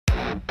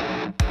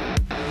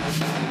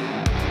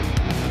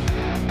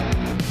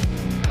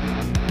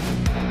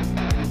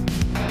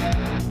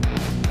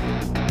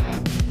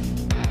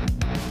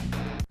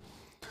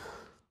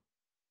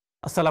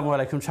আসসালামু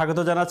আলাইকুম, স্বাগত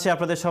জানাচ্ছি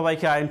আপনাদের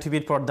সবাইকে আইএন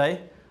টিভির পর্দায়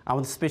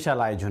আমাদের স্পেশাল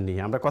আয়োজন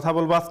নিয়ে। আমরা কথা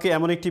বলবো আজকে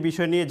এমন একটি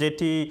বিষয় নিয়ে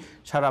যেটি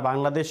সারা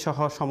বাংলাদেশ সহ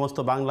সমস্ত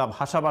বাংলা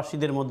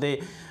ভাষাভাষীদের মধ্যে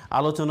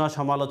আলোচনা,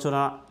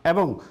 সমালোচনা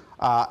এবং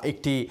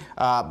একটি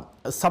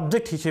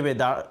সাবজেক্ট হিসেবে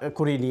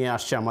করে নিয়ে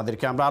আসছে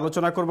আমাদেরকে। আমরা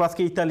আলোচনা করবো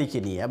আজকে ইতালিকে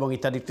নিয়ে এবং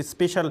ইতালির একটি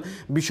স্পেশাল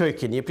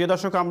বিষয়কে নিয়ে। প্রিয়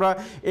দর্শক, আমরা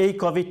এই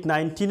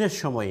কোভিড-19-এর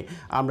সময়ে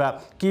আমরা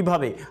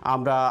কিভাবে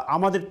আমরা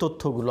আমাদের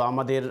তথ্যগুলো,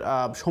 আমাদের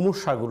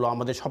সমস্যাগুলো,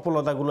 আমাদের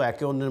সফলতাগুলো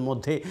একে অন্যের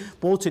মধ্যে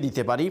পৌঁছে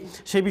দিতে পারি,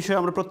 সেই বিষয়ে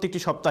আমরা প্রত্যেকটি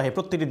সপ্তাহে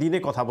প্রত্যেকটি দিনে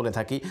কথা বলে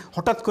থাকি।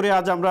 হঠাৎ করে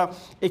আজ আমরা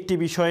একটি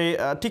বিষয়ে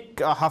ঠিক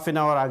হাফ এন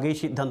আওয়ার আগেই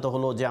সিদ্ধান্ত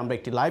হলো যে আমরা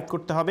একটি লাইভ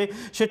করতে হবে।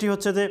 সেটি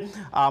হচ্ছে যে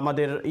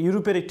আমাদের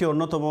ইউরোপের একটি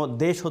অন্যতম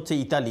দেশ হচ্ছে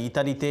ইতালি।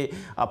 ইতালিতে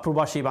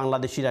প্রবাসী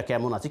বাংলাদেশিরা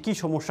কেমন আছে, কি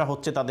সমস্যা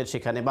হচ্ছে তাদের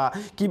সেখানে, বা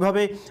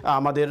কিভাবে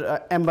আমাদের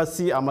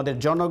এম্বাসি, আমাদের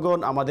জনগণ,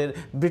 আমাদের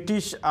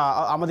ব্রিটিশ,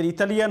 আমাদের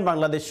ইতালিয়ান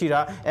বাংলাদেশিরা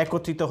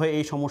একত্রিত হয়ে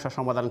এই সমস্যা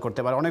সমাধান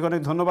করতে পারে। অনেক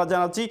অনেক ধন্যবাদ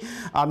জানাচ্ছি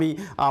আমি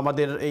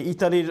আমাদের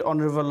ইতালির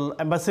অনারেবল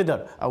অ্যাম্বাসেডর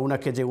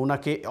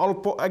উনাকে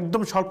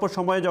একদম স্বল্প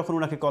সময়ে যখন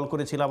উনাকে কল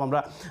করেছিলাম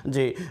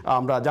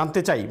আমরা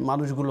জানতে চাই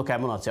মানুষগুলো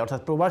কেমন আছে,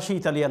 অর্থাৎ প্রবাসী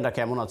ইতালিয়ানরা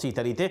কেমন আছে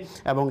ইতালিতে।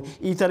 এবং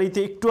ইতালিতে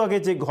একটু আগে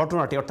যে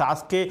ঘটনাটি, অর্থাৎ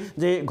আজকে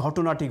যে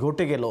ঘটনাটি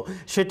ঘটে গেল,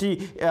 সেটি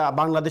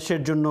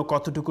বাংলাদেশের জন্য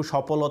কতটুকু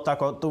সফলতা,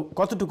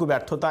 কতটুকু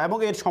ব্যর্থতা এবং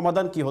এর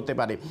সমাধান কি হতে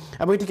পারে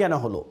এবং এটি কেন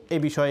হলো,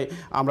 এই বিষয়ে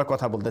আমরা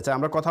কথা বলতে চাই।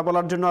 আমরা কথা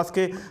বলার জন্য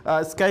আজকে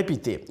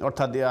স্কাইপিতে,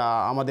 অর্থাৎ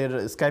আমাদের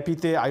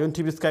স্কাইপিতে, আইওন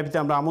টিভি স্কাইপিতে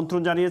আমরা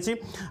আমন্ত্রণ জানিয়েছি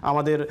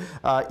আমাদের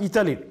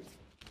ইতালির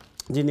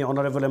যিনি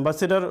অনারেবল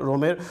অ্যাম্বাসেডর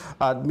রোমের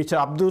মিস্টার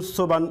আব্দুস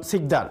সোবান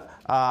সিকদার।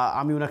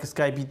 আমি ওনাকে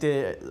স্কাইপিতে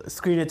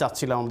স্ক্রিনে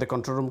চাচ্ছিলাম, আমাদের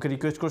কন্ট্রোল রুমকে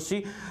রিকোয়েস্ট করছি।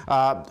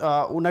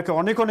 ওনাকে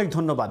অনেক অনেক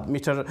ধন্যবাদ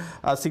মিস্টার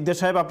সিকদার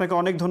সাহেব, আপনাকে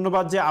অনেক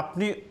ধন্যবাদ যে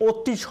আপনি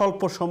অতি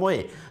স্বল্প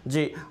সময়ে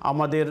যে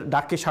আমাদের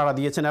ডাকে সাড়া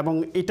দিয়েছেন। এবং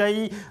এটাই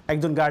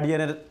একজন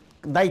গার্ডিয়ানের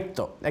দায়িত্ব,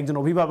 একজন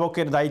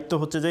অভিভাবকের দায়িত্ব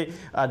হচ্ছে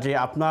যে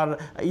আপনার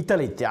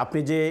ইতালিতে আপনি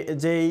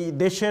যেই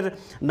দেশের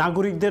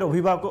নাগরিকদের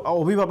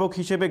অভিভাবক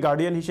হিসেবে,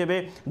 গার্ডিয়ান হিসেবে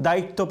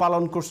দায়িত্ব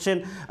পালন করছেন,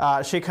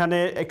 সেখানে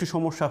একটু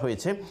সমস্যা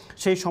হয়েছে।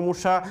 সেই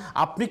সমস্যা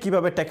আপনি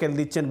কিভাবে ট্যাকেল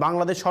দিচ্ছেন,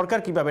 বাংলাদেশ সরকার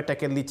কিভাবে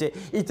ট্যাকেল দিচ্ছে,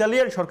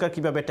 ইতালিয়ান সরকার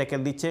কিভাবে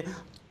ট্যাকেল দিচ্ছে,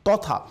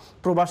 তথা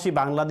প্রবাসী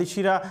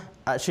বাংলাদেশিরা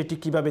সেটি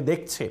কিভাবে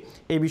দেখছে,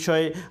 এই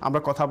বিষয়ে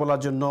আমরা কথা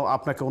বলার জন্য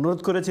আপনাকে অনুরোধ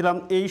করেছিলাম।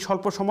 এই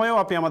স্বল্প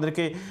সময়েও আপনি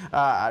আমাদেরকে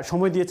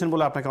সময় দিয়েছেন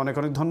বলে আপনাকে অনেক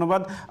অনেক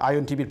ধন্যবাদ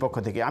আইওন টিভির পক্ষ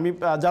থেকে। আমি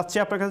যাচ্ছি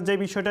আপনার কাছে যে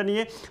বিষয়টা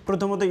নিয়ে।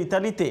 প্রথমত,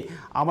 ইতালিতে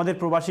আমাদের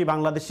প্রবাসী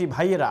বাংলাদেশি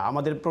ভাইয়েরা,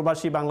 আমাদের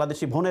প্রবাসী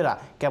বাংলাদেশি বোনেরা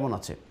কেমন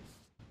আছে?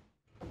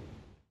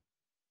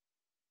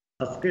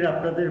 আজকের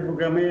আপনাদের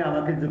প্রোগ্রামে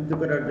আমাকে যুক্ত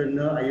করার জন্য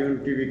আইওন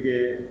টিভিকে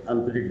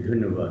আন্তরিক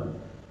ধন্যবাদ।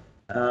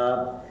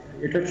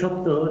 এটা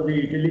সত্য যে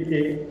ইটালিতে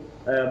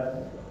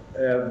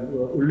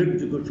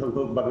উল্লেখযোগ্য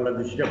সংখ্যক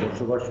বাংলাদেশিরা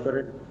বসবাস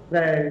করেন।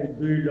 প্রায়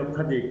 2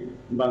 লক্ষাধিক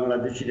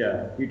বাংলাদেশিরা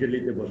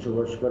ইটালিতে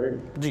বসবাস করেন।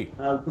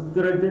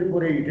 যুক্তরাজ্যের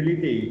পরে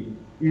ইটালিতেই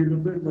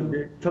ইউরোপের মধ্যে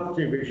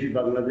সবচেয়ে বেশি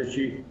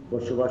বাংলাদেশি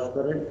বসবাস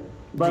করেন।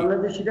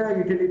 বাংলাদেশিরা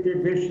ইটালিতে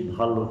বেশ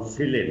ভালো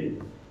ছিলেন।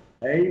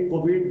 এই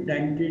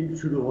কোভিড-19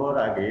 শুরু হওয়ার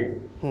আগে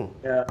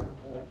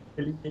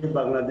ইটালিতে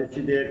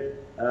বাংলাদেশিদের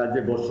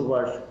যে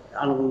বসবাস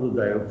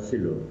আনন্দদায়ক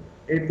ছিল।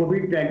 এই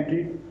কোভিড-19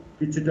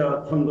 কিছুটা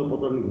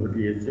ছন্দপতন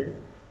ঘটিয়েছে।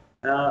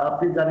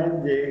 আপনি জানেন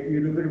যে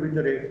ইউরোপের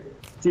ভিতরে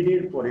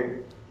চীনের পরে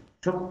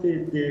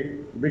সবচেয়ে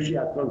বেশি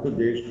আক্রান্ত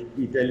দেশ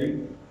ইতালি।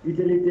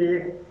 ইতালিতে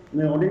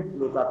অনেক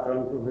লোক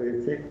আক্রান্ত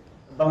হয়েছে।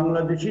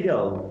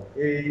 বাংলাদেশিরাও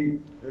এই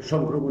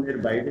সংক্রমণের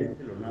বাইরে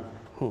ছিল না।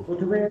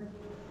 প্রথমে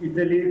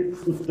ইতালির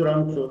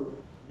উত্তরাঞ্চল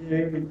যে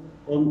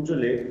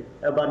অঞ্চলে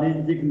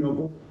বাণিজ্যিক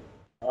নগর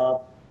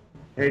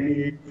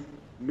ভেনিস,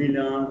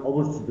 মিলান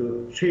অবস্থিত,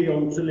 সেই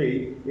অঞ্চলেই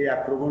এই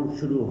আক্রমণ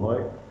শুরু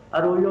হয়।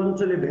 আর ওই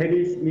অঞ্চলে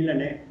ভেনিস,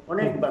 মিলানে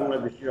অনেক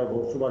বাংলাদেশিরা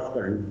বসবাস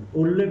করেন,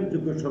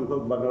 উল্লেখযোগ্য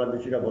সংখ্যক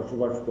বাংলাদেশিরা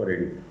বসবাস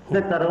করেন।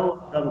 তারাও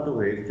আক্রান্ত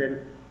হয়েছেন,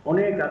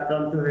 অনেক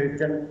আক্রান্ত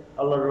হয়েছেন।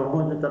 আল্লাহর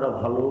রহমতে তারা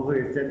ভালো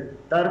হয়েছেন।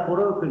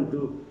 তারপরেও কিন্তু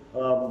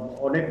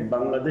অনেক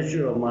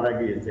বাংলাদেশিও মারা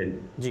গিয়েছেন।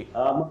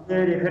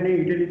 আমাদের এখানে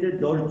ইটালিতে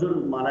 10 জন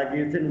মারা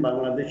গিয়েছেন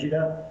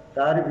বাংলাদেশিরা।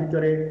 তার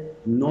ভিতরে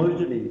 9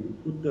 জনই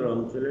উত্তর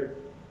অঞ্চলের,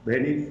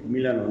 ভেনিস,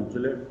 মিলান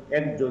অঞ্চলের,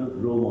 1 জন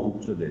রোম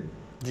অঞ্চলের।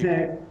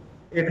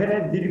 এখানে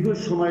দীর্ঘ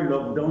সময়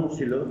লকডাউন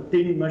ছিল,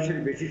 3 মাসের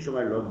বেশি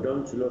সময় লকডাউন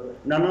ছিল।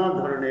 নানা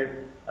ধরনের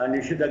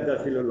নিষেধাজ্ঞা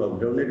ছিল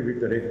লকডাউনের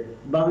ভিতরে।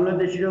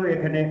 বাংলাদেশিরাও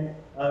এখানে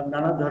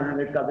নানা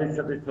ধরনের কাজের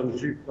সাথে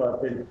সংশ্লিষ্ট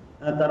আছেন,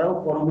 তারাও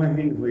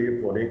কর্মহীন হয়ে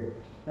পড়ে।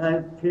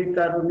 সেই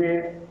কারণে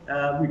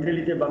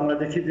ইটালিতে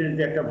বাংলাদেশিদের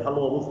যে একটা ভালো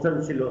অবস্থান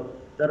ছিল,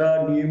 তারা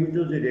নিয়মিত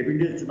যে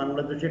রেমিটেন্স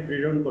বাংলাদেশে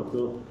প্রেরণ করত,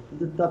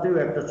 তাতেও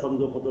একটা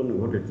ছন্দপতন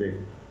ঘটেছে।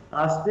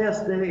 আস্তে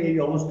আস্তে এই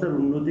অবস্থার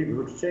উন্নতি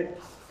ঘটছে।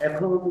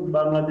 এখন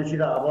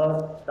বাংলাদেশিরা আবার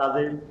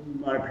কাজে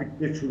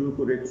ফিরতে শুরু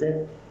করেছে।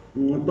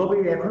 তবে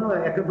এখনো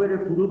একেবারে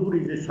পুরোপুরি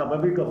যে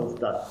স্বাভাবিক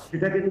অবস্থা,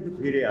 সেটা কিন্তু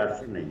ফিরে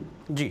আসে নাই।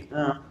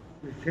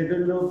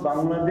 সেজন্য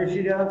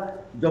বাংলাদেশিরা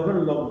যখন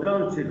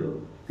লকডাউন ছিল,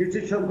 কিছু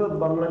সংখ্যক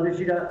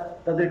বাংলাদেশিরা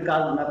তাদের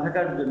কাজ না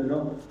থাকার জন্য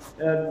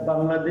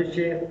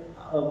বাংলাদেশে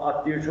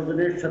আত্মীয়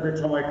স্বজনের সাথে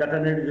সময়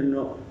কাটানোর জন্য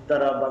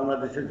তারা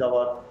বাংলাদেশে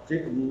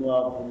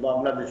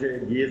বাংলাদেশে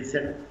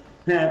গিয়েছেন।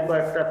 হ্যাঁ,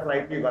 কয়েকটা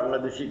ফ্লাইটে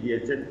বাংলাদেশে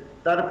গিয়েছেন।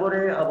 তারপরে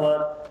আবার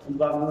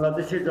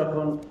বাংলাদেশে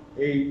যখন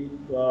এই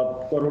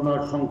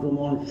করোনার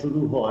সংক্রমণ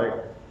শুরু হয়,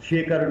 সে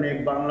কারণে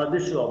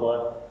বাংলাদেশও আবার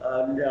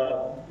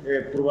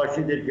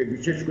প্রবাসীদেরকে,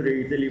 বিশেষ করে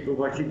ইতালি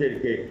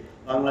প্রবাসীদেরকে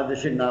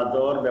বাংলাদেশে না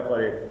যাওয়ার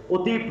ব্যাপারে,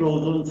 অতি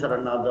প্রয়োজন ছাড়া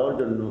না যাওয়ার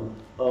জন্য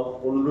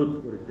অনুরোধ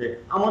করেছে।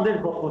 আমাদের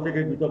পক্ষ থেকে,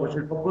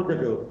 দূতাবাসের পক্ষ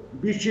থেকেও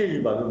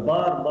বিশেষভাবে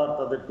বারবার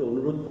তাদেরকে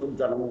অনুরোধ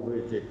জানানো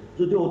হয়েছে,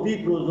 যদি অতি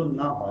প্রয়োজন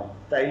না হয়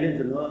তাইলে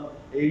যেন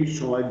এই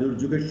সময়,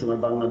 দুর্যোগের সময়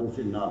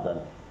বাংলাদেশে না যান।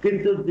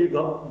 কিন্তু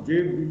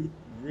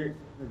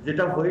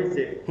যেটা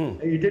হয়েছে,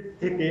 ইটালি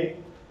থেকে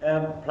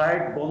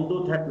ফ্লাইট বন্ধ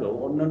থাকলেও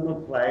অন্যান্য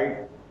ফ্লাইট,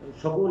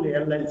 সকল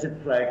এয়ারলাইন্সের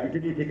ফ্লাইট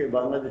ইটালি থেকে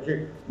বাংলাদেশে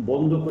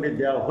বন্ধ করে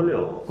দেওয়া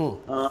হলেও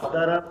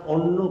তারা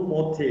অন্য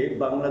পথে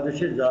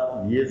বাংলাদেশে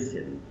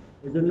গিয়েছেন।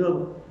 এই জন্য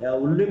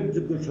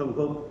উল্লেখযোগ্য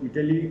সংখ্যক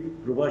ইটালি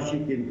প্রবাসী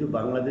কিন্তু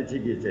বাংলাদেশে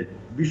গিয়েছেন।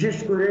 বিশেষ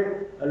করে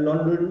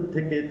লন্ডন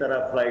থেকে তারা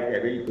ফ্লাইট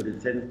অ্যাভেল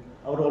করেছেন,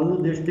 আবার অন্য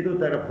দেশ থেকেও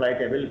তারা ফ্লাইট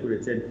অ্যাভেল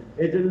করেছেন।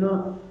 এই জন্য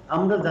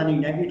আমরা জানি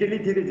না, ইটালি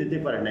থেকে যেতে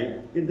পারে নাই,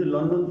 কিন্তু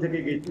লন্ডন থেকে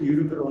গেছে,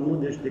 ইউরোপের অন্য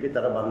দেশ থেকে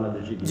তারা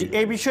বাংলাদেশে গিয়েছে।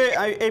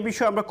 এই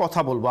বিষয়ে আমরা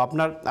কথা বলবো।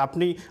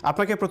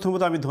 আপনাকে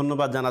প্রথমত আমি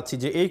ধন্যবাদ জানাচ্ছি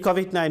যে এই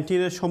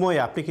কোভিড-19 সময়ে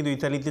আপনি কিন্তু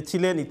ইতালিতে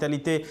ছিলেন।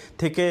 ইতালিতে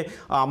থেকে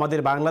আমাদের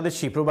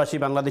প্রবাসী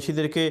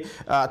বাংলাদেশিদেরকে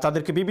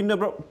তাদেরকে বিভিন্ন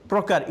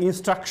প্রকার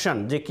ইনস্ট্রাকশন,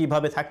 যে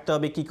কিভাবে থাকতে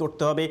হবে, কি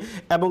করতে হবে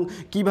এবং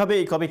কিভাবে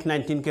এই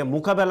কোভিড-19কে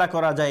মোকাবেলা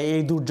করা যায়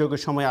এই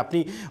দুর্যোগের সময়, আপনি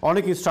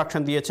অনেক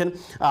ইনস্ট্রাকশন দিয়েছেন।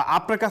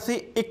 আপনার কাছে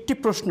একটি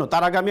প্রশ্ন,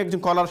 তার আগে আমি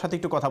একজন কলার সাথে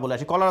একটু কথা বলে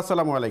আসি। কলার,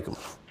 আসসালামু আলাইকুম।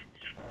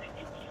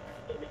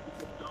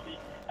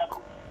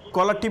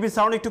 কলার, টিভি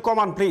সাউন্ড একটু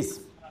কমান please.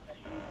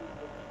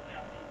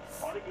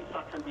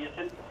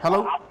 Hello,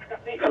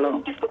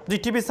 G,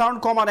 TV sound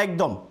কমান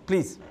একদম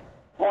প্লিজ।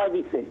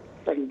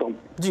 একদম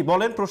জি,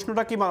 বলেন,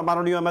 প্রশ্নটা কি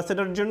মাননীয়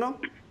অ্যাম্বাসেডারের জন্য?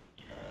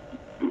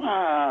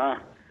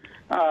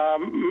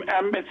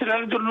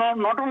 অ্যাম্বাসেডারের জন্য,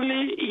 নট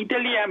অনলি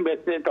ইটালি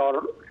অ্যাম্বাসেডর,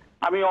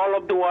 আমি অল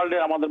অফ দ্য ওয়ার্ল্ড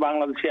এর আমাদের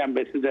বাংলাদেশি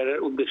অ্যাম্বাসেডারের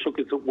উদ্দেশ্য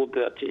কিছু বলতে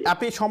যাচ্ছি।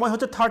 আপনি, সময়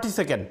হচ্ছে 30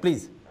 সেকেন্ড প্লিজ।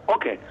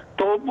 ওকে,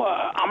 তো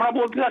আমরা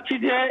বলতে যাচ্ছি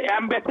যে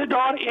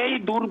অ্যাম্বাসেডর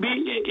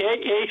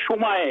এই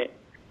সময়ে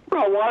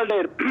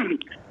ওয়ার্ল্ডের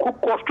খুব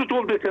কষ্ট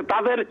চলতেছে,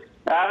 তাদের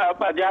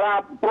যারা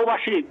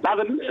প্রবাসী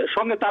তাদের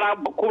সঙ্গে তারা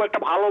খুব একটা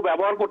ভালো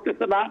ব্যবহার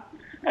করতেছে না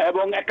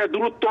এবং একটা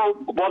দূরত্ব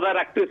বজায়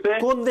রাখতেছে।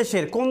 কোন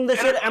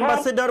দেশের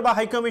অ্যাম্বাসেডর বা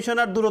হাই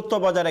কমিশনার দূরত্ব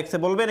বজায় রাখছে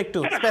বলবেন একটু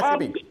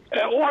স্পেসিফিক?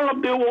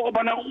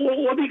 মানে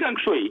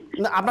অধিকাংশই।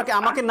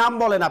 আমাকে নাম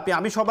বলেন আপনি,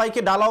 আমি সবাইকে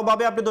ঢালাও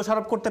ভাবে আপনি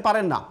দোষারোপ করতে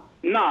পারেন না।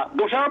 না,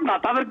 দোষারোপ না,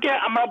 তাদেরকে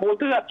আমরা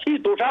বলতে যাচ্ছি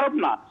দোষারোপ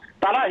না,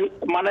 তারা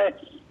মানে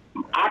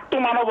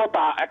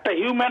আত্মমানবতা, একটা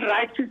হিউম্যান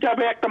রাইটস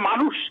হিসাবে একটা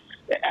মানুষ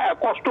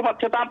কষ্ট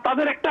পাচ্ছে,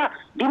 তাদের একটা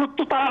দূরত্ব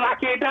তারা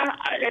রাখে।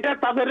 এটা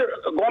তাদের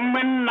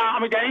গভর্নমেন্ট না,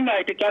 আমি জানি না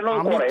এটা কেন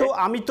করে।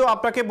 আমি তো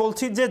আপনাকে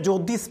বলছি যে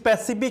যদি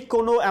স্পেসিফিক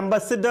কোনো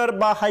অ্যাম্বাসেডর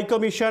বা হাই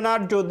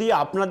কমিশনার যদি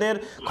আপনাদের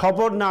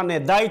খবর না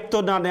নেয়, দায়িত্ব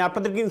না নেয়,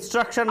 আপনাদেরকে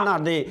ইনস্ট্রাকশন না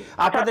দেয়,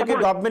 আপনাদেরকে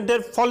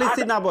গভর্নমেন্টের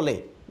পলিসি না বলে,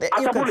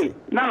 আমি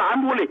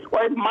বলি,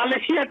 ওই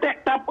মালয়েশিয়াতে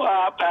একটা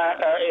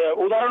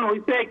উদাহরণ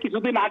হয়েছে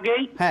কিছুদিন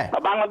আগেই,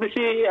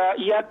 বাংলাদেশি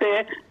ইয়াতে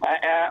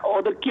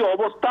ওদের কি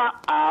অবস্থা,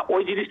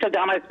 ওই জিনিসটা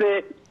জানাইছে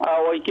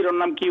ওই কিরণ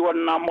নাম, কি ওর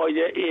নাম, ওই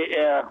যে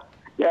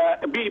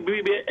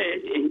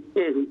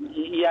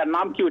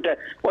নাম কি ওটা,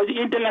 ওই যে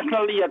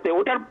ইন্টারন্যাশনাল ইয়াতে,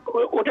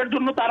 ওটার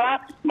জন্য তারা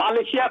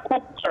মালয়েশিয়া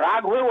খুব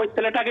রাগ হয়ে ওই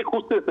ছেলেটাকে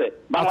খুঁজতেছে।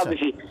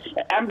 বাংলাদেশি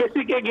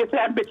এমবেসিকে গেছে,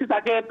 এমবেসি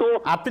তাকে তো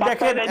আপনি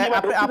দেখেন,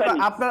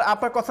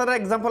 আপনার কথার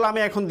এক্সাম্পল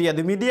আমি এখন দিয়ে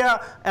দিই। মিডিয়া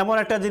এমন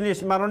একটা জিনিস,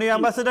 মাননীয়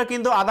অ্যাম্বাসেডর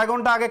কিন্তু আধা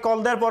ঘন্টা আগে কল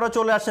দেওয়ার পরে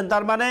চলে আসেন,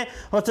 তার মানে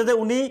হচ্ছে যে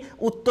উনি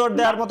উত্তর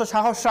দেওয়ার মতো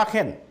সাহস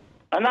রাখেন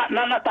না।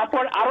 না না,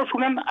 তারপর আরো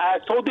শুনেন,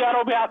 সৌদি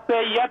আরবে আছে,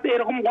 ইয়াতে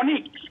এরকম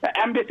অনেক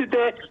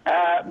এমবেসিতে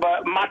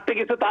মারতে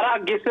গেছে, তারা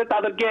গেছে,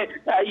 তাদেরকে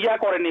ইয়া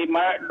করেনি,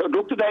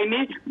 ঢুকতে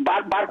দেয়নি,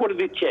 বার করে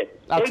দিচ্ছে,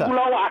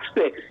 এগুলাও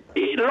আসছে।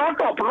 লট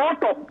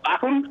অফ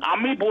এখন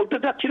আমি বলতে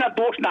চাচ্ছি না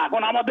দোষ না,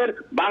 এখন আমাদের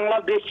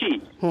বাংলাদেশি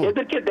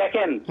এদেরকে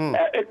দেখেন,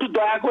 একটু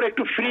দয়া করে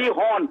একটু ফ্রি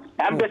হন,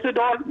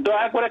 অ্যাম্বাসেডর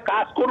দয়া করে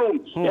কাজ করুন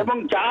এবং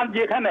যান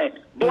যেখানে,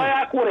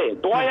 দয়া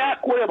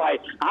করে ভাই,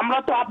 আমরা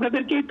তো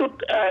আপনাদেরকেই তো,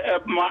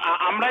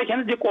 আমরা এখানে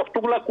যে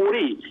কষ্টগুলো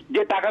করি,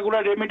 যে টাকাগুলো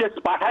রেমিটেন্স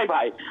পাঠাই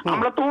ভাই,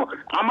 আমরা তো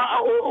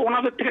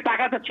ওনাদের থেকে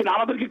টাকা চাচ্ছি না,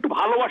 আমাদেরকে একটু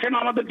ভালোবাসেন,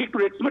 আমাদেরকে একটু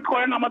রেসপেক্ট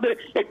করেন, আমাদের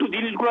একটু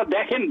জিনিসগুলো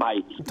দেখেন ভাই।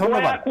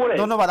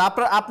 ধন্যবাদ।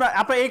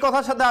 আপনার এই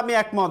কথার সাথে আমি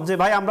একমত যে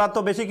ভাই আমরা তো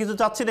বেশি কিছু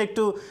চাচ্ছি না,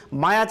 একটু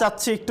মায়া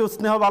চাচ্ছি, একটু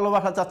স্নেহ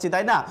ভালোবাসা চাচ্ছি,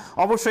 তাই না?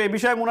 অবশ্যই এই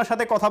বিষয়ে ওনার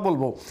সাথে কথা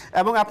বলবো।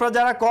 এবং আপনারা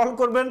যারা কল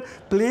করবেন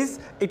প্লিজ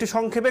একটু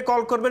সংক্ষেপে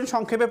কল করবেন,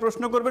 সংক্ষেপে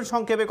প্রশ্ন করবেন,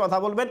 সংক্ষেপে কথা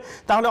বলবেন,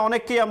 তাহলে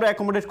অনেককেই আমরা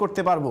অ্যাকোমোডেট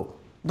করতে পারবো।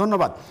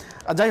 ধন্যবাদ।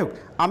 যাই হোক,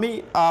 আমি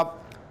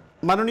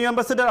মাননীয়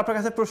অ্যাম্বাসেডর, আপনার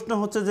কাছে প্রশ্ন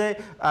হচ্ছে যে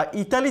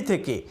ইতালি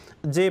থেকে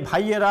যে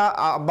ভাইয়েরা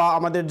বা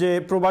আমাদের যে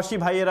প্রবাসী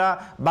ভাইয়েরা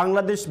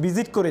বাংলাদেশ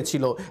ভিজিট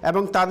করেছিল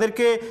এবং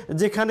তাদেরকে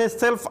যেখানে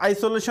সেলফ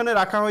আইসোলেশনে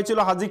রাখা হয়েছিল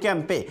হাজি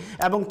ক্যাম্পে,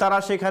 এবং তারা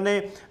সেখানে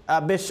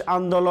বেশ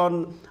আন্দোলন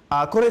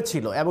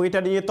করেছিল এবং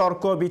এটা নিয়ে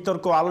তর্ক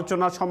বিতর্ক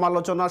আলোচনা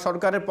সমালোচনা,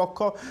 সরকারের পক্ষ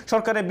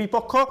সরকারের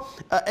বিপক্ষ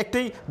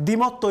একটি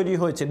দ্বিমত তৈরি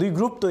হয়েছে, দুই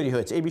গ্রুপ তৈরি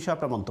হয়েছে, এই বিষয়ে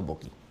আপনার মন্তব্য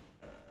কি?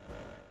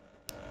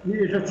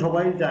 এটা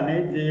সবাই জানে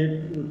যে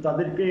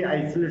তাদেরকে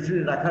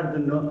আইসোলেশনে রাখার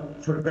জন্য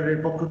সরকারের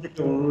পক্ষ থেকে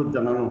অনুরোধ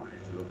জানানো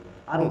হয়েছিল,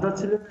 আর ওটা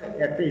ছিল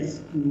একটা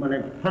মানে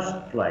ফার্স্ট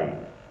ফ্লাইট।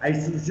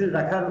 আইসোলেশনে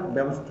রাখার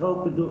ব্যবস্থাও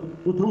কিন্তু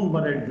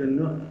প্রথমবারের জন্য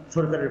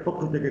সরকারের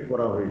পক্ষ থেকে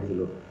করা হয়েছিল।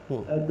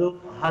 তো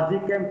হাজি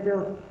ক্যাম্পে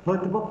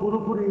হয়তো বা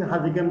পুরোপুরি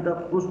হাজি ক্যাম্পটা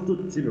প্রস্তুত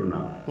ছিল না,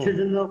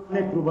 সেজন্য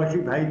অনেক প্রবাসী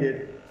ভাইদের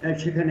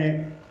সেখানে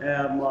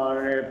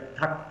মানে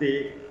থাকতে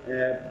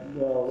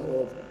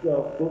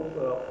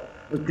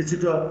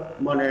কিছুটা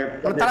মানে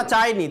তারা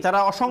চায়নি, তারা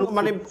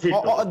মানে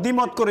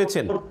দ্বিমত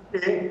করেছেন।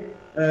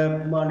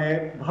 মানে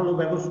ভালো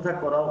ব্যবস্থা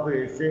করা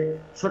হয়েছে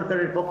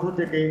সরকারের পক্ষ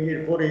থেকে,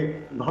 এরপরে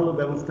ভালো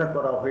ব্যবস্থা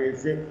করা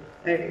হয়েছে,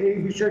 এই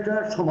বিষয়টা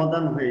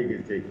সমাধান হয়ে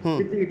গেছে।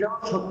 কিন্তু এটাও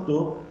সত্য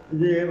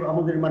যে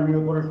আমাদের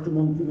মাননীয়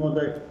পররাষ্ট্রমন্ত্রী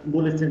মহোদয়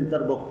বলেছেন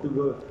তার বক্তব্য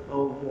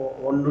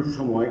অন্য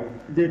সময়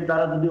যে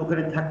তারা যদি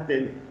ওখানে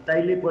থাকতেন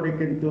তাইলে পরে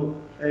কিন্তু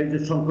এই যে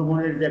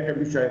সংক্রমণের যে একটা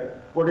বিষয়,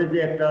 পরে যে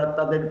একটা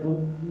তাদের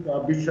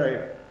বিষয়ে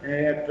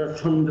একটা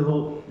সন্দেহ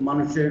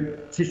মানুষের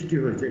সৃষ্টি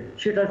হয়েছে,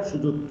 সেটার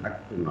সুযোগ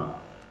থাকতো না।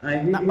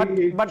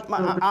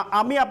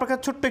 আমি আপনার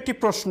কাছে ছোট্ট একটি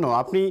প্রশ্ন,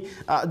 আপনি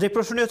যে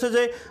প্রশ্নটি হচ্ছে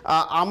যে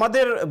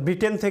আমাদের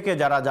ব্রিটেন থেকে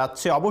যারা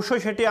যাচ্ছে,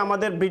 অবশ্যই সেটি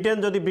আমাদের ব্রিটেন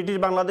যদি ব্রিটিশ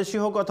বাংলাদেশি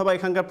হোক অথবা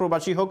এখানকার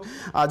প্রবাসী হোক,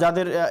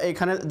 যাদের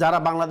এখানে যারা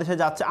বাংলাদেশে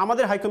যাচ্ছে,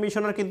 আমাদের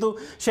হাইকমিশনার কিন্তু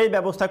সেই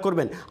ব্যবস্থা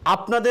করবেন।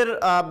 আপনাদের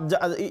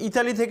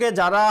ইতালি থেকে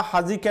যারা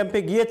হাজি ক্যাম্পে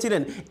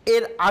গিয়েছিলেন,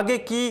 এর আগে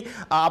কি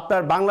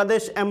আপনার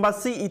বাংলাদেশ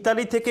এম্বাসি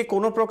ইতালি থেকে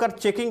কোনো প্রকার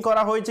চেকিং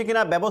করা হয়েছে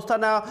কিনা, ব্যবস্থা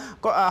নেওয়া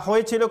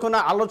হয়েছিল কোনো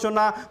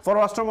আলোচনা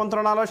পররাষ্ট্র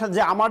মন্ত্রণালয়ের সাথে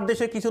যে আমার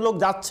দেশে কিছু লোক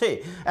যাচ্ছে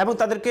এবং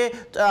তাদেরকে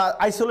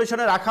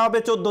আইসোলেশনে রাখা হবে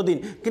 14 দিন,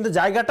 কিন্তু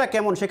জায়গাটা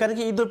কেমন, সেখানে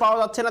কি ইঁদুর পাওয়া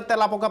যাচ্ছে না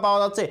তেলাপোকা পাওয়া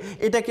যাচ্ছে,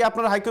 এটা কি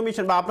আপনার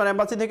হাইকমিশন বা আপনার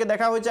এম্বাসি থেকে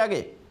দেখা হয়েছে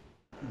আগে?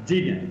 জি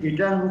না,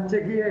 এটা হচ্ছে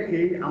কি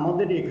এই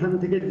আমাদের এখান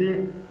থেকে যে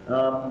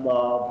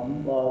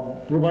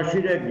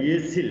প্রবাসীরা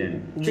গিয়েছিলেন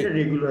সেটা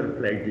রেগুলার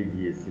ফ্লাইটে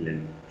গিয়েছিলেন।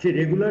 সেই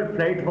রেগুলার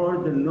ফ্লাইট হওয়ার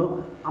জন্য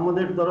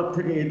আমাদের তরফ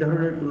থেকে এই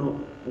ধরনের কোনো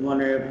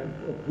মানে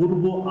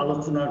পূর্ব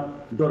আলোচনার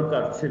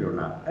দরকার ছিল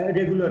না,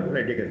 রেগুলার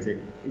ফ্লাইটে গেছে।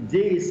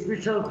 যে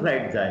স্পেশাল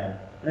ফ্লাইট যায়,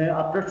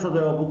 আপনার সাথে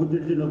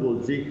অবগতির জন্য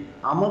বলছি,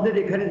 আমাদের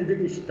এখানে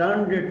যদি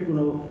স্ট্যান্ডার্ড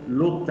কোনো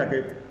লোক থাকে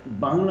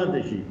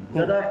বাংলাদেশি,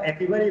 যারা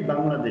একেবারেই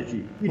বাংলাদেশি,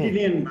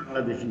 ইটালিয়ান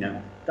বাংলাদেশি না,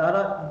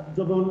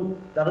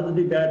 তারা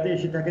যদি বেড়াতে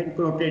এসে থাকেন,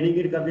 কোনো ট্রেনিং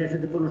এর কাজে এসে,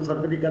 কোনো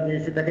সরকারি কাজে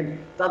এসে থাকেন,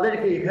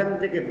 তাদেরকে এখান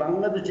থেকে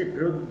বাংলাদেশে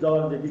ফেরত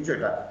যাওয়ার যে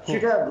বিষয়টা,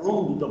 সেটা রোম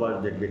দূতাবাস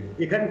দেখবে,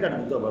 এখানকার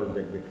দূতাবাস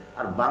দেখবে।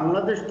 আর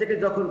বাংলাদেশ থেকে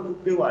যখন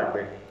কেউ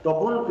আসবে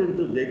তখন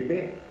কিন্তু দেখবে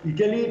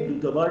ইটালির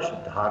দূতাবাস,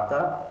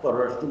 ঢাকা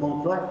পররাষ্ট্র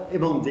মন্ত্রণালয়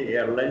এবং যে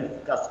এয়ারলাইন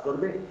কাজ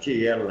করবে সেই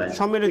এয়ারলাইন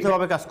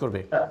সম্মিলিতভাবে কাজ করবে।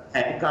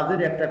 হ্যাঁ,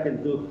 কাজের একটা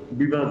কিন্তু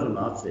বিভাজন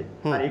আছে।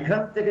 আর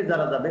এখান থেকে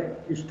যারা যাবে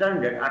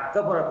স্ট্যান্ডার্ড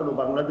আটকা পড়া কোনো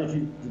বাংলাদেশি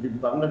যদি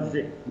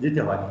বাংলাদেশে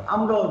যেতে হয়,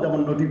 আমরাও যেমন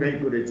নোটিফাই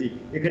করেছি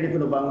এখানে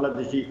কোনো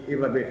বাংলাদেশি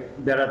এভাবে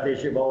বেড়াতে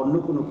এসে বা অন্য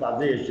কোনো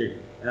কাজে এসে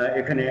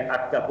এখানে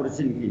আটকা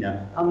পড়েছেন কিনা,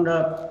 আমরা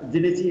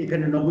জেনেছি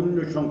এখানে নগণ্য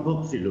সংখ্যক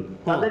ছিল।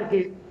 তাদেরকে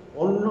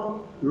অন্য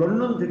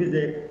লন্ডন থেকে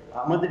যে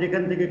আমাদের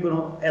এখান থেকে কোনো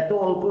এত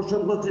অল্প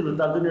সংখ্যক ছিল,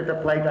 তার জন্য একটা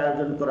ফ্লাইট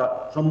আয়োজন করা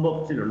সম্ভব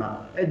ছিল না,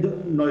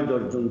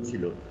 9-10 জন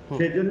ছিল।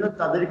 সেই জন্য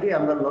তাদেরকে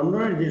আমরা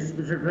লন্ডনের যে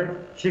স্পেশাল ফ্লাইট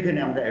সেখানে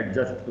আমরা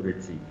অ্যাডজাস্ট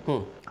করেছি।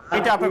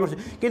 এটা আপনার করছে,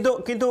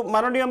 কিন্তু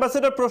মাননীয়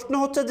অ্যাম্বাসেডর, প্রশ্ন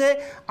হচ্ছে যে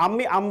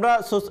আমরা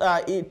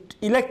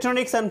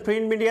ইলেকট্রনিক্স অ্যান্ড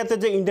প্রিন্ট মিডিয়াতে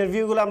যে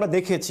ইন্টারভিউগুলো আমরা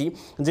দেখেছি,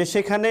 যে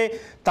সেখানে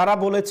তারা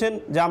বলেছেন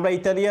যে আমরা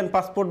ইতালিয়ান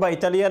পাসপোর্ট বা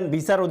ইতালিয়ান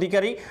ভিসার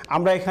অধিকারী,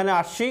 আমরা এখানে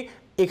আসছি,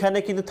 এখানে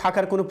কিন্তু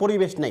থাকার কোনো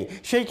পরিবেশ নেই।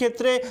 সেই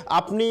ক্ষেত্রে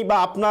আপনি বা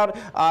আপনার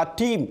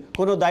টিম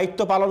কোনো দায়িত্ব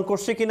পালন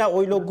করছে কিনা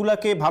ওই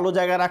লোকগুলোকে ভালো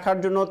জায়গায় রাখার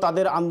জন্য,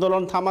 তাদের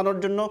আন্দোলন থামানোর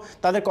জন্য,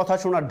 তাদের কথা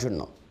শোনার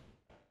জন্য?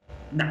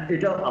 না,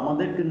 এটা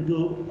আমাদের কিন্তু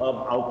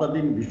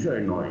আওতাধীন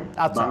বিষয় নয়।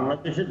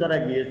 বাংলাদেশে যারা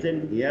গিয়েছেন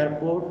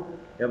এয়ারপোর্ট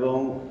এবং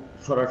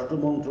স্বরাষ্ট্র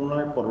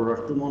মন্ত্রণালয়,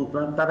 পররাষ্ট্র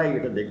মন্ত্রণালয়, তারাই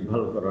এটা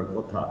দেখভাল করার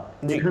কথা।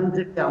 এখান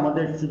থেকে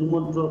আমাদের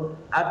শুধুমাত্র,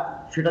 আর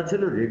সেটা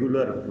ছিল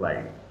রেগুলার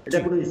ফ্লাইট, এটা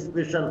কোনো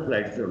স্পেশাল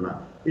ফ্লাইট ছিল না।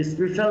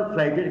 স্পেশাল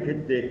ফ্লাইটের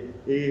ক্ষেত্রে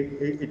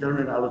এই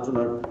ধরনের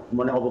আলোচনার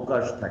মানে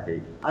অবকাশ থাকে,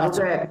 আর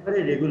ওটা একেবারে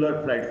রেগুলার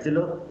ফ্লাইট ছিল।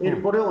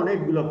 এরপরে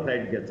অনেকগুলো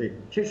ফ্লাইট গেছে,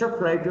 সেসব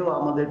ফ্লাইটেও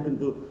আমাদের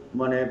কিন্তু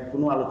মানে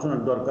কোনো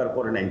আলোচনার দরকার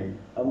পড়ে নাই।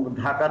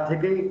 ঢাকা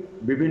থেকেই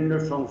বিভিন্ন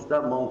সংস্থা,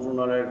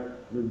 মন্ত্রণালয়ের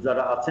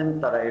যারা আছেন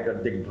তারা এটা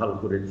দেখভাল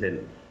করেছেন।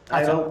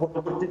 এবং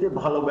পরবর্তীতে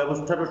ভালো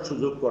ব্যবস্থারও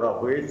সুযোগ করা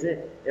হয়েছে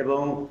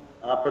এবং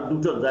আপনার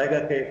দুটো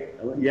জায়গাকে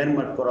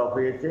ইয়ারমার্ক করা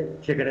হয়েছে,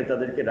 সেখানে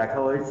তাদেরকে রাখা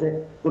হয়েছে।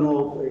 কোনো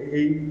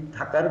এই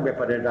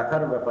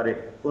রাখার ব্যাপারে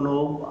কোনো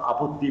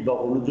আপত্তি বা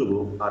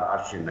অনুযোগও আর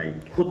আসে নাই।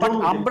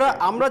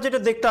 আমরা যেটা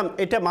দেখলাম,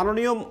 এটা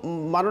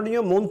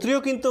মাননীয় মন্ত্রীও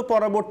কিন্তু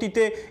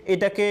পরবর্তীতে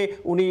এটাকে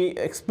উনি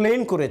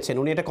এক্সপ্লেইন করেছেন,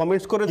 উনি এটা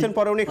কমেন্টস করেছেন,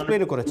 পরে উনি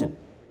এক্সপ্লেইন করেছেন,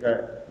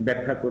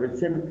 ব্যাখ্যা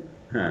করেছেন।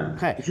 হ্যাঁ,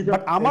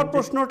 বাট আমার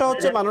প্রশ্নটা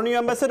হচ্ছে মাননীয়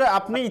অ্যাম্বাসেডর,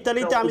 আপনি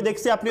ইতালিতে আমি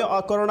দেখছি আপনি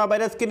করোনা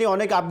ভাইরাসকে নিয়ে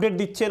অনেক আপডেট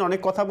দিচ্ছেন, অনেক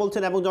কথা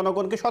বলছেন এবং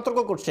জনগণকে সতর্ক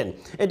করছেন।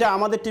 এটা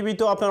আমাদের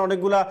টিভিতেও আপনার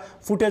অনেকগুলা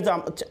ফুটেজ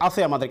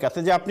আছে আমাদের কাছে,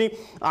 যে আপনি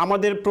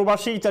আমাদের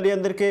প্রবাসী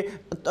ইতালিয়ানদেরকে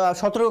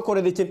সতর্ক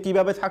করে দিচ্ছেন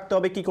কিভাবে থাকতে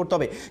হবে, কি করতে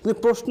হবে। কিন্তু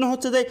প্রশ্ন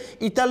হচ্ছে যে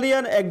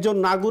ইতালিয়ান একজন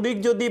নাগরিক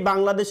যদি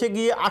বাংলাদেশে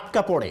গিয়ে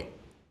আটকা পড়ে,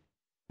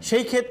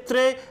 সেই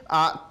ক্ষেত্রে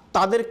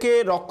তাদেরকে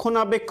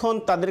রক্ষণাবেক্ষণ,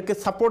 তাদেরকে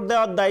সাপোর্ট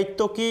দেওয়ার দায়িত্ব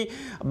কি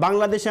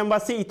বাংলাদেশ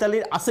এম্বাসি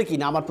ইতালির আছে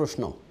কিনা, আমার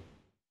প্রশ্ন।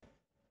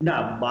 না,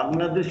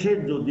 বাংলাদেশে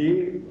যদি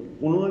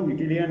কোনো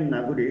ইটালিয়ান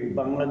নাগরিক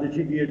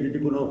বাংলাদেশে গিয়ে যদি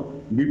কোনো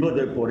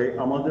বিপদে পড়ে,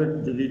 আমাদের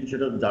যদি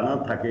সেটা জানা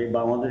থাকে বা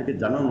আমাদেরকে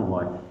জানানো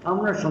হয়,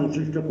 আমরা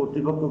সংশ্লিষ্ট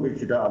কর্তৃপক্ষকে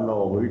সেটা আমরা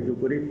অবহিত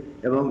করি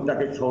এবং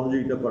তাকে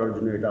সহযোগিতা করার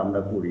জন্য এটা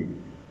আমরা করি।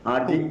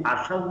 আর যে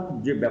আসার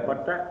যে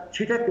ব্যাপারটা,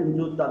 সেটা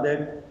কিন্তু তাদের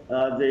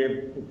যে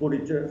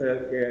পরিচয়,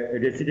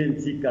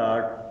 রেসিডেন্সি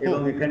কার্ড এবং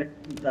এখানে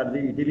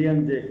তাদের ইটালিয়ান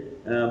যে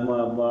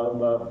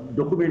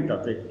ডকুমেন্ট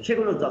আছে,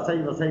 সেগুলো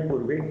যাচাই বাছাই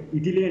করবে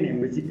ইটালিয়ান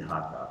এমবেসি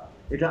ঢাকা।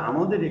 এটা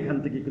আমাদের এখান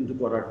থেকে কিন্তু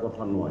করার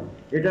কথা নয়।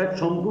 এটা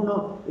সম্পূর্ণ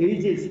এই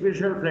যে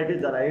স্পেশাল ফ্লাইটে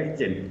যারা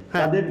এসছেন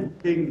তাদের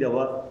বুকিং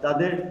দেওয়া,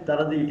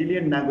 তারা যে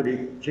ইটালিয়ান নাগরিক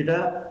সেটা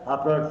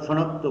আপনার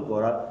শনাক্ত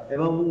করা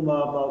এবং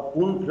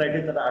কোন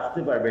ফ্লাইটে তারা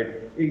আসতে পারবেন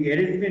এই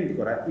অ্যারেঞ্জমেন্ট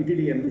করা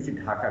ইটালি এমবেসি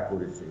ঢাকা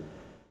করেছে।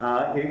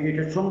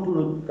 এটা সম্পূর্ণ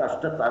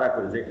কাজটা তারা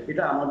করেছে।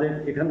 এটা আমাদের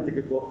এখান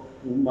থেকে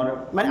মানে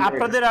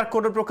আপনাদের আর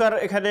কোনো প্রকার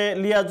এখানে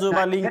লিয়াজো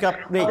বা লিংক আপ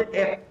নেই।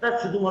 একটা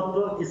শুধুমাত্র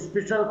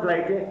স্পেশাল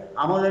ফ্লাইটে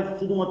আমাদের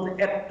শুধুমাত্র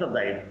একটা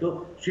দায়িত্ব,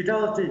 সেটা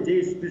হচ্ছে যে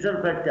স্পেশাল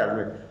ফ্লাইটে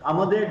আসবে,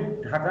 আমাদের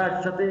ঢাকার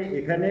সাথে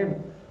এখানে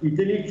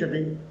ইতালির সাথে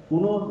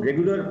কোনো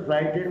রেগুলার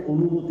ফ্লাইটের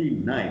অনুমতি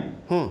নাই।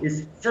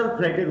 স্পেশাল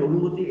ফ্লাইটের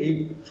অনুমতি এই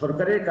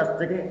সরকারের কাছ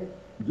থেকে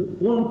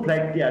কোন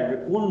ফ্লাইটটি আসবে,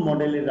 কোন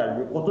মডেলের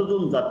আসবে,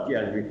 কতজন যাত্রী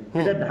আসবে,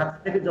 এটা ঢাকা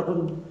থেকে যখন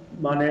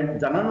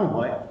জানানো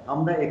হয়,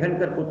 আমরা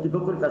এখানকার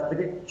কর্তৃপক্ষের কাছ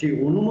থেকে সেই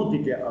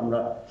অনুমতিকে আমরা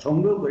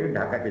সংগ্রহ করে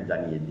ঢাকাকে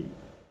জানিয়ে দিই।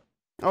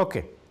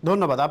 ওকে,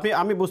 ধন্যবাদ।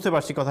 আমি বুঝতে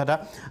পারছি কথাটা।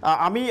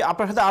 আমি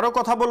আপনার সাথে আরো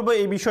কথা বলবো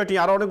এই বিষয়টি,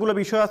 আরো অনেকগুলো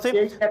বিষয় আছে।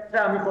 এই একটা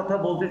আমি কথা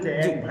বলতে চাই,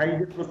 এক ভাই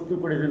যে প্রশ্ন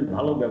করেছেন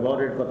ভালো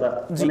ব্যবহারের কথা,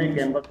 অনেক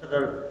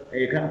অ্যাম্বাসেডর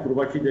এখানে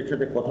প্রবাসীদের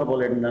সাথে কথা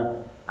বলেন না,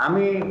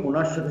 আমি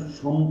ওনার সাথে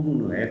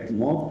সম্পূর্ণ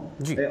একমত।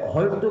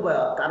 হয়তো বা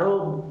কারো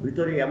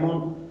ভিতরে এমন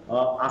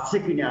আছে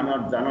কিনা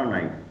আমার জানা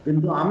নাই,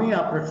 কিন্তু আমি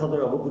আপনার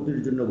সদয় অবগতির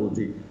জন্য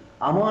বলছি,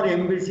 আমার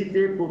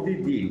এমবেসিতে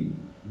প্রতিদিন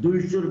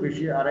 200-র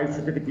বেশি,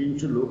 250 থেকে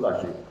 300 লোক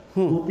আসে।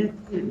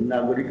 প্রতিটি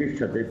নাগরিকের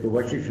সাথে,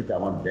 প্রবাসীর সাথে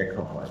আমার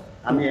দেখা হয়।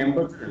 আমি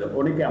অ্যাম্বাসেডর,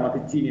 অনেকে আমাকে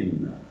চিনেন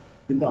না,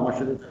 কিন্তু আমার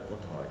সাথে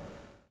কথা হয়।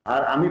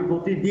 আর আমি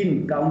প্রতিদিন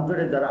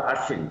কাউন্টারে যারা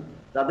আসেন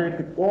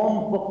তাদেরকে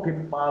কমপক্ষে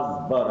 5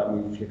 বার আমি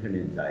সেখানে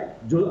যাই,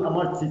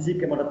 আমার সিসি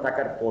ক্যামেরা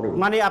থাকার পরেও।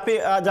 মানে আপনি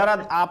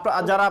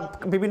যারা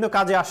বিভিন্ন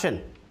কাজে আসেন,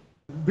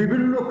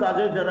 বিভিন্ন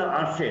কাজে যারা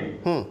আসেন,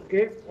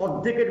 এর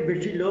অর্ধেকের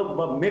বেশি লোক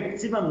বা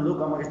ম্যাক্সিমাম লোক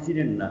আমাকে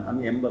চিনেন না,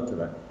 আমি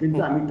অ্যাম্বাসেডর, কিন্তু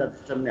আমি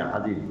তাদের সামনে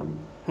হাজির হই।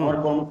 আমার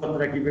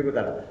কর্মকর্তারা কিভাবে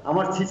কাজ,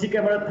 আমার সিসি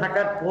ক্যামেরা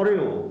থাকার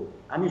পরেও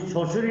আমি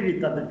সশরীরে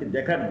তাদেরকে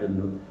দেখার জন্য,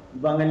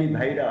 বাঙালি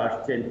ভাইরা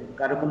আসছেন,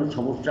 কারো কোনো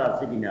সমস্যা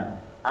আছে কিনা,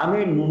 আমি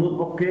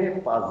ন্যূনপক্ষে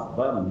 5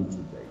 বার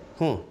নিচে যাই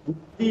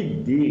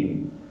প্রতিদিন।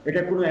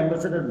 এটা কোনো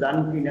অ্যাম্বাসেডর যান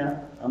কিনা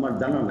আমার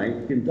জানা নাই,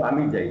 কিন্তু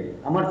আমি যাই।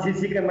 আমার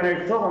সিসি ক্যামেরায়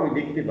সব আমি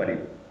দেখতে পারি,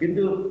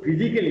 কিন্তু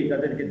ফিজিক্যালি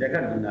তাদেরকে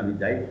দেখার জন্য আমি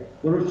যাই।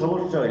 কোনো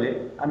সমস্যা হলে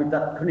আমি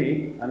তাৎক্ষণিক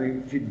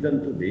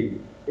সিদ্ধান্ত দিই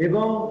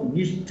এবং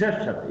নিষ্ঠার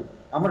সাথে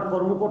আমার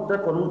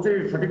কর্মচারী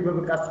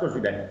সঠিকভাবে কাজ করছে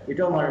দেয়,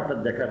 এটাও আমার একটা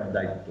দেখার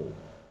দায়িত্ব।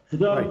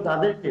 সুতরাং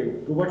তাদেরকে,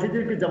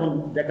 প্রবাসীদেরকে যেমন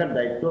দেখার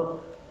দায়িত্ব,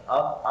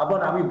 আবার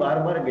আমি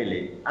বারবার গেলে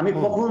আমি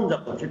কখন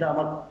যাব সেটা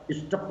আমার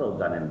স্টাফরাও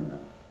জানেন না।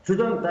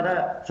 সুতরাং তারা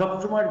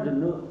সবসময়ের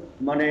জন্য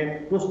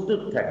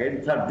প্রস্তুত থাকেন,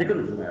 স্যার যে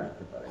কোনো সময়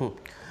আসতে পারে।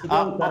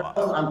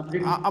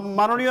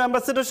 মাননীয়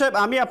অ্যাম্বাসেডর সাহেব,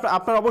 আমি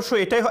আপনার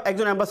অবশ্যই এটাই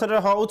একজন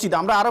অ্যাম্বাসেডর হওয়া উচিত।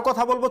 আমরা আরো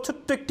কথা বলবো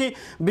ছোট্ট একটি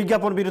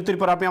বিজ্ঞাপন বিরতির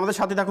পর। আপনি আমাদের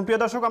সাথে থাকুন।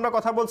 প্রিয় দর্শক, আমরা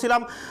কথা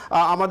বলছিলাম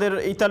আমাদের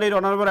ইতালির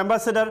অনারেবল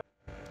অ্যাম্বাসেডর।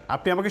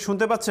 আপনি আমাকে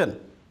শুনতে পাচ্ছেন?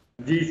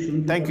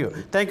 Thank you.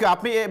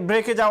 আপনি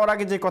ব্রেকে যাওয়ার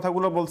আগে যে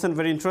কথাগুলো বলছেন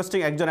ভেরি ইন্টারেস্টিং।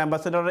 একজন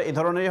অ্যাম্বাসেডর এই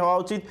ধরনেরই হওয়া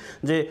উচিত,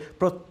 যে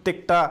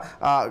প্রত্যেকটা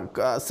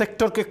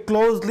সেক্টরকে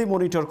ক্লোজলি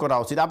মনিটর করা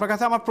উচিত। আপনার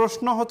কাছে আমার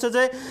প্রশ্ন হচ্ছে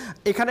যে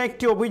এখানে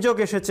একটি অভিযোগ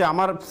এসেছে,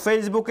 আমার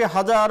ফেসবুকে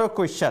হাজারো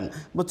কোয়েশ্চেন,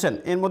 বুঝছেন,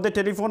 এর মধ্যে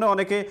টেলিফোনে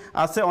অনেকে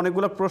আছে,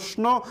 অনেকগুলো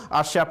প্রশ্ন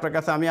আসছে আপনার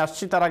কাছে। আমি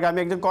আসছি, তার আগে আমি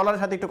একজন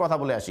কলারের সাথে একটু কথা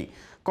বলে আসি।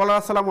 কলার,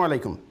 আসসালামু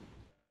আলাইকুম।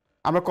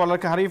 আমরা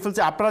কলারকে হারিয়ে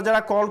ফেলছি। আপনারা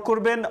যারা কল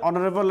করবেন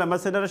অনারেবল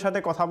অ্যাম্বাসেডারের সাথে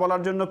কথা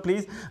বলার জন্য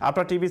প্লিজ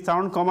আপনারা টিভির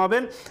সাউন্ড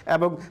কমাবেন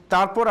এবং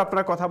তারপর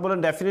আপনারা কথা বলেন।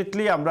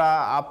 ডেফিনেটলি আমরা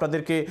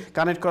আপনাদেরকে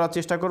কানেক্ট করার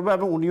চেষ্টা করব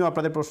এবং উনিও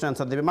আপনাদের প্রশ্ন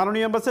অ্যান্সার দেবে।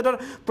 মাননীয় অ্যাম্বাসেডর,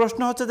 প্রশ্ন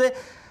হচ্ছে যে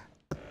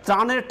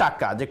ত্রাণের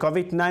টাকা, যে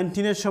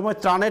কোভিড-19 সময়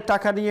ত্রাণের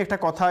টাকা নিয়ে একটা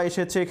কথা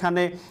এসেছে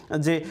এখানে,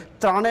 যে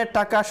ত্রাণের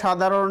টাকা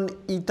সাধারণ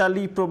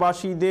ইতালি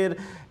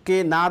প্রবাসীদেরকে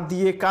না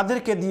দিয়ে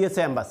কাদেরকে দিয়েছে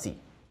এম্বাসি?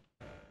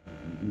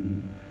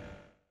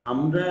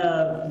 আমরা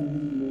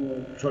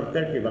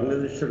সরকারকে,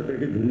 বাংলাদেশ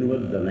সরকারকে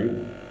ধন্যবাদ জানাই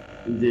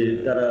যে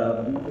তারা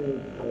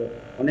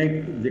অনেক,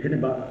 যেখানে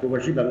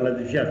প্রবাসী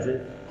বাংলাদেশি আছে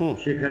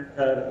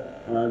সেখানকার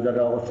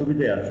যারা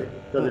অসুবিধায় আছে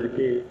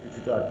তাদেরকে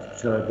কিছুটা আর্থিক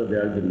সহায়তা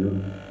দেওয়ার জন্য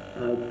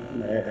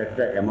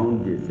একটা অ্যামাউন্ট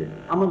দিয়েছে।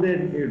 আমাদের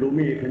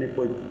রোমে এখানে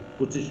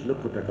 25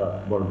 লক্ষ টাকা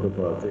বরাদ্দ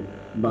করা আছে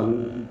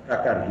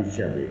টাকার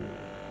হিসাবে।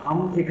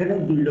 এখানে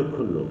 2 লক্ষ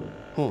লোক,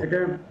 এটা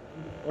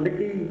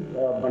অনেকেই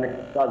মানে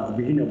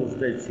কাজবিহীন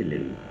অবস্থায়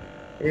ছিলেন।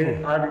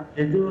 আর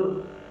যেহেতু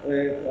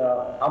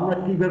আমরা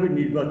কিভাবে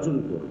নির্বাচন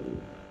করব,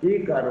 এই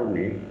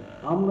কারণে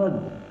আমরা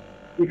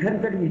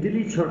এখানকার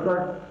ইটালি সরকার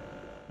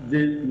যে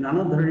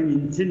নানা ধরনের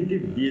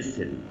ইনসেনটিভ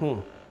দিয়েছেন,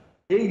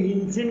 এই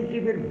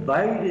ইনসেনটিভের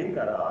বাইরে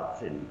কারা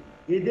আছেন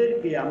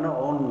এদেরকে আমরা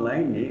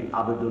অনলাইনে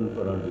আবেদন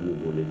করার জন্য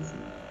বলেছি।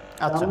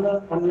 আমরা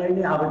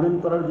অনলাইনে আবেদন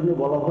করার জন্য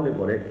বলা হলে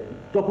পরে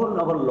তখন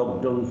আবার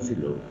লকডাউন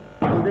ছিল,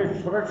 আমাদের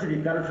সরাসরি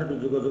কারোর সাথে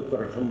যোগাযোগ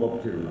করা সম্ভব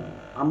ছিল না।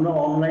 আমরা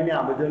অনলাইনে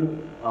আবেদন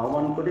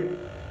আহ্বান করি,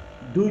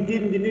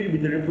 2-3 দিনের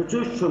ভিতরে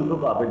প্রচুর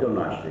সংখ্যক আবেদন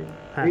আসে।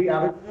 এই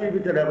আবেদনের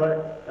ভিতরে আবার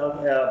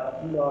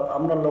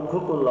আমরা লক্ষ্য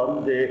করলাম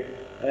যে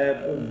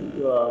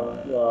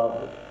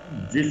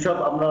যেসব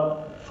আমরা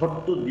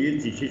শর্ত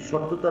দিয়েছি সেই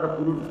শর্ত তারা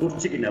পূরণ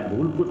করছে কিনা,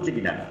 ভুল করছে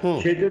কিনা,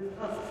 সেই জন্য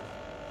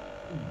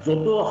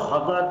যত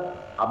হাজার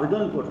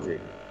আবেদন করছে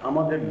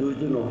আমাদের 2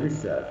 জন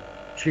অফিসার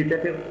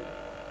সেটাকে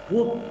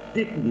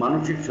প্রত্যেক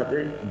মানুষের সাথে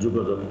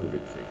যোগাযোগ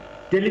করেছে,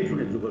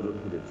 টেলিফোনে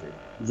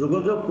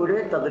যোগাযোগ করে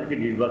তাদেরকে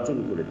নির্বাচন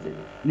করেছে।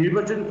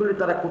 নির্বাচন করে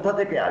তারা কোথা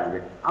থেকে আসবে,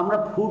 আমরা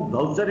ফুড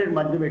ভাউচারের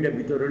মাধ্যমে এটা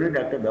বিতরণের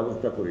একটা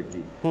ব্যবস্থা করেছি।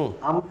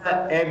 আমরা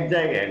এক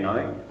জায়গায়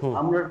নয়,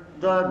 আমরা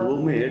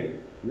রোমের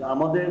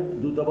আমাদের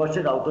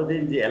দূতাবাসের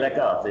আওতাধীন যে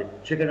এলাকা আছে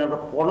সেখানে আমরা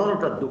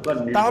 15টা দোকান।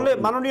 তাহলে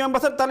মাননীয়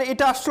অ্যাম্বাসেডর, তাহলে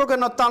এটা আসলো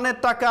কেন ত্রাণের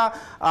টাকা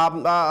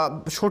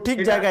সঠিক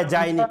জায়গায়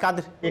যায়নি?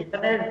 কাদের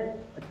এখানে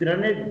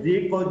ত্রাণের যে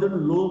কয়জন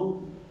লোক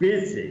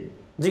পেয়েছে,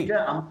 যেটা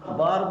আমরা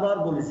বারবার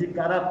বলেছি,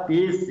 কারা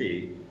পেয়েছে,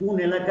 কোন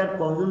এলাকার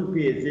কয়জন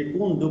পেয়েছে,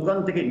 কোন দোকান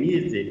থেকে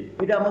নিয়েছে,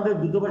 এটা আমাদের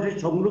দূতাবাসে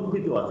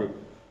সংরক্ষিত আছে।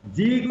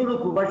 যে কোনো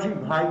প্রবাসী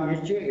ভাই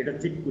এসে এটা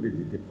চেক করে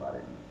দিতে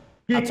পারেন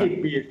কে কে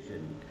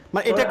পেয়েছেন।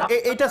 মানে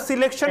এটা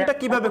সিলেকশনটা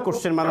কিভাবে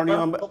করছেন মাননীয়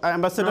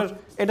অ্যাম্বাসেডর?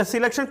 এটা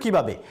সিলেকশন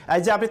কিভাবে,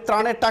 এই যে আপনি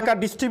ত্রাণের টাকা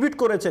ডিস্ট্রিবিউট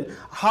করেছেন,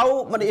 হাউ,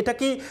 মানে এটা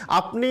কি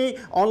আপনি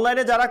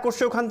অনলাইনে যারা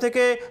করছে ওখান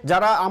থেকে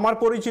যারা আমার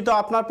পরিচিত,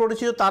 আপনার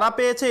পরিচিত তারা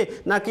পেয়েছে,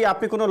 নাকি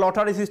আপনি কোনো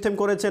লটারি সিস্টেম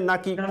করেছেন,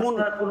 নাকি কোন?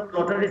 কোনো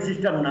লটারি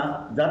সিস্টেম না,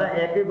 যারা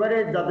একেবারে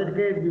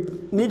যাদেরকে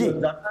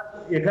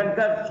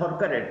এখানকার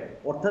সরকারের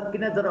অর্থাৎ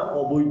কিনা যারা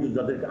অবৈধ,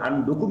 যাদেরকে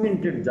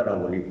আনডকুমেন্টেড যারা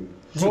বলি,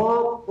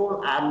 সব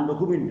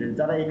আনডকুমেন্টেড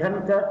যারা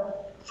এখানকার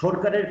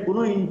সরকারের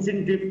কোনো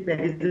ইনসেনটিভ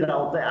প্যাকেজের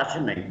আওতায় আসে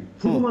নাই,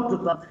 শুধুমাত্র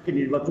তাদেরকে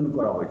নির্বাচন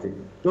করা হয়েছে।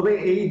 তবে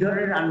এই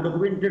ধরনের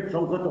আনডকুমেন্টেড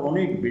সংখ্যা তো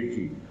অনেক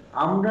বেশি।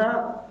 আমরা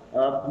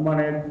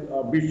মানে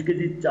 20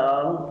 কেজি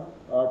চাল,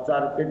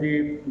 4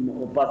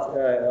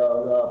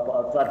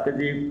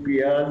 কেজি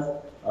পেঁয়াজ,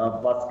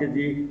 5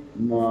 কেজি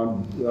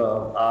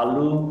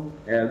আলু,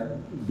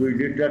 2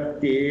 লিটার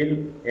তেল,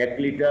 1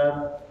 লিটার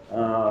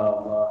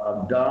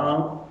ডাল,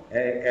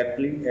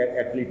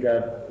 1 লিটার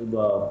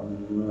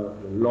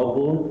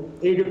লবণ,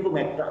 এইরকম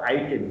একটা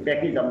আইটেম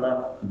প্যাকেজ আমরা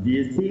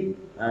দিয়েছি।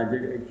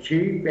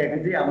 সেই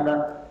প্যাকেজে আমরা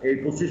এই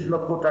 25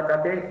 লক্ষ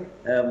টাকাতে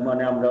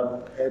মানে আমরা,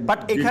 বাট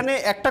এখানে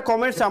একটা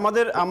কমেন্টস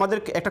আমাদের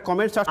একটা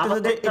কমেন্টস আসছে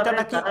যে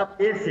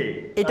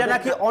এটা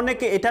নাকি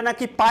অনেকে এটা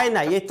নাকি পায়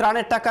নাই, এই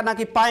ত্রাণের টাকা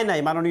নাকি পায় নাই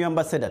মাননীয়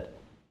অ্যাম্বাসেডর।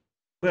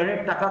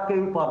 টাকা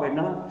কেউ পাবে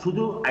না,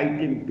 শুধু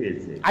আইটেম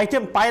পেয়েছে।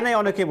 আইটেম পায় নাই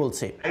অনেকে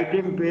বলছে,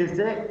 আইটেম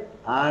পেয়েছে।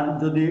 আর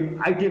যদি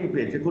আইটেম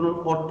পেয়েছে, কোনো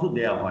অর্থ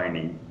দেওয়া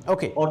হয়নি,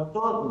 ওকে, অর্থ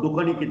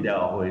দোকানিকে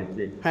দেওয়া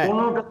হয়েছে।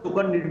 15টা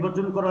দোকান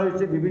নির্বাচন করা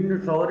হয়েছে বিভিন্ন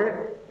শহরে,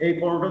 এই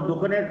 15টা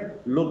দোকানের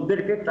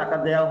লোকদেরকে টাকা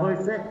দেওয়া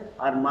হয়েছে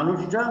আর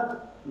মানুষটা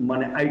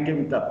মানে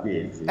আইটেমটা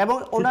পেয়েছে। এবং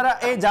ওনারা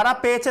এই যারা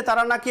পেয়েছে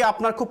তারা নাকি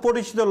আপনার খুব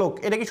পরিচিত লোক,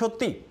 এটা কি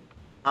সত্যি?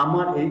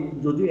 আমার এই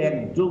যদি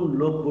একজন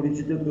লোক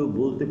পরিচিত কেউ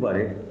বলতে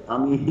পারে,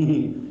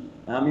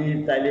 আমি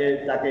তাইলে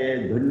তাকে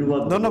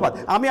ধন্যবাদ।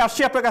 আমি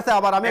আসছি আপনার কাছে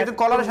আবার, আমি একজন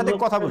কলারের সাথে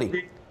কথা বলি।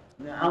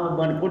 আমার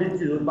মানে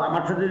পরিচিত বা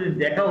আমার সাথে যদি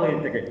দেখা হয়ে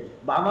থাকে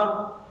বা আমার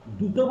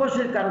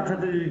দূতাবাসের কারোর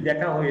সাথে যদি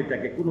দেখা হয়ে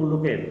থাকে কোনো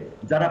লোকের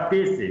যারা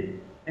পেয়েছে,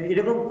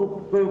 এরকম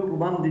কেউ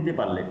প্রমাণ দিতে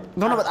পারলে।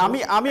 ধন্যবাদ।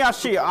 আমি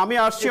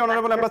আসছি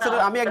অনারেবল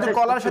অ্যাম্বাসেডর, আমি একজন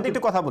কলারের সাথে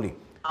একটু কথা বলি।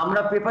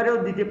 আমরা পেপারেও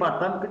দিতে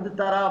পারতাম, কিন্তু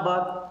তারা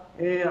আবার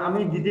আমি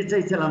দিতে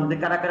চাইছিলাম যে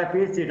কারা কারা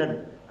পেয়েছে এটা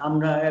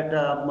আমরা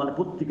একটা মানে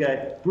পত্রিকায়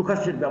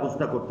প্রকাশের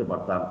ব্যবস্থা করতে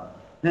পারতাম।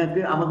 হ্যাঁ,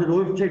 আমাদের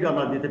ওয়েবসাইটে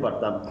আমরা দিতে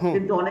পারতাম,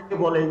 কিন্তু অনেকে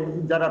বলে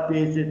যারা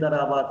পেয়েছে তারা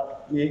আবার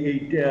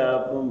এইটা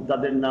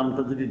তাদের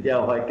নামটা যদি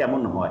দেওয়া হয়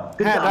কেমন হয়।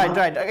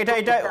 রাইট,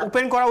 এটা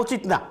ওপেন করা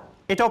উচিত না,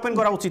 এটা ওপেন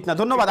করা উচিত না।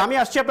 ধন্যবাদ। আমি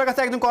আসছি আপনার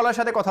কাছে একজন কলার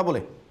সাথে কথা বলে।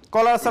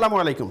 কলার, আসসালামু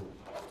আলাইকুম।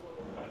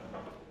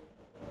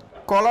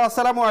 কলার,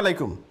 আসসালামু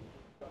আলাইকুম।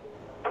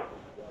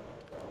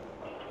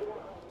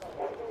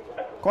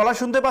 কলার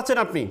শুনতে পাচ্ছেন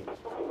আপনি?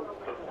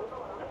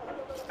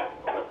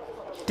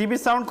 টিভি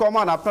সাউন্ড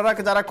কমান, আপনারা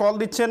যারা কল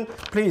দিচ্ছেন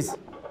প্লিজ।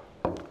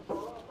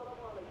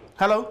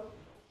 হ্যালো,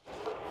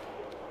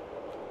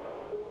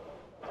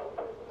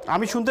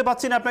 আমি শুনতে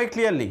পাচ্ছি না আপনাকে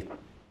ক্লিয়ারলি।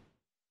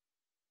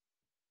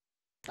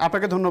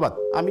 আপনাকে ধন্যবাদ।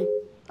 আমি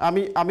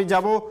আমি আমি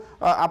যাব,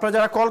 আপনারা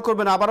যারা কল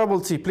করবেন আবারও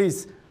বলছি প্লিজ,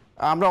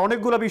 আমরা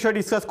অনেকগুলো বিষয়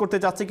ডিসকাস করতে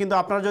চাচ্ছি, কিন্তু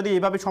আপনারা যদি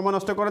এইভাবে সময়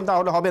নষ্ট করেন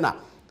তাহলে হবে না।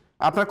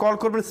 আপনারা কল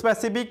করবেন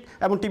স্পেসিফিক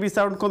এবং টিভি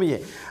সাউন্ড কমিয়ে।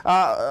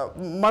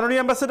 মাননীয়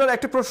অ্যাম্বাসেডর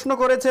একটি প্রশ্ন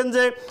করেছেন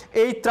যে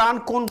এই ত্রাণ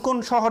কোন কোন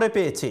শহরে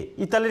পেয়েছে,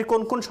 ইতালির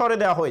কোন কোন শহরে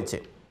দেওয়া হয়েছে?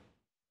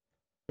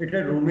 এটা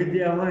রোমে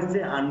দেওয়া হয়েছে,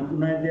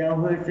 আনকুনায় দেওয়া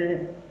হয়েছে,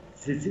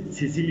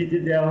 সিসিলিতে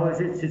দেওয়া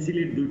হয়েছে।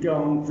 সিসিলির দুইটা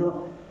অংশ,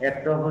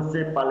 একটা হচ্ছে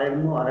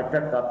পালের্মো আর একটা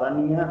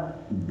কাতানিয়া,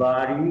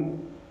 বাড়ি,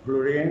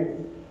 ফ্লোরেন্স,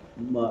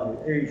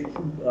 এই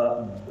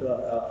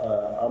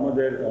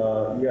আমাদের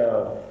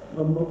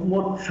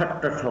মোট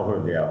 7টা শহর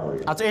দেওয়া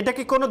হয়েছে। আচ্ছা, এটা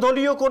কি কোনো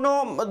দলীয় কোনো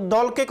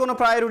দলকে কোনো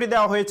প্রায়োরিটি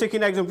দেওয়া হয়েছে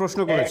কিনা একজন প্রশ্ন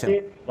করেছেন।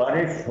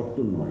 একেবারে সত্য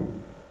নয়।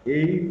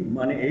 এই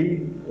মানে এই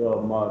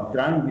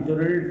ত্রাণ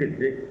বিতরণের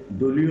ক্ষেত্রে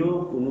দলীয়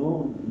কোনো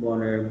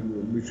মানে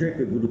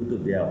বিষয়কে গুরুত্ব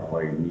দেওয়া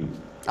হয়নি।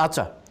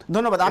 আচ্ছা,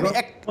 ধন্যবাদ। আমি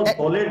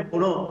দলের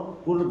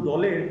কোনো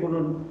দলের কোনো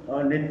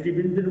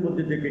নেতৃবৃন্দের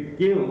মধ্যে থেকে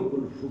কেউ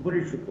কোনো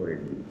সুপারিশ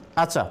করেনি।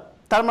 আচ্ছা,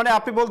 তার মানে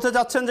আপনি বলতে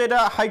যাচ্ছেন যে এটা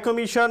হাই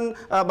কমিশন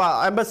বা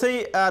এমবাসি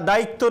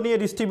দায়িত্ব নিয়ে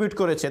ডিস্ট্রিবিউট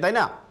করেছে, তাই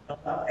না?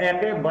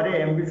 একেবারে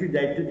এমবিসি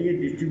দায়িত্ব দিয়ে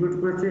ডিস্ট্রিবিউট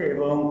করেছে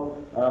এবং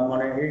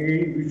মানে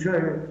এই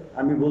বিষয়ে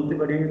আমি বলতে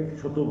পারি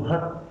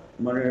শতভাগ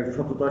মানে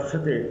সততার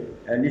সাথে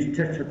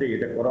নিষ্ঠার সাথে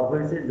এটা করা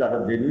হয়েছে। যারা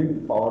জেনুইন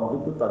পাওয়ার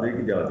যোগ্য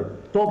তাদেরকে দেওয়া হয়েছে।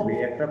 তবে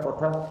একটা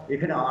কথা,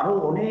 এখানে আরো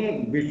অনেক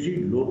বেশি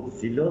লোক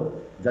ছিল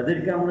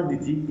যাদেরকে আমরা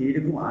দিচ্ছি,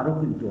 এইরকম আরো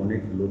কিন্তু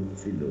অনেক লোক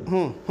ছিল।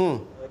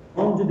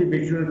 অ্যামাউন্ট যদি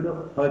বেশি হতো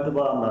হয়তো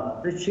বা আমরা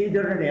সেই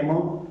ধরনের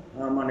অ্যামাউন্ট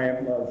মানে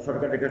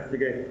সরকারের কাছ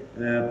থেকে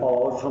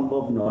পাওয়া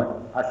সম্ভব নয়,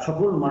 আর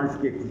সকল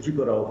মানুষকে খুশি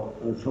করাও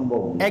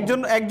সম্ভব নয়।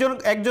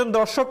 একজন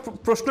দর্শক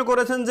প্রশ্ন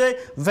করেছেন যে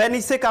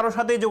ভেনিসে কারোর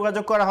সাথে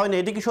যোগাযোগ করা হয়নি,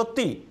 এটি কি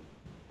সত্যি?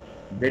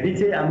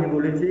 ভেনিসে আমি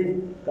বলেছি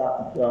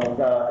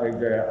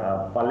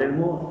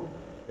পালের্মো,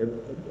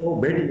 ও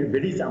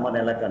ভেনিস আমার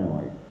এলাকা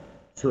নয়,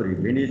 সরি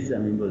ভেনিস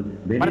আমি বলছি।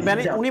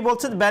 উনি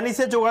বলছেন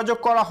ভেনিসে যোগাযোগ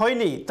করা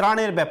হয়নি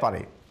ত্রাণের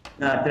ব্যাপারে।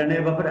 না,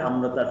 ট্রেনের ব্যাপারে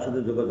আমরা তার সাথে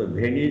যোগাযোগ,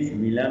 ভেনিস,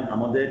 মিলান,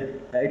 আমাদের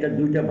এটা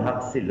দুইটা ভাগ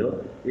ছিল।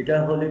 এটা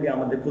হলে কি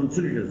আমাদের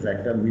কনসুলেট আছে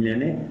একটা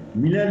মিলানে,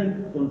 মিলান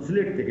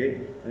কনসুলেট থেকে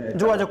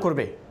যোগাযোগ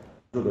করবে।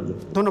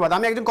 ধন্যবাদ।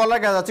 আমি একজন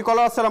কলার কাছে যাচ্ছি।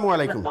 কলার, আসসালামু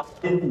আলাইকুম।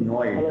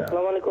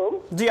 আসসালামু আলাইকুম।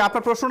 জি,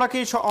 আপনার প্রশ্নটা কি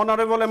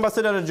অনারেবল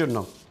অ্যাম্বাসেডরের জন্য?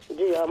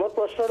 জি, আমার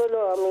প্রশ্ন হলো,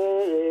 আমি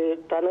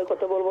টানের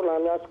কথা বলবো না,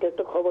 আমি আজকে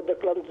একটা খবর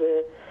দেখলাম যে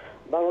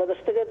বাংলাদেশ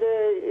থেকে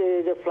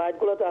যে ফ্লাইট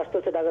গুলোতে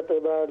আসতেছে ঢাকাতে,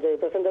 বা যে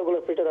প্যাসেঞ্জার গুলো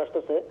ফ্লাইটে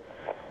আসতেছে,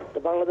 তো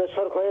বাংলাদেশ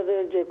সরকার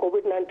যে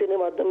কোভিড-19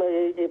 মাধ্যমে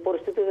এই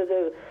পরিস্থিতিতে যে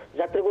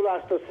যাত্রীগুলো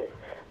আসতেছে,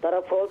 তারা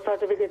ফলস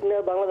সার্টিফিকেট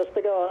নিয়ে বাংলাদেশ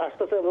থেকে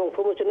আসতেছে এবং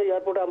ফুমুচিনি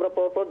এয়ারপোর্টে আমরা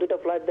পরপর 2টা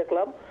ফ্লাইট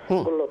দেখলাম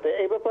গুলোতে।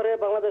 এই ব্যাপারে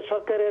বাংলাদেশ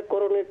সরকারের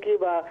করণীয় কি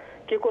বা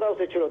কি করা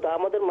উচিত ছিল? তা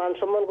আমাদের মান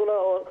সম্মান গুলো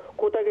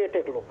কোথায় গিয়ে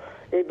ঠেকলো?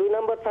 এই 2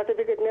 নাম্বার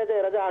সার্টিফিকেট নিয়ে যে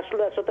এরা যে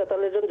আসলো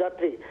 143 জন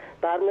যাত্রী,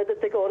 তার মধ্যে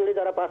থেকে অনলি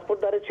যারা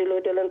পাসপোর্টধারী ছিল,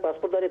 ইটালিয়ান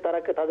পাসপোর্টধারী,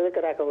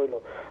 তাদেরকে রাখা হইলো,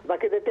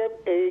 বাকিদেরকে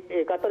এই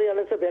কাতার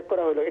এয়ারলাইন্সে ব্যাক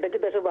করা হইলো। এটা কি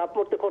দেশের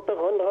ভাবমূর্তি করতে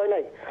হয়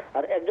নাই?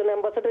 আর একজন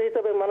অ্যাম্বাসেডর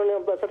হিসেবে মাননীয়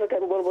অ্যাম্বাসেডরকে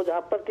আমি বলবো যে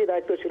আপনার কি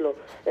দায়িত্ব ছিল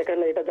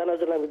এখানে, এটা জানার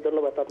জন্য আমি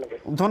ধন্যবাদ আপনাকে।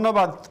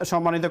 ধন্যবাদ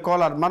সম্মানিত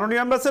কলার।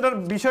 মাননীয় অ্যাম্বাসেডর,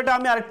 বিষয়টা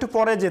আমি আরেকটু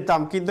পরে যেতাম,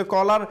 কিন্তু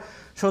কলার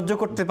সহ্য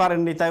করতে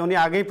পারেননি, তাই উনি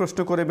আগেই প্রশ্ন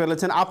করে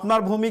ফেলেছেন।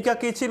 আপনার ভূমিকা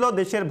কি ছিল?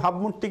 দেশের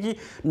ভাবমূর্তি কি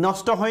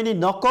নষ্ট হয়নি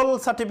নকল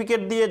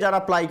সার্টিফিকেট দিয়ে যারা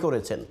অ্যাপ্লাই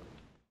করেছেন,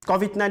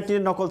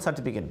 কোভিড-19 নকল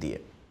সার্টিফিকেট দিয়ে?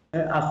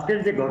 আজকের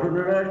যে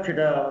ঘটনাটা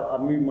সেটা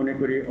আমি মনে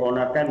করি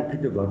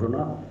অনাকাঙ্ক্ষিত ঘটনা।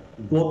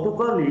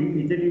 গতকালই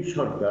ইতালি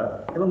সরকার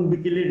এবং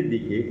বিকেলের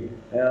দিকে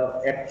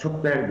 1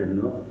 সপ্তাহের জন্য,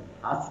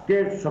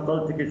 আজকের সকাল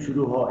থেকে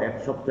শুরু হওয়া 1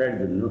 সপ্তাহের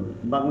জন্য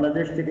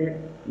বাংলাদেশ থেকে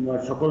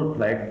সকল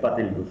ফ্লাইট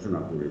বাতিল ঘোষণা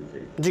করেছে।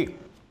 জি,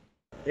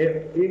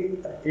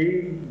 এই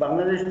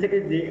বাংলাদেশ থেকে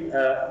যে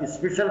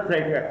স্পেশাল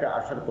ফ্লাইট একটা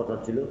আসার কথা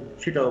ছিল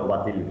সেটাও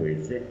বাতিল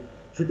হয়েছে।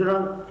 সুতরাং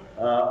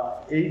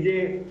এই যে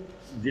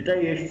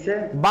যেটাই এসছে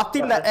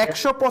বাতিল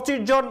 125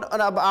 জন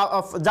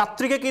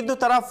যাত্রীকে কিন্তু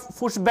তারা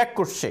পুশব্যাক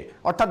করছে,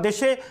 অর্থাৎ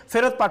দেশে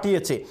ফেরত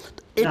পাঠিয়েছে।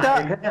 এটা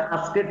এখানে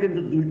আজকে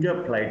কিন্তু 2টা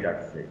ফ্লাইট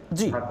আসছে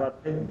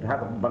ঢাকাতে,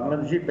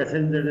 বাংলাদেশি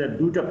প্যাসেঞ্জারের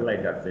 2টা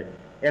ফ্লাইট আসছে,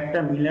 একটা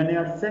মিলানে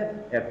আসছে,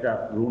 একটা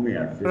রোমে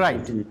আসছে।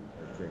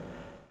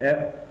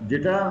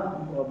 যেটা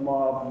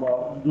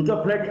 2টা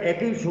ফ্লাইট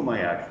একই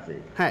সময় আসছে।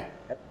 হ্যাঁ,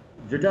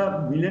 যেটা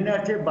মিলানে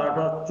আসছে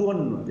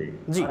 12:54-তে,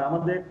 আর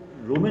আমাদের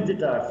রোমে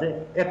যেটা আসে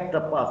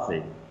 1:05-এ।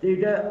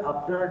 এইটা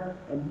আপনার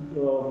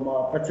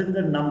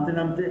প্যাসেঞ্জার নামতে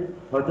নামতে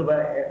হয়তো বা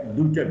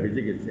 2টা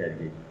বেজে গেছে আর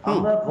কি।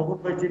 আমরা খবর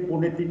পাইছি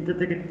 2:45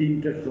 থেকে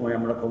 3টার সময়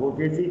আমরা খবর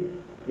পেয়েছি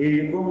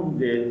এইরকম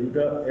যে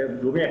 2টা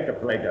রোমে একটা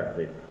ফ্লাইট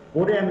আসছে।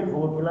 পরে আমি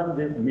খবর পেলাম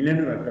যে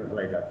মিলেনেও একটা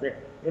ফ্লাইট আছে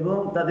এবং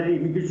তাদের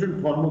ইমিগ্রেশন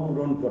ফর্ম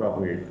পূরণ করা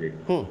হয়েছে।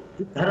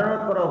 ধারণা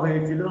করা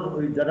হয়েছিল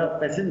ওই যারা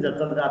প্যাসেঞ্জার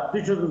তাদের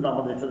আত্মীয় স্বজন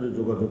আমাদের সাথে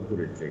যোগাযোগ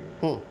করেছে।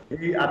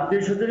 এই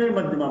আত্মীয় স্বজনের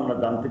মাধ্যমে আমরা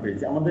জানতে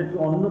পেরেছি, আমাদেরকে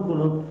অন্য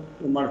কোনো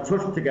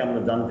সোর্স থেকে আমরা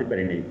জানতে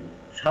পারিনি।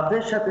 সাথে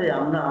সাথে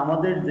আমরা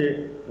আমাদের যে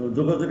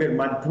যোগাযোগের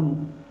মাধ্যম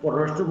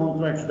পররাষ্ট্র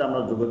মন্ত্রণালয়ের সাথে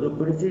আমরা যোগাযোগ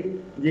করেছি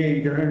যে এই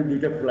ধরনের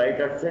 2টা ফ্লাইট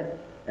আসছে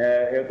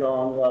এবং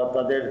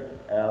তাদের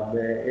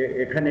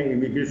এখানে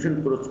ইমিগ্রেশন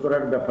ক্রস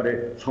করার ব্যাপারে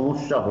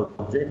সমস্যা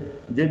হচ্ছে,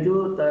 যেহেতু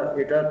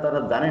এটা তারা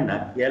জানে না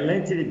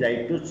এয়ারলাইন্সেরই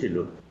দায়িত্ব ছিল।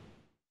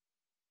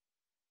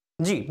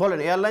 জি বলেন,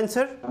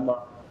 এয়ারলাইন্সের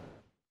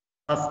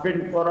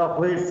সাসপেন্ড করা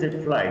হয়েছে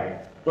ফ্লাইট,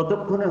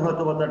 ততক্ষণে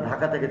হয়তো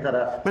ঢাকা থেকে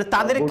তারা মানে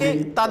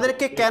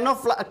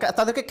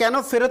তাদেরকে কেন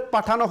ফেরত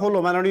পাঠানো হলো?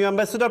 মাননীয়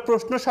অ্যাম্বাসেডর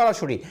প্রশ্ন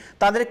সরাসরি,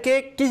 তাদেরকে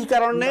কি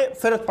কারণে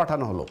ফেরত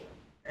পাঠানো হলো?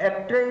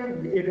 একটাই,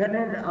 এখানে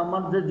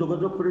আমাদের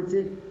যোগাযোগ করেছি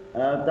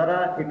তারা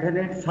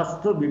এখানে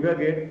স্বাস্থ্য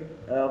বিভাগের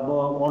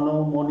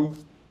অনমনি।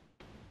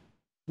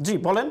 জি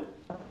বলেন।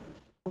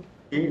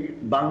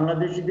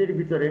 বাংলাদেশিদের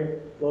ভিতরে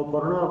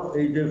করোনা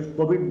এই যে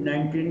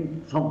কোভিড-19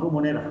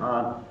 সংক্রমণের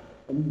হার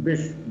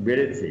বেশ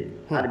বেড়েছে,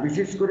 আর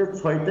বিশেষ করে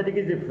 6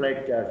 তারিখে যে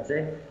ফ্লাইটটা আসছে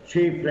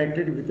সেই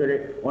ফ্লাইটের ভিতরে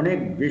অনেক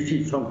বেশি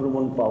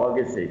সংক্রমণ পাওয়া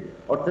গেছে।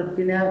 অর্থাৎ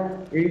কিনা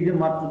এই যে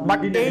মাত্র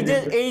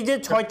এই যে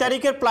 6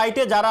 তারিখের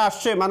ফ্লাইটে যারা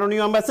আসছে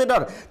মাননীয়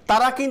অ্যাম্বাসেডর,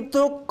 তারা কিন্তু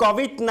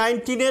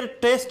কোভিড-19 এর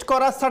টেস্ট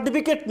করা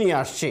সার্টিফিকেট নিয়ে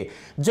আসছে।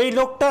 যেই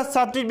লোকটা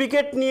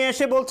সার্টিফিকেট নিয়ে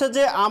এসে বলছে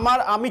যে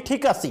আমি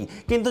ঠিক আছি,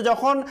 কিন্তু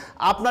যখন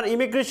আপনার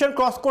ইমিগ্রেশন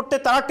ক্রস করতে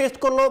তারা টেস্ট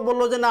করলো,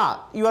 বললো যে না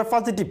ইউ আর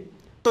পজিটিভ,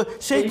 তো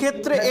সেই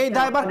ক্ষেত্রে এই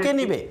দায়ভার কে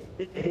নিবে?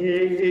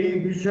 এই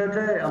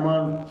বিষয়টায়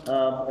আমার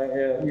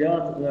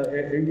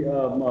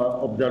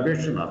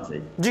অবজারভেশন আছে।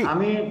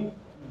 আমি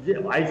যে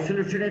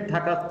আইসোলেশনে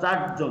থাকা 4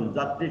 জন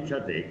যাত্রীর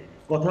সাথে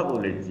কথা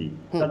বলেছি,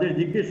 তাদের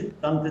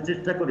জানতে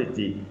চেষ্টা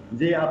করেছি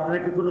যে আপনারা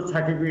কি কোনো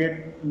সার্টিফিকেট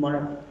মানে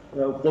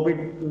কোভিড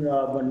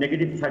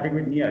নেগেটিভ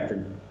সার্টিফিকেট নিয়ে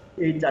আসেন?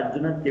 এই 4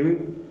 জনের কেউই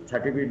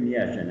সার্টিফিকেট নিয়ে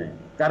আসে না,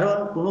 কারণ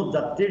কোনো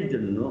যাত্রীর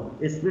জন্য,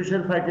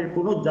 স্পেশাল ফ্লাইটের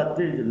কোনো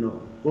যাত্রীর জন্য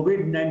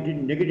কোভিড-19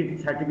 নেগেটিভ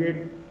সার্টিফিকেট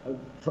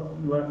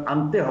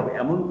আনতে হবে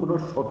এমন কোনো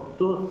শর্ত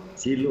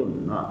ছিল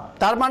না।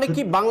 তার মানে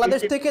কি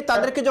বাংলাদেশ থেকে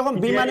তাদেরকে যখন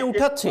বিমানে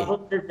উঠাচ্ছে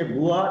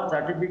ভুয়া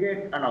সার্টিফিকেট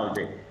আনা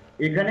হয়েছে।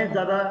 এখানে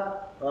যারা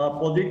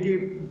পজিটিভ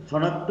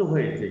শনাক্ত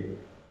হয়েছে,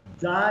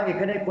 যা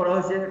এখানে করা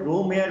হয়েছে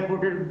রোম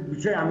এয়ারপোর্টের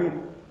বিষয়ে আমি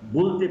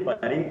বলতে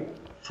পারি,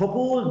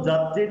 সকল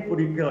যাত্রীর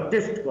পরীক্ষা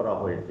টেস্ট করা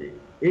হয়েছে।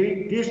 এই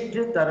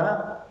টেস্টে তারা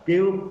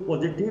কেউ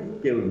পজিটিভ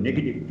কেউ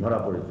নেগেটিভ ধরা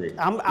পড়েছে।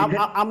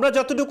 আমরা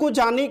যতটুকু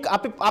জানি,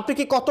 আপনি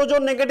কি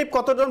কতজন নেগেটিভ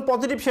কতজন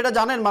পজিটিভ সেটা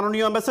জানেন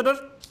মাননীয় অ্যাম্বাসেডর?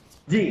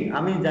 জি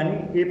আমি জানি,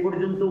 এ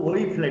পর্যন্ত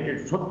ওই ফ্লাইটের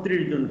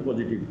 36 জন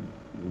পজিটিভ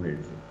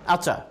হয়েছে।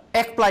 আচ্ছা,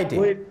 এক ফ্লাইটে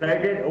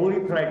ওই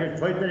ফ্লাইটের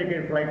 6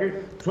 তারিখের ফ্লাইটে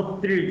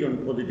 36 জন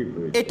পজিটিভ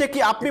হয়েছে। এটা কি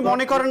আপনি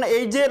মনে করেন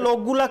এই যে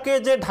লোকগুলাকে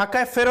যে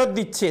ঢাকায় ফেরত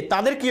দিচ্ছে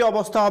তাদের কি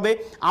অবস্থা হবে?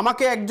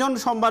 আমাকে একজন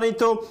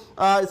সম্মানিত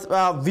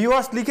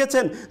ভিউয়ার্স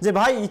লিখেছেন যে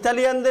ভাই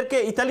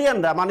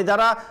ইতালিয়ানরা মানে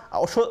যারা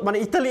মানে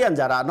ইতালিয়ান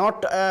যারা নট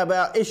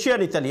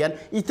এশিয়ান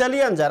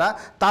ইতালিয়ান যারা,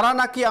 তারা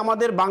নাকি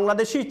আমাদের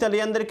বাংলাদেশি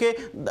ইতালিয়ানদেরকে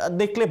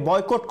দেখলে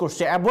বয়কট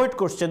করছে, অ্যাভয়েড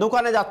করছে,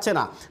 দোকানে যাচ্ছে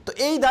না। তো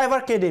এই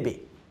দায়ভার কে নেবে?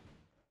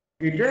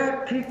 এটা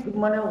ঠিক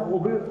মানে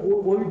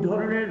ওই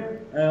ধরনের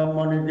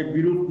মানে যে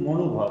বিরূপ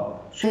মনোভাব,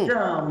 সেটা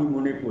আমি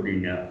মনে করি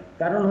না।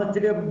 কারণ হচ্ছে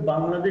যে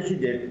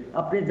বাংলাদেশিদের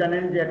আপনি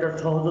জানেন যে একটা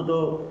সহজত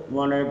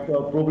মানে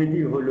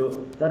প্রবৃত্তি হলো,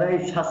 তারা এই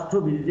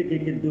স্বাস্থ্যবিধিকে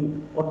কিন্তু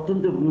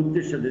অত্যন্ত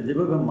গুরুত্বের সাথে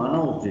যেভাবে মানা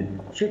উচিত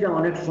সেটা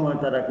অনেক সময়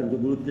তারা কিন্তু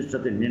গুরুত্বের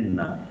সাথে নেন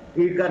না।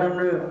 এই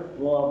কারণে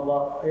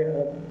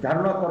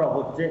ধারণা করা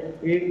হচ্ছে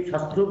এই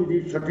স্বাস্থ্যবিধি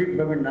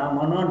সঠিকভাবে না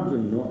মানার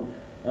জন্য,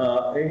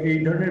 এই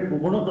ধরনের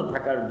প্রবণতা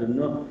থাকার জন্য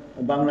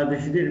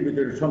বাংলাদেশিদের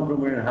ভিতরে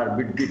সংক্রমণের হার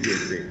বৃদ্ধি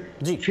পেয়েছে।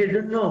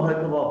 সেজন্য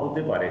হয়তো বা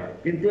হতে পারে,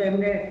 কিন্তু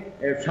এমনি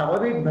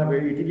স্বাভাবিকভাবে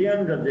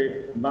ইটালিয়ানরা যে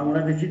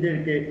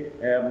বাংলাদেশিদেরকে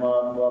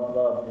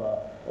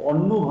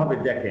অন্যভাবে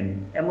দেখেন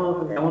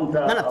এমনটা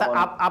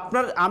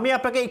আমি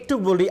আপনাকে একটু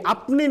বলি,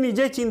 আপনি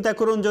নিজেই চিন্তা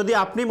করুন, যদি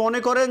আপনি মনে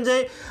করেন যে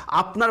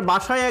আপনার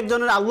বাসায়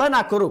একজনের আল্লাহ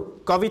না করুক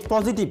কোভিড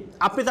পজিটিভ,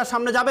 আপনি তার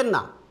সামনে যাবেন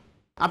না,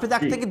 আপনি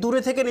তার থেকে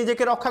দূরে থেকে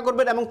নিজেকে রক্ষা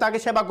করবেন এবং তাকে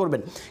সেবা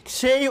করবেন।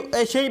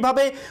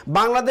 সেইভাবে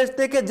বাংলাদেশ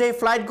থেকে যে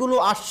ফ্লাইটগুলো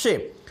আসছে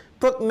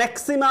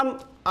ম্যাক্সিমাম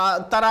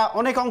তারা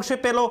অনেক অংশে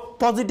পেল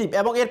পজিটিভ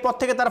এবং এরপর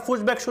থেকে তারা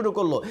পুশব্যাক শুরু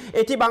করলো।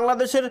 এটি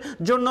বাংলাদেশের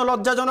জন্য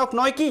লজ্জাজনক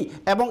নয় কি?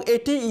 এবং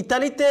এটি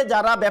ইতালিতে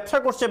যারা ব্যবসা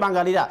করছে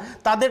বাঙালিরা,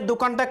 তাদের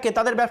দোকানটাকে,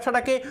 তাদের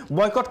ব্যবসাটাকে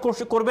বয়কট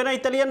করবে না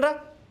ইতালিয়ানরা?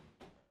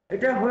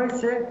 এটা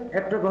হয়েছে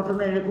একটা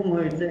ঘটনা এরকম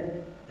হয়েছে,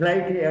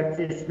 ফ্লাইটে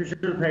আসছে,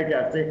 স্পেশাল ফ্লাইটে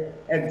আসছে,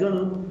 একজন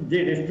যে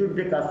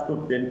রেস্টুরেন্টে কাজ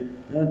করতেন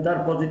তার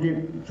পজিটিভ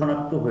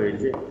শনাক্ত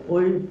হয়েছে,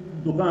 ওই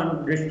দোকান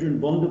রেস্টুরেন্ট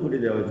বন্ধ করে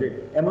দেওয়া হয়েছে।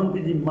 এমনকি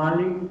যে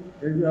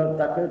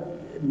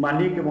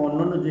মালিক এবং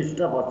অন্যান্য যে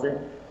স্টাফ আছে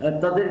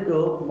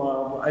তাদেরকেও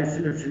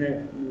আইসোলেশনে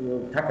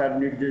থাকার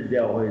নির্দেশ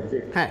দেওয়া হয়েছে।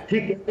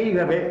 ঠিক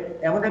এইভাবে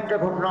এমন একটা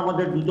ঘটনা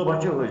আমাদের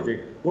দূতাবাসে হয়েছে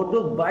গত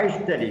 22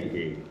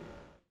 তারিখে।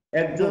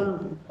 একজন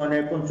মানে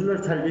কনসুলার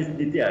সার্ভিস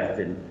দিতে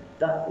আসছেন,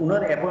 তা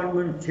ওনার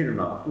অ্যাপয়েন্টমেন্ট ছিল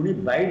না, উনি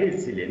বাইরে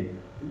ছিলেন,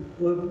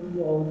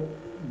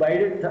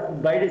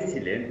 বাইরে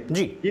ছিলেন,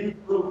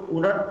 কিন্তু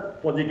ওনার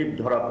পজিটিভ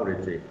ধরা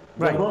পড়েছে।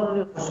 যখন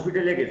উনি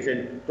হসপিটালে গেছেন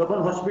তখন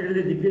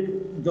হসপিটালের দিকে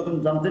যখন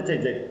জানতে চাই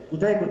যে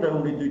কোথায় কোথায়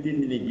উনি 2-3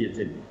 দিনে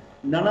গিয়েছেন,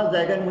 নানা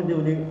জায়গার মধ্যে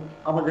উনি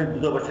আমাদের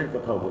দূতাবাসের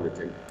কথাও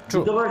বলেছেন।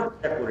 দূতাবাস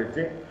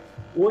করেছে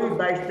ওই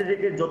 22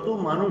 তারিখে যত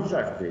মানুষ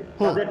আসছে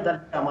তাদের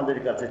তালিকা আমাদের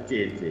কাছে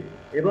চেয়েছে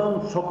এবং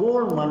সকল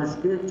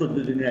মানুষকে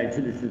 14 দিনের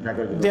আইসোলেশন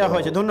থাকার জন্য দেওয়া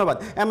হয়েছে। ধন্যবাদ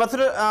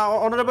অ্যাম্বাসেডর,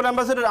 অনারেবল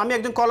অ্যাম্বাসেডর। আমি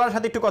একজন কলার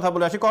সাথে একটু কথা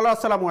বলে আসি। কলার,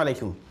 আসসালামু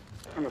আলাইকুম।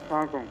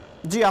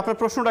 জি, আপনার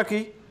প্রশ্নটা কি?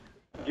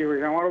 জি ভাই,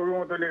 আমার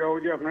অভিমত লেখা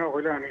যে আপনারা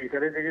হইলেন আমি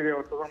ইটালি থেকে যে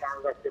অত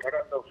মানুষ আসতে পারে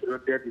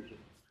ফেরত দিয়ে দিচ্ছি,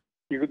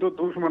 কিন্তু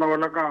দোষ মানাবার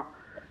লাগা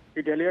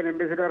ইটালিয়ান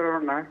এম্বাসিডার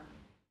না,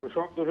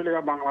 সব দোষ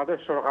লেখা বাংলাদেশ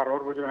সরকার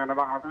ওর বুঝবে না।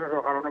 বাংলাদেশ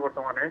সরকার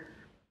বর্তমানে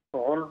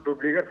সকল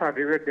ডুপ্লিকেট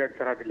সার্টিফিকেট দেখ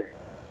ছাড়া দিলে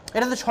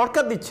এটা তো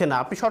সরকার দিচ্ছে না,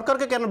 আপনি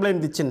সরকারকে কেন ব্লেম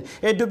দিচ্ছেন?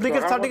 এই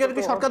ডুপ্লিকেট সার্টিফিকেট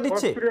কি সরকার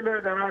দিচ্ছে?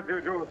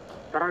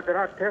 যারা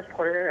যারা টেস্ট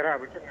করে এরা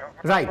বুঝছেন,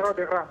 রাইট,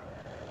 দেখা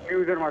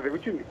নিউজের মাঝে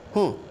বুঝছেন,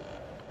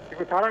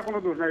 কিন্তু তারা কোনো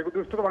দোষ নাই,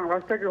 দোষ তো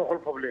বাংলাদেশ থেকে সকল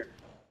প্রবলেম।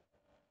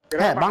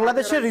 হ্যাঁ,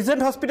 বাংলাদেশের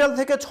রিজেন্ট হসপিটাল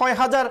থেকে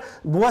 6000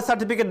 ভুয়া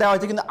সার্টিফিকেট দেওয়া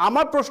হয়েছে। কিন্তু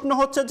আমার প্রশ্ন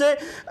হচ্ছে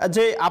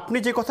যে আপনি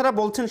যে কথাটা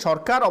বলছেন,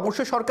 সরকার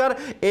অবশ্যই সরকার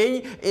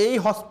এই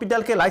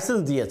হসপিটালকে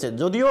লাইসেন্স দিয়েছে,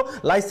 যদিও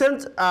লাইসেন্স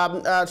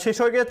শেষ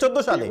হয়ে গেছে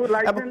 14 সালে।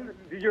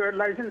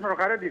 লাইসেন্স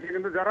সরকারে দিচ্ছে,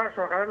 কিন্তু যারা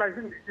সরকারের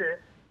লাইসেন্স দিচ্ছে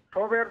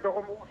সবের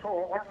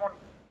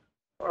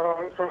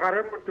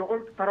সরকারের দখল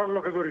তারা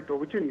লোকে জড়িত,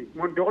 বুঝছেন?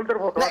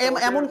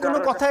 এমন কোনো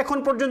কথা এখন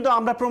পর্যন্ত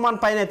আমরা প্রমাণ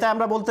পাই না, তাই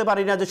আমরা বলতে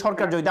পারি না যে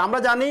সরকার জড়িত। আমরা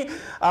জানি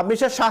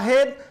মিস্টার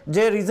শাহেদ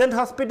যে রিজেন্ট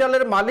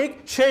হসপিটালের মালিক,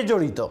 সে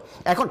জড়িত।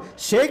 এখন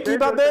সে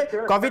কিভাবে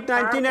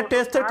কোভিড-19 এর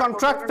টেস্টের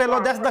কন্ট্রাক্ট পেল,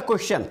 দ্যাটস দ্য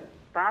কোশ্চেন।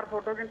 তার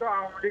ফটো কিন্তু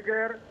আওয়ামী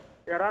লীগের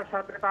এরার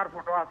সাথে তার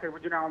ফটো আছে,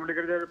 বুঝছেন? আওয়ামী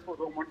লীগের যে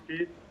প্রধানমন্ত্রী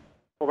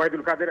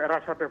ওবায়দুল কাদের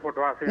এরার সাথে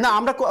ফটো আছে। না,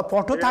 আমরা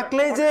ফটো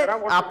থাকলেই যে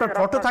আপনার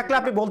ফটো থাকলে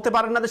আপনি বলতে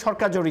পারেন না যে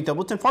সরকার জড়িত,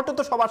 বুঝছেন? ফটো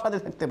তো সবার সাথে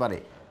থাকতে পারে,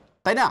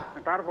 তাই না?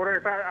 তারপরে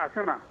এটা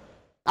আছে না।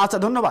 আচ্ছা,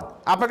 ধন্যবাদ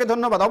আপনাকে,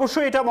 ধন্যবাদ।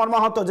 অবশ্যই এটা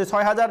মর্মাহত যে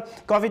 6000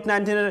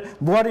 কোভিড-19 এর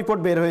ভুয়া রিপোর্ট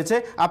বের হয়েছে।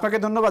 আপনাকে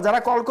ধন্যবাদ। যারা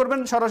কল করবেন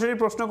সরাসরি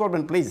প্রশ্ন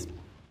করবেন প্লিজ।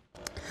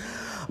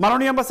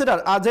 মাননীয় অ্যাম্বাসেডর,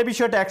 যে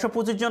বিষয়টা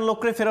 125 জন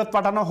লোককে ফেরত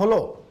পাঠানো হলো,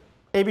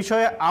 এই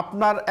বিষয়ে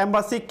আপনার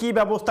এম্বাসি কি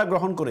ব্যবস্থা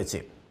গ্রহণ করেছে?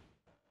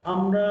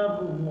 আমরা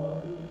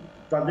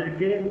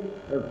তাদেরকে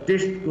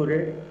টেস্ট করে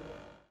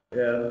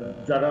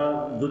যারা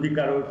যদি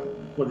কারো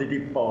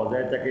পজিটিভ পাওয়া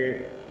যায় তাকে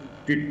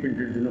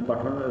ট্রিটমেন্টের জন্য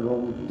পাঠানো এবং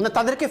না,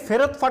 তাদেরকে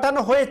ফেরত পাঠানো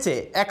হয়েছে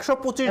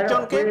 125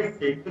 জনকে,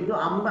 কিন্তু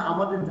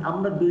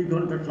আমরা 2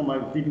 ঘন্টার সময়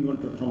 3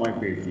 ঘন্টার সময়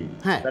পেয়েছি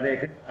তারা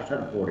এখানে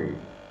আসার পরে।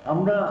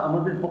 আমরা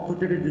আমাদের পক্ষ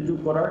থেকে যেটুকু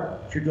করার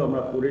সেটা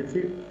আমরা করেছি।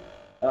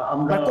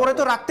 আমরা করে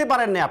তো রাখতে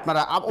পারেন না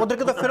আপনারা,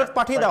 ওদেরকে তো ফেরত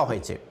পাঠিয়ে দেওয়া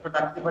হয়েছে।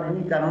 রাখতে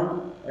পারিনি কারণ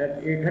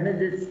এখানে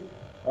যে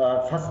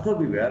স্বাস্থ্য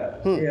বিভাগ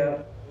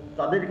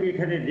তাদেরকে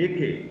এখানে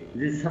রেখে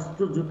যে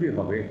স্বাস্থ্য ঝুঁকি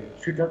হবে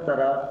সেটা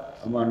তারা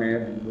মানে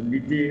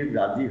নিতে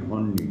রাজি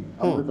হননি।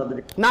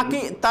 নাকি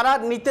তারা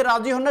নিতে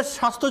রাজি হন না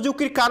স্বাস্থ্য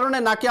ঝুঁকির কারণে,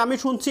 নাকি আমি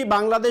শুনছি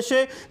বাংলাদেশে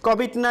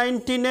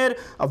কোভিড-19 এর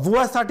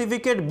ভুয়া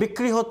সার্টিফিকেট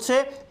বিক্রি হচ্ছে,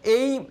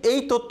 এই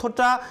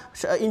তথ্যটা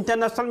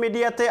ইন্টারন্যাশনাল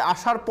মিডিয়াতে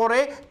আসার পরে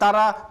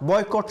তারা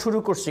বয়কট শুরু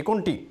করছে,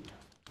 কোনটি?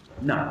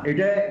 না,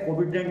 এটা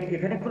কোভিড-19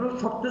 এখানে কোনো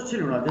শর্ত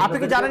ছিল না। আপনি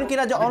কি জানেন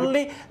কিনা যে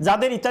অনলি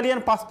যাদের ইতালিয়ান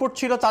পাসপোর্ট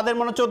ছিল তাদের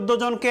মনে 14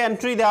 জনকে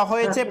এন্ট্রি দেওয়া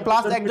হয়েছে,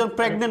 প্লাস একজন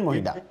প্রেগন্যান্ট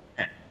মহিলা,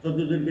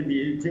 14 জনকে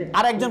দিয়েছে,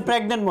 আর একজন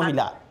প্রেগন্যান্ট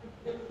মহিলা।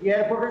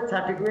 এয়ারপোর্টের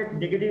সার্টিফিকেট,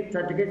 নেগেটিভ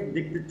সার্টিফিকেট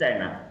দেখতে চায়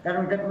না, কারণ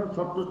এটা কোনো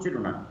শর্ত ছিল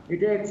না।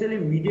 এটা অ্যাকচুয়ালি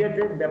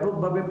মিডিয়াতে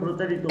ব্যাপকভাবে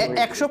প্রচারিত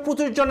হয়েছে।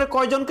 125 জনের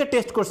কয়জনকে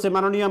টেস্ট করছে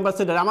মাননীয়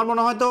অ্যাম্বাসেডর? আমার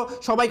মনে হয় তো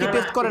সবাইকে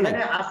টেস্ট করে নাই,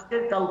 আজকে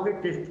কাউকে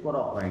টেস্ট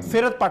করা হয়নি,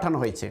 ফেরত পাঠানো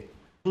হয়েছে।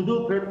 শুধু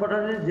ফেরত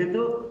পাঠানো,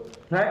 যেহেতু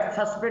ফ্লাইট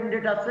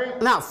সাসপেন্ডেড আছে।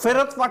 না,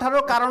 ফেরত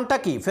পাঠানোর কারণটা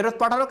কি? ফেরত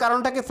পাঠানোর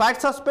কারণটা কি ফ্লাইট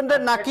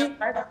সাসপেন্ডেড নাকি?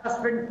 ফ্লাইট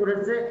সাসপেন্ড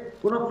করেছে,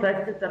 কোনো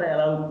ফ্লাইটকে তারা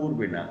অ্যালাউ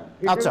করবে না।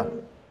 আচ্ছা,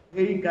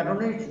 এই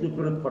কারণেই শুধু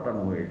ফেরত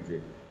পাঠানো হয়েছে।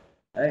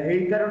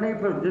 এই কারণেই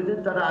যদি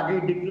তারা আগে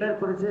ডিক্লেয়ার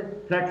করেছে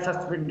ফ্লাইট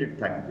সাসপেন্ডেড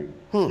থাকবে,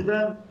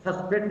 সুতরাং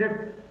সাসপেন্ডেড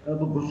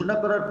ঘোষণা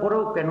করার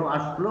পরেও কেন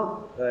আসলো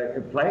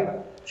ফ্লাইট,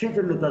 সেই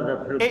জন্য তারা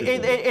ফেরত।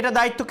 এটা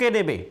দায়িত্ব কে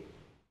নেবে?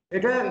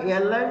 এটা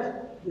এয়ারলাইন্স,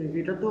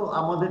 এটা তো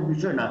আমাদের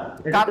বিষয় না।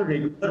 এটা তো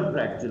রেগুলার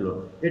ফ্লাইট ছিল,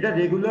 এটা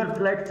রেগুলার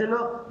ফ্লাইট ছিল।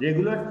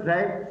 রেগুলার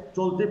ফ্লাইট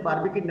চলতে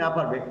পারবে কি না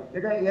পারবে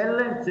এটা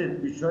এয়ারলাইন্সের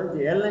বিষয়, যে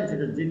এয়ারলাইন্স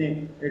এটা জেনে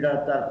এটা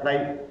তার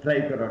ফ্লাই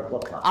করার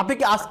কথা। আপনি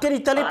কি আজকের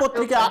ইতালি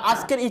পত্রিকা,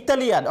 আজকের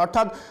ইতালিয়ান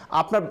অর্থাৎ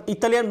আপনার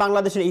ইতালিয়ান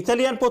বাংলাদেশের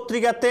ইতালিয়ান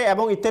পত্রিকাতে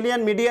এবং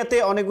ইতালিয়ান মিডিয়াতে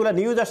অনেকগুলো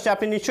নিউজ আসছে,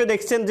 আপনি নিশ্চয়ই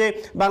দেখছেন যে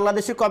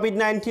বাংলাদেশের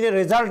কোভিড-19 এর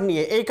রেজাল্ট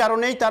নিয়ে, এই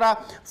কারণেই তারা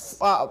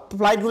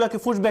ফ্লাইটগুলোকে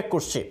পুশব্যাক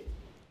করছে,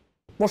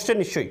 পড়ছে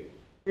নিশ্চয়ই।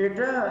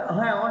 এটা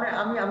হ্যাঁ,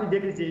 আমি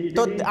দেখেছি।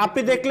 তো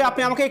আপনি দেখলে,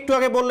 আপনি আমাকে একটু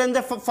আগে বললেন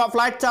যে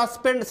ফ্লাইট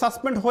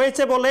সাসপেন্ড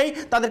হয়েছে বলেই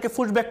তাদেরকে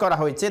পুশব্যাক করা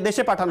হয়েছে,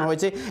 দেশে পাঠানো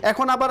হয়েছে।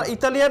 এখন আবার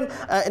ইতালিয়ান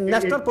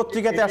ন্যাশনাল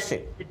পত্রিকাতে আসছে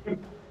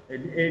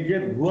এই যে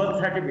ভুয়া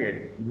সার্টিফিকেট,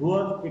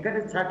 এখানে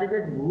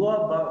সার্টিফিকেট ভুয়া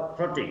বা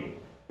সঠিক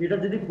এটা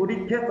যদি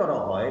পরীক্ষা করা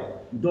হয়,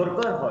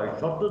 দরকার হয়,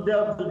 শর্ত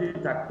দেওয়া যদি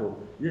থাকতো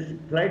যে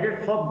ফ্লাইটের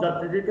সব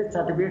যাত্রীদেরকে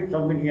সার্টিফিকেট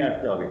সঙ্গে নিয়ে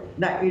আসতে হবে,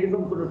 না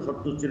এরকম কোনো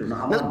শর্ত ছিল না।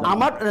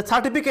 আমার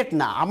সার্টিফিকেট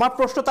না, আমার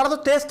প্রশ্ন, তারা তো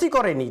টেস্টই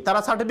করেনি, তারা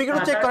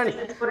সার্টিফিকেটও চেক করেনি।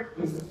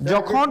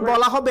 যখন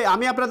বলা হবে,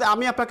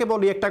 আমি আপনাকে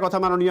বলি একটা কথা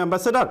মাননীয়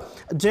অ্যাম্বাসেডর,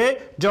 যে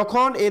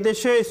যখন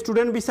এদেশে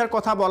স্টুডেন্ট ভিসার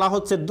কথা বলা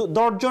হচ্ছে,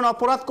 10 জন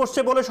অপরাধ করছে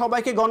বলে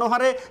সবাইকে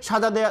গণহারে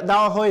সাজা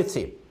দেওয়া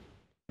হয়েছে।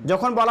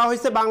 যখন বলা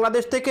হয়েছে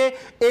বাংলাদেশ থেকে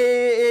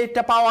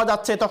এটা পাওয়া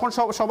যাচ্ছে, তখন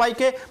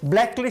সবাইকে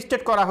ব্ল্যাক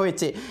লিস্টেড করা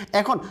হয়েছে।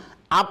 এখন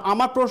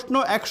আমার প্রশ্ন,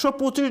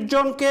 125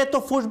 জনকে তো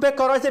পুশব্যাক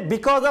করা হয়েছে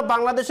বিকজ অফ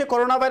বাংলাদেশে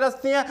করোনা ভাইরাস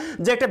নিয়ে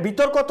যে একটা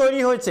বিতর্ক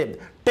তৈরি হয়েছে,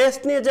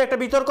 টেস্ট নিয়ে যে একটা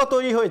বিতর্ক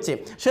তৈরি হয়েছে,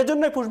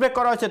 সেজন্যই পুশব্যাক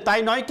করা হয়েছে,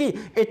 তাই নয় কি?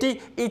 এটি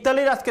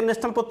ইতালির আজকে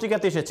ন্যাশনাল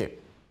পত্রিকাতে এসেছে।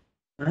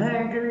 হ্যাঁ,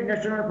 ইটালি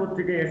ন্যাশনাল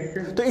পত্রিকায় এসেছে।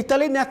 তো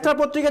ইতালির ন্যাশনাল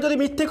পত্রিকা যদি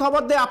মিথ্যে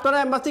খবর দেয়, আপনারা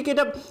এম্বাসিকে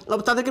এটা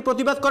তাদেরকে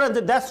প্রতিবাদ করেন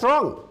যে দ্যাটস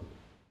রং,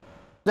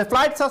 যে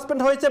ফ্লাইট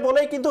সাসপেন্ড হয়েছে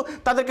বলেই কিন্তু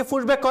তাদেরকে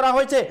পুশব্যাক করা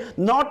হয়েছে,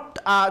 নট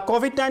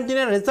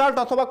কোভিড-19 রেজাল্ট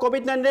অথবা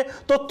কোভিড-19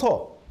 তথ্য।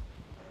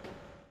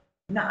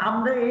 না,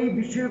 আমরা এই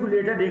বিষয়গুলো,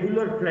 এটা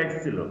রেগুলার ফ্লাইট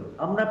ছিল,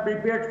 আমরা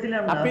প্রিপেয়ার্ড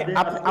ছিলাম।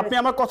 আপনি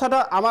আমার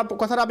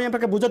কথাটা আমি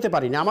আপনাকে বুঝাতে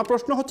পারিনি। আমার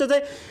প্রশ্ন হচ্ছে যে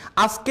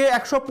আজকে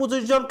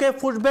 125 জনকে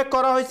পুশব্যাক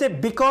করা হয়েছে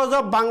বিকজ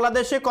অফ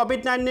বাংলাদেশে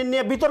কোভিড-19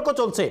 নিয়ে বিতর্ক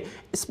চলছে,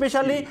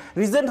 স্পেশালি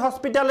রিজেন্ট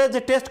হসপিটালে যে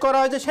টেস্ট করা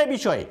হয়েছে সে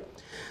বিষয়ে।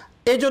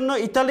 এই জন্য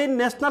ইতালির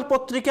ন্যাশনাল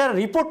পত্রিকা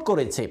রিপোর্ট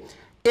করেছে,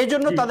 এই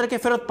জন্য তাদেরকে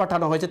ফেরত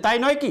পাঠানো হয়েছে, তাই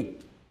নয় কি?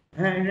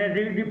 হ্যাঁ,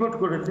 রিপোর্ট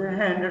করেছে।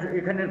 হ্যাঁ,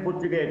 এখানের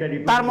পত্রিকায় এটা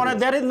রিপোর্ট। তার মানে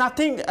দেয়ার ইজ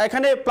নাথিং,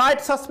 এখানে ফ্লাইট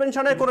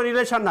সাসপেনশনের কোনো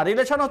রিলেশন না।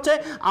 রিলেশন হচ্ছে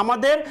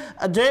আমাদের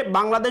যে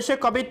বাংলাদেশে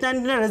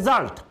COVID-19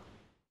 result,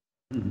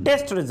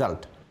 test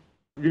result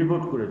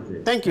report করেছে।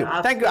 Thank you.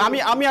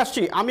 আমি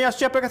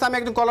আসছি আপনার কাছে। আমি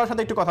একজন কলার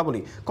সাথে একটু কথা বলি।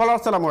 কলার,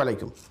 আসসালামু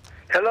আলাইকুম।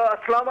 হ্যালো,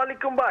 আসসালামু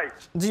আলাইকুম ভাই।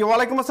 জি,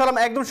 ওয়ালাইকুম আসসালাম।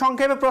 একদম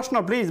সংক্ষেপে প্রশ্ন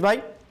প্লিজ ভাই।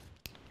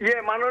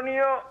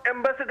 মাননীয়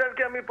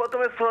অ্যাম্বাসেডারকে আমি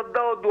প্রথমে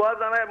শ্রদ্ধা ও দোয়া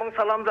জানাই এবং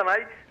সালাম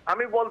জানাই।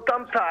 আমি বলতাম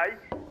চাই,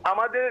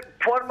 আমাদের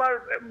ফরমার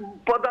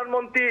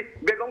প্রধানমন্ত্রী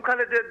বেগম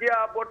খালেদা জিয়া,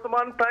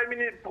 বর্তমান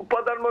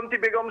প্রধানমন্ত্রী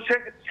বেগম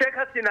শেখ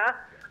হাসিনা,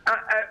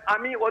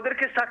 আমি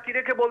ওদেরকে সাক্ষী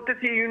রেখে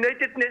বলতেছি,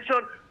 ইউনাইটেড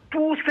নেশন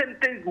 2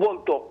 সেন্টেন্স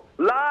বলতো,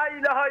 লা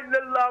ইলাহা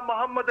ইল্লাল্লাহ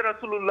মুহাম্মদ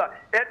রাসূলুল্লাহ।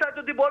 এটা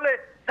যদি বলে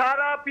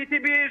সারা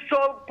পৃথিবীর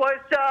সব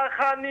পয়সা,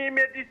 খানি,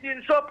 মেডিসিন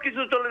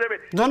সবকিছু চলে যাবে।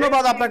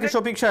 ধন্যবাদ আপনাকে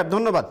শফিক সাহেব,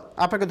 ধন্যবাদ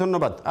আপনাকে,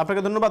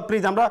 ধন্যবাদ।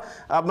 প্লিজ আমরা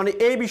মানে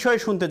এই বিষয়ে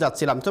শুনতে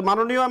যাচ্ছিলাম। তো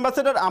মাননীয়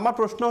অ্যাম্বাসেডর, আমার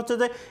প্রশ্ন হচ্ছে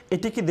যে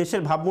এটি কি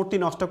দেশের ভাবমূর্তি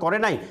নষ্ট করে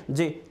নাই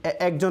যে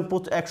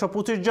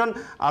 125 জন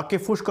কে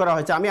ফুস করা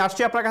হয়েছে? আমি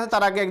আসছি আপনার কাছে,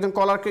 তার আগে একজন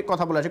কলারকে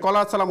কথা বলে আছে।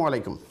 কলার, আসসালামু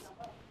আলাইকুম।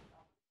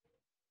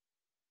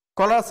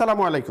 কলার,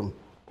 আসসালামু আলাইকুম।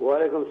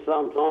 ওয়ালাইকুম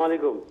আসসালাম। আসসালামু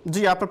আলাইকুম।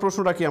 জি, আপনার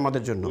প্রশ্নটা কি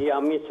আমাদের জন্য? জি,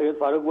 আমি সৈয়দ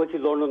ফারুক বলছি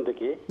লন্ডন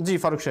থেকে। জি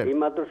ফারুক সাহেব।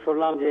 এইমাত্র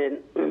শুনলাম যে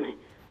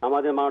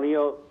আমাদের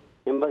মাননীয়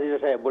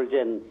এম্বাসিডার সাহেব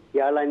বলছেন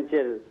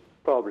এয়ারলাইন্সের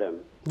প্রবলেম।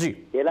 জি,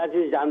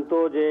 এয়ারলাইন্স জানতো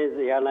যে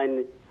এয়ারলাইন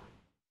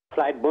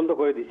ফ্লাইট বন্ধ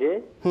করে দিছে,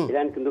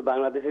 এয়ারলাইন কিন্তু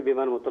বাংলাদেশের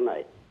বিমান মতো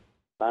নাই।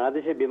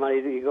 বাংলাদেশের বিমান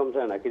এরকম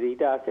চায় না, কিন্তু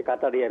এটা আসছে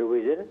কাতার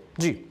এয়ারওয়েজের।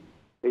 জি,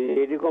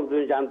 এরকম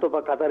যদি জানতো বা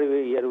কাতার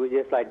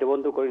এয়ারওয়েজের ফ্লাইটটা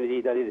বন্ধ করে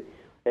দিয়েছে ইতালির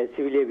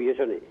সিভিল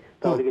এভিয়েশনে,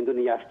 তাহলে কিন্তু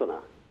নিয়ে আসতো না।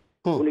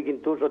 উনি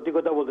কিন্তু সত্যি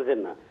কথা বলতেছেন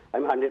না,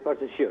 আমি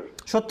 100% শিওর।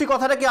 সত্যি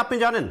কথাটা কি আপনি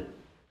জানেন?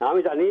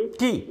 আমি জানি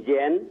কি যে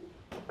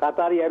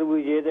কাতার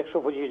এয়ারওয়েজের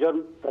 125 জন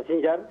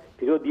প্যাসেঞ্জার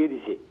ফেরত দিয়ে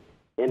দিছে।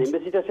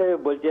 এম্বাসিডার সাহেব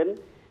বলছেন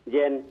যে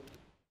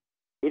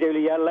এটা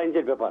হলো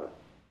এয়ারলাইন্সের ব্যাপার।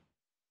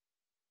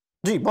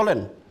 জি বলেন,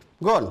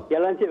 গোন।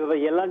 এয়ারলাইন্সের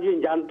ব্যাপার, এয়ারলাইন্স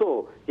জানতো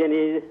যে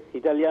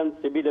ইতালিয়ান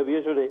সিভিল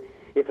এভিয়েশনে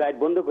এই ফ্লাইট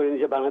বন্ধ করে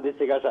দিয়েছে বাংলাদেশ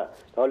থেকে আসা,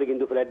 তাহলে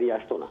কিন্তু ফ্লাইট নিয়ে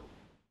আসতো না।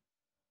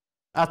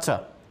 আচ্ছা,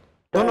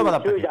 ধন্যবাদ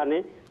আপনাকে। জানে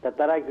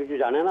তারা কিছু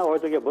জানে না,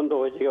 হয়তো বন্ধ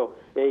হয়েছে,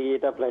 এই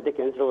এটা ফ্লাইটে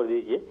ক্যান্সেল করে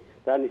দিয়েছে,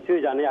 তারা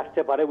নিশ্চয়ই জানে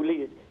আসতে পারে বলেই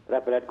তারা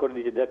ফ্লাইট করে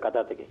দিয়েছে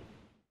কাতার থেকে।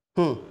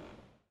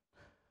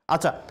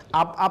 আচ্ছা,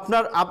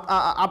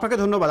 আপনাকে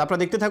ধন্যবাদ।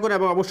 আপনারা দেখতে থাকুন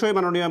এবং অবশ্যই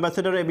মাননীয়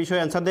অ্যাম্বাসেডর এই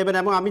বিষয়ে অ্যান্সার দেবেন।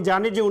 এবং আমি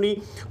জানি যে উনি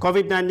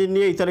কোভিড-19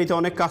 নিয়ে ইতালিতে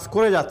অনেক কাজ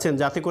করে যাচ্ছেন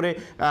যাতে করে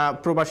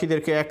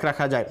প্রবাসীদেরকে এক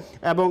রাখা যায়।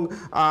 এবং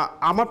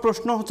আমার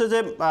প্রশ্ন হচ্ছে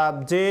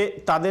যে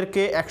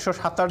তাদেরকে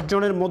 127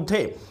 জনের মধ্যে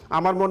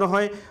আমার মনে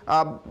হয়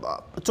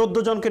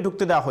 14 জনকে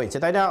ঢুকতে দেওয়া হয়েছে,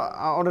 তাই না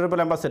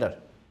অনারেবল অ্যাম্বাসেডর?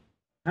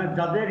 হ্যাঁ,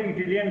 যাদের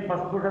ইটালিয়ান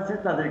পাসপোর্ট আছে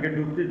তাদেরকে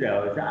ঢুকতে দেওয়া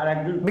হয়েছে। আর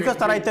একজন, বিকজ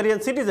তারা ইতালিয়ান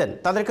সিটিজেন,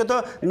 তাদেরকে তো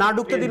না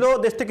ঢুকতে দিলেও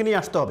দেশ থেকে নিয়ে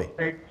আসতে হবে।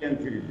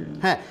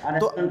 হ্যাঁ,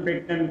 তো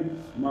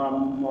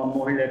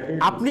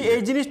আপনি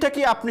এই জিনিসটা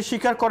কি আপনি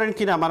স্বীকার করেন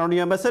কিনা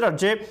মাননীয় অ্যাম্বাসেডর,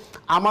 যে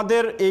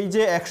আমাদের এই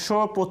যে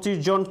 125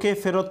 জনকে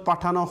ফেরত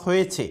পাঠানো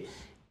হয়েছে,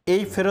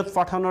 এই ফেরত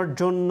পাঠানোর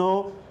জন্য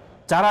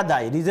যারা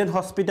দায়ী, রিজেন্ট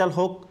হসপিটাল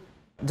হোক,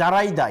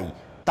 যারাই দায়ী,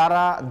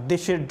 তারা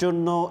দেশের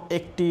জন্য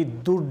একটি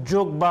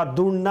দুর্যোগ বা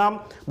দুর্নাম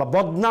বা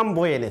বদনাম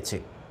বয়ে এনেছে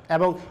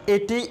এবং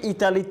এটি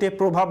ইতালিতে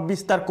প্রভাব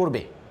বিস্তার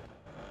করবে,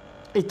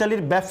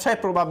 ইতালির ব্যবসায়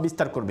প্রভাব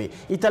বিস্তার করবে,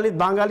 ইতালির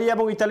বাঙালি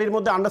এবং ইতালির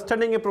মধ্যে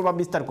আন্ডারস্ট্যান্ডিংয়ে প্রভাব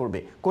বিস্তার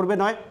করবে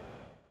নয়?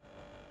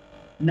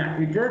 না,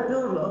 এটা তো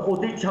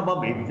অতি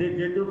স্বাভাবিক যে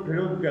যেহেতু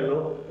ফেরত গেল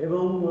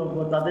এবং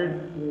তাদের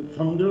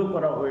সন্দেহ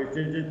করা হয়েছে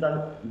যে তার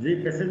যে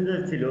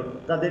প্যাসেঞ্জার ছিল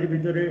তাদের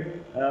ভিতরে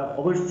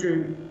অবশ্যই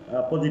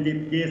পজিটিভ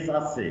কেস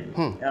আছে।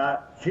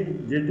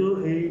 যেহেতু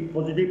এই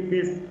পজিটিভ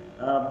কেস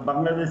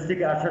বাংলাদেশ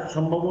থেকে আসার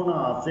সম্ভাবনা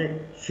আছে,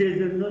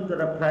 সেজন্য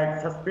তারা ফ্লাইট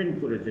সাসপেন্ড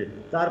করেছে।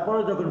 তারপরে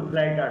যখন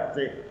ফ্লাইট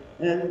আসছে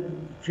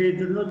সেই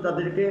জন্য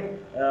তাদেরকে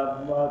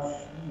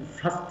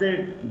স্বাস্থ্যের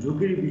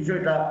ঝুঁকির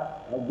বিষয়টা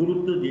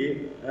গুরুত্ব দিয়ে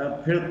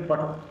ফেরত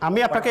পাঠানো।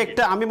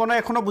 আমি মনে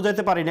হয় এখনো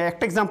বুঝাইতে পারি না।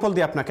 একটা এক্সাম্পল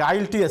দিই আপনাকে।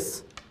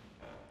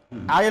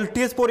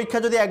 আইএলটিএস পরীক্ষা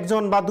যদি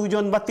একজন বা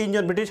দুজন বা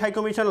তিনজন ব্রিটিশ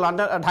হাইকমিশন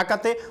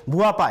ঢাকাতে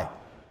ভুয়া পায়,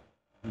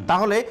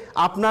 তাহলে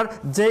আপনার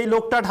যেই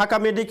লোকটা ঢাকা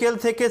মেডিকেল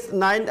থেকে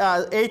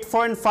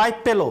 8.5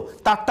 পেল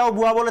তারটাও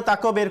ভুয়া বলে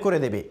তাকেও বের করে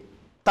দেবে,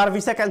 তার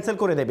ভিসা ক্যান্সেল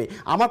করে দেবে।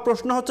 আমার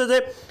প্রশ্ন হচ্ছে যে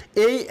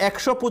এই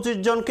 125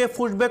 জনকে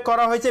পুশব্যাক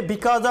করা হয়েছে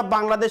বিকজ অফ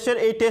বাংলাদেশের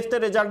এই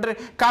টেস্টের রেজাল্টের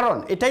কারণ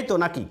এটাই তো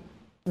নাকি,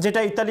 যেটা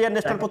ইতালিয়ান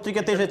ন্যাশনাল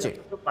পত্রিকাতে এসেছে?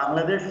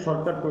 বাংলাদেশ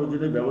সরকার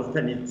প্রয়োজনীয় ব্যবস্থা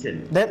নিচ্ছেন।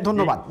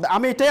 ধন্যবাদ।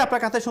 আমি এটাই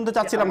আপনার কাছে শুনতে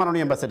চাচ্ছিলাম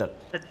মাননীয় অ্যাম্বাসেডর।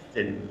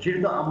 সেটা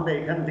তো আমরা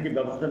এখান থেকে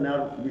ব্যবস্থা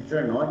নেওয়ার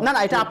বিষয় নয়। না,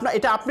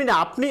 এটা আপনি না,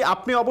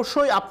 আপনি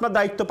অবশ্যই আপনার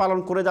দায়িত্ব পালন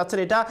করে যাচ্ছেন।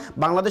 এটা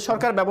বাংলাদেশ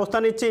সরকার ব্যবস্থা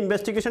নিচ্ছে,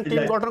 ইনভেস্টিগেশন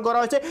টিম গঠন করা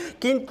হয়েছে,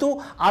 কিন্তু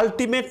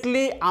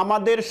আলটিমেটলি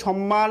আমাদের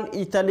সম্মান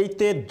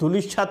ইতালিতে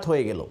ধূলিসাৎ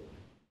হয়ে গেল,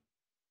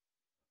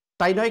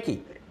 তাই নয় কি?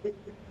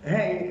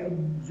 হ্যাঁ,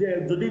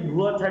 যদি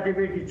ভুয়া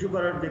সার্টিফিকেট ইস্যু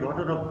করার যে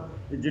ঘটনা,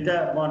 যেটা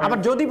আবার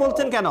যদি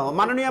বলছেন কেন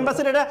মাননীয়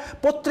অ্যাম্বাসেডর? এটা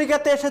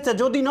পত্রিকাতে এসেছে,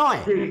 যদি নয়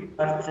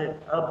আসছে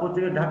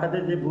পত্রিকা ঢাকাতে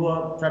যে ভুয়া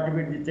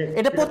সার্টিফিকেট দিচ্ছে,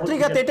 এটা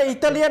পত্রিকাতে, এটা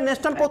ইতালিয়ান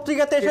ন্যাশনাল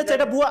পত্রিকাতে এসেছে,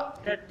 এটা ভুয়া।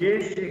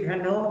 দেশ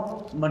এখানেও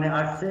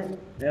আসছে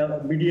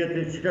মিডিয়াতে,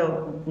 সেটাও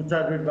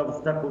প্রচারের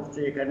ব্যবস্থা করছে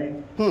এখানে।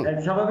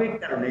 স্বাভাবিক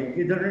কারণে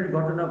এই ধরনের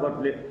ঘটনা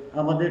ঘটলে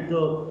আমাদের তো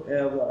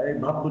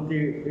ভাবমূর্তি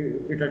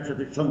এটার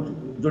সাথে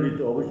জড়িত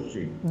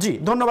অবশ্যই। জি,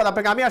 ধন্যবাদ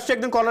আপনাকে। আমি আসছি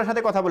একজন কলার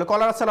সাথে কথা বলে।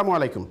 কলার, আসসালামু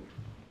আলাইকুম।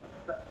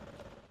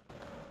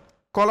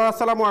 কলার,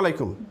 আসসালামু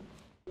আলাইকুম।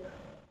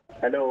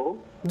 হ্যালো।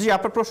 জি,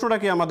 আপনার প্রশ্নটা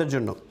কি আমাদের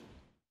জন্য?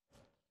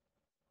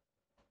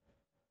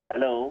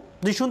 হ্যালো।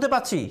 জি, শুনতে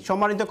পাচ্ছি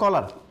সম্মানিত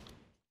কলার।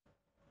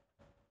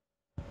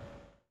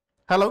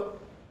 হ্যালো।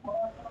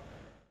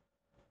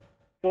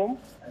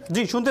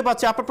 জি, শুনতে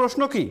পাচ্ছি। আপনার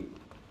প্রশ্ন কি?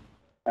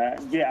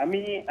 যে আমি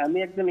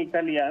একজন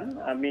ইতালিয়ান,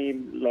 আমি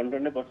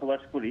লন্ডনে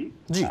বসবাস করি।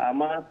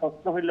 আমার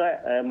প্রশ্ন হইল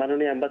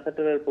মাননীয়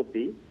অ্যাম্বাসেডরের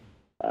প্রতি,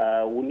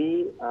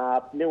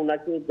 আপনি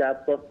উনাকে যা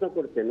প্রশ্ন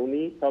করছেন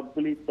উনি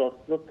সবগুলি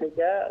প্রশ্ন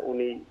থেকে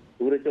উনি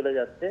দূরে চলে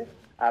যাচ্ছে।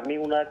 আমি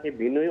উনাকে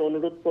বিনয়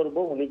অনুরোধ করব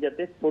উনি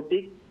যাতে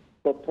সঠিক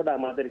তথ্যটা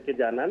আমাদেরকে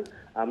জানান,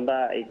 আমরা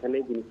এখানে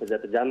জিনিসটা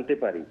যাতে জানতে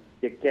পারি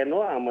যে কেন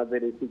আমাদের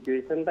এই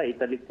সিচুয়েশনটা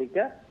ইতালি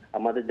থেকে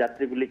আমাদের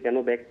যাত্রীগুলি কেন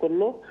ব্যাক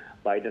করলো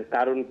বা এটার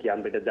কারণ কি,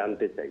 আমরা এটা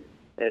জানতে চাই।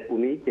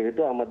 উনি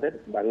যেহেতু আমাদের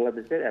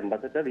বাংলাদেশের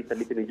অ্যাম্বাসেডর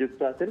ইতালিতে নিযুক্ত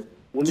আছেন,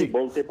 উনি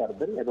বলতে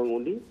পারবেন এবং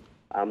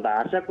আমরা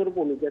আশা করব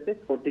উনি যাতে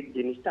সঠিক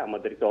জিনিসটা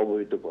আমাদেরকে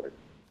অবহিত করেন।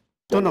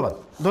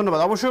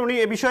 ধন্যবাদ। অবশ্যই উনি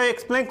এ বিষয়ে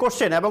এক্সপ্লেইন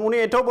করছেন এবং উনি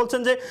এটাও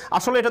বলছেন যে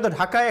আসলে এটা তো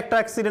ঢাকায় একটা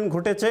অ্যাক্সিডেন্ট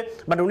ঘটেছে,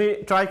 বাট উনি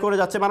ট্রাই করে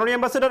যাচ্ছে। মাননীয়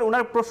অ্যাম্বাসেডর,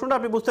 ওনার প্রশ্নটা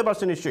আপনি বুঝতে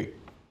পারছেন নিশ্চয়ই?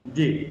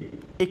 জি,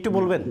 একটু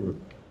বলবেন?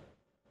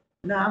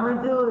 না, আমি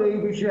তো এই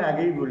বিষয়ে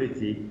আগেই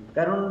বলেছি,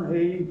 কারণ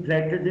এই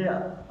ফ্লাইটটা যে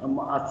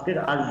আজকের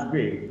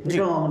আসবে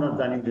এটাও আমরা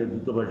জানি যে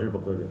দূতাবাসের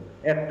পক্ষে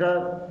একটা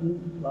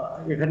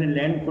এখানে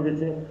ল্যান্ড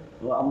করেছে,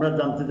 আমরা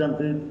জানতে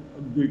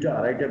 2টা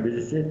 2:30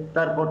 বেজেছে।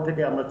 তারপর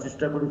থেকে আমরা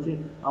চেষ্টা করেছি,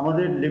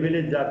 আমাদের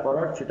লেভেলে যা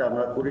করার সেটা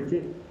আমরা করেছি,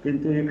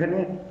 কিন্তু এখানে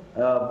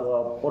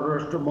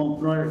পররাষ্ট্র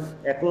মন্ত্রণালয়ের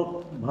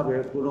এককভাবে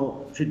কোনো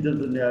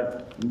সিদ্ধান্ত নেওয়ার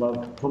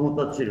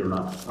ক্ষমতা ছিল না।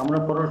 আমরা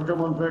পররাষ্ট্র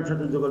মন্ত্রণালয়ের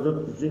সাথে যোগাযোগ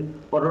করছি,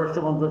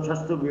 পররাষ্ট্র মন্ত্রণালয়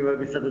স্বাস্থ্য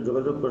বিভাগের সাথে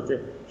যোগাযোগ করছে,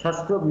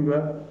 স্বাস্থ্য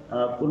বিভাগ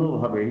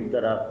কোনোভাবেই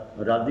তারা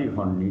রাজি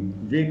হননি,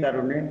 যে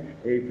কারণে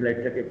এই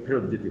ফ্লাইটটাকে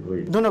ফেরত দিতে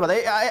হয়েছে। ধন্যবাদ।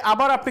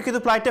 আবার আপনি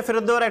কিন্তু ফ্লাইটটা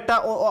ফেরত দেওয়ার একটা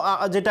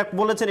যেটা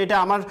বলেছেন এটা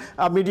আমার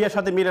মিডিয়ার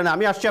সাথে মিলে না।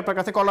 আমি আসছি আপনার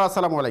কাছে। কলার,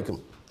 আসসালামু আলাইকুম।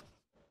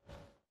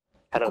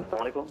 হ্যালো,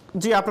 আসসালামু আলাইকুম।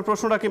 জি, আপনার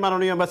প্রশ্নটা কি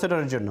মাননীয়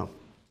অ্যাম্বাসেডরের জন্য?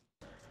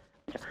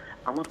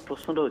 আমার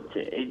প্রশ্নটা হচ্ছে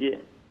এই যে,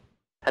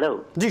 হ্যালো।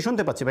 জি,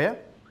 শুনতে পাচ্ছি ভাইয়া।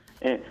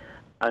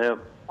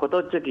 কথা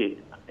হচ্ছে কি,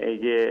 এই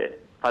যে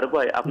ফারুক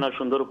ভাই, আপনার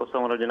সুন্দর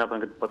উপস্থাপনার জন্য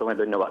আপনাকে প্রথমে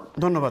ধন্যবাদ।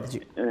 ধন্যবাদ। জি,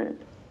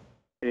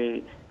 এই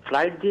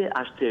ফ্লাইট যে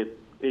আসছে,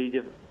 এই যে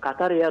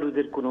কাতার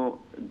এয়ারওয়েজের কোনো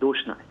দোষ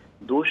নাই।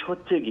 দোষ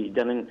হচ্ছে কি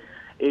জানেন,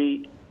 এই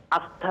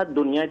আস্থার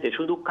দুনিয়াতে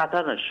শুধু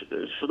কাতার না,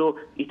 শুধু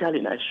ইতালি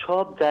নয়,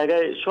 সব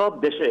জায়গায় সব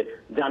দেশে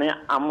জানে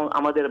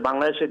আমাদের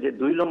বাংলাদেশে যে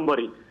 2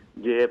 নম্বরই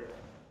যে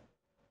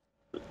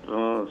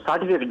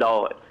সার্টিফিকেট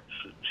দেওয়া হয়,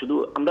 শুধু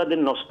আমাদের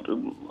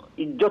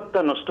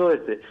ইজ্জতটা নষ্ট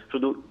হয়েছে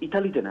শুধু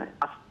ইতালিতে নয়,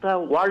 আস্থা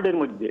ওয়ার্ল্ডের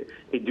মধ্যে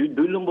এই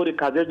 2 নম্বরের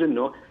কাজের জন্য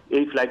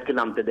এই ফ্লাইটকে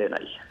নামতে দেয়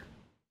নাই।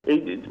 এই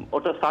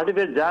ওটা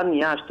সার্টিফিকেট যা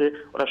নিয়ে আসছে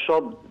ওরা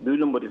সব 2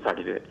 নম্বরের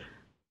সার্টিফিকেট।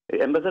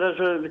 অ্যাম্বাসেডর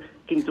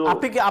কিন্তু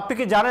আপনি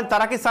কি জানেন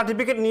তারা কি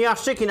সার্টিফিকেট নিয়ে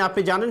আসছে কিনা?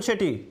 আপনি জানেন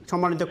সেটি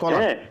সম্মানিত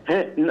কলার?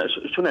 হ্যাঁ,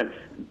 শুনেন,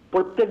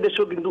 প্রত্যেক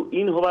দেশেও কিন্তু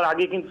ইন হওয়ার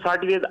আগে কিন্তু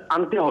সার্টিফিকেট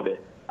আনতে হবে।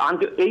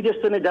 এই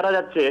দেশে যারা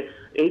যাচ্ছে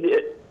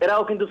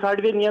এরাও কিন্তু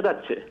সার্টিফিকেট নিয়ে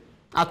যাচ্ছে।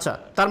 আচ্ছা,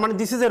 তার মানে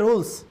this is a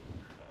rules.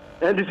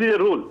 This is a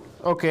rule.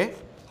 ওকে,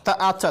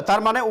 আচ্ছা,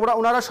 তার মানে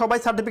ওনারা সবাই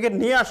সার্টিফিকেট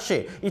নিয়ে আসছে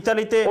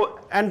ইতালিতে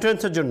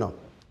এন্ট্রান্সের জন্য?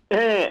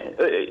 হ্যাঁ,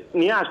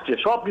 নিয়ে আসছে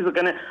সব কিছু।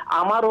 কেন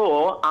আমারও,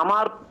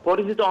 আমার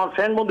পরিচিত আমার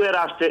ফ্রেন্ড বন্ধু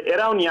এরা আসছে,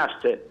 এরাও নিয়ে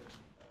আসছে।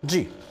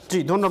 জি জি,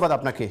 ধন্যবাদ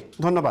আপনাকে,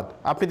 ধন্যবাদ।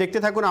 আপনি দেখতে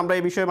থাকুন, আমরা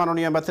এই বিষয়ে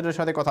মাননীয় অ্যাম্বাসেডরের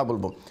সাথে কথা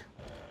বলবো।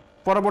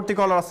 পরবর্তী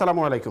কলার,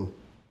 আসসালামু আলাইকুম।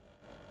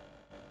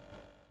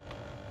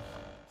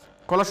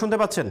 কলার শুনতে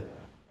পাচ্ছেন?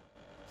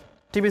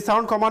 টিভি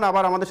সাউন্ড কমান,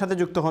 আবার আমাদের সাথে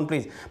যুক্ত হন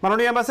প্লিজ।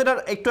 মাননীয় অ্যাম্বাসেডর,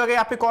 একটু আগে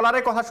আপনি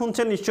কলারের কথা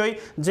শুনছেন নিশ্চয়ই,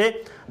 যে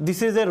দিস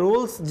ইজ এ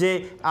রুলস, যে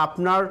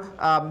আপনার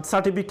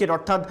সার্টিফিকেট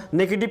অর্থাৎ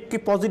নেগেটিভ কি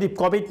পজিটিভ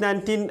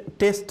কোভিড-19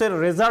 টেস্টের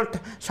রেজাল্ট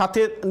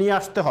সাথে নিয়ে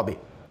আসতে হবে।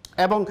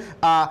 এবং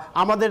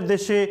আমাদের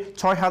দেশে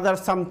 6000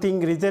 সামথিং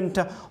রিজেন্ট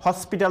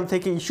হসপিটাল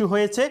থেকে ইস্যু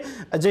হয়েছে,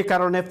 যে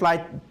কারণে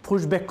ফ্লাইট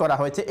পুশব্যাক করা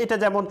হয়েছে। এটা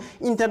যেমন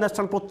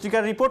ইন্টারন্যাশনাল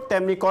পত্রিকার রিপোর্ট,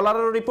 তেমনি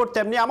কলারের রিপোর্ট,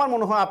 তেমনি আমার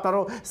মনে হয়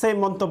আপনারও সেই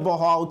মন্তব্য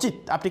হওয়া উচিত।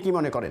 আপনি কি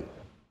মনে করেন?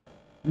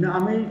 না,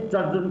 আমি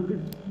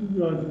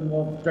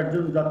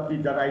চারজন যাত্রী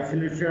যারা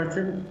আইসোলেশনে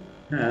আছেন,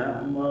 হ্যাঁ,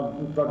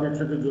 তাদের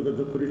সাথে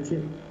যোগাযোগ করেছি।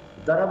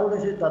 তারা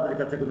বলেছে তাদের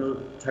কাছে কোনো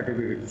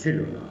সার্টিফিকেট ছিল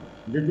না,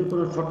 যেহেতু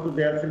কোনো শর্ত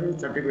দেওয়া ছিল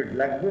সার্টিফিকেট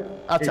লাগবে।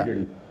 আচ্ছা,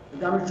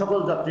 কিন্তু আমি সকল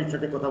যাত্রীর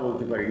সাথে কথা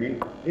বলতে পারিনি।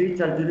 এই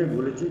চারজনে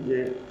বলেছি যে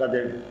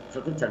তাদের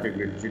সাথে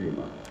সার্টিফিকেট ছিল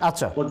না।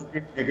 আচ্ছা,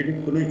 পজিটিভ নেগেটিভ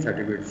কোনোই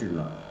সার্টিফিকেট ছিল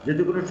না,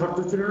 যেহেতু কোনো শর্ত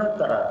ছিল না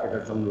তারা এটা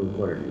সংগ্রহ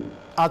করেনি।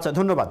 আচ্ছা,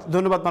 ধন্যবাদ,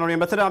 ধন্যবাদ মাননীয়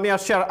অ্যাম্বাসেডর। আমি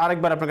আসছি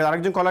আরেকবার আপনার কাছে,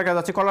 আরেকজন কলার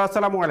কাছে আছে। কলার,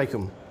 আসসালামু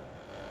আলাইকুম।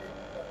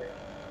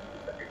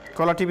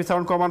 কলার, টিভি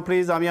সাউন্ড কমান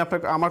প্লিজ। আমি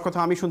আমার কথা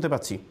আমি শুনতে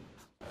পাচ্ছি।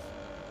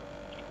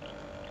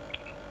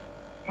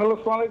 হ্যালো,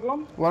 আসসালামু আলাইকুম।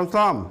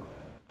 ওয়ালাইকুম।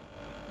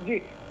 জি,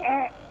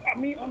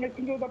 আমি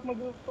অনেকক্ষণ যাবত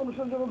আপনাদের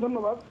অনুষ্ঠানের জন্য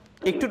ধন্যবাদ।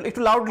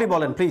 একটু লাউডলি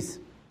বলেন প্লিজ।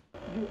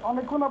 জি,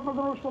 অনেকক্ষণ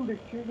আপনাদের অনুষ্ঠান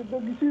দেখছি, কিন্তু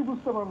কিছুই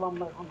বুঝতে পারলাম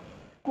না, এখন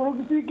কোনো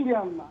কিছুই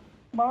ক্লিয়ার না।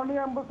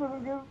 মাননীয়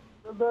অ্যাম্বাসেডরকে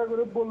দয়া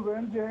করে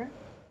বলবেন যে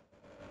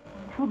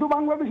শুধু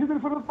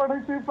বাংলাদেশিদের ফেরত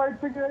পাঠাইছে ফ্লাইট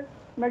থেকে,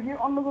 নাকি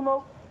অন্য কোনো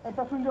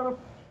প্যাসেঞ্জার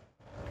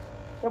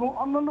এবং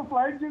অন্যান্য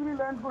ফ্লাইট যেগুলি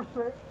ল্যান্ড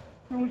করছে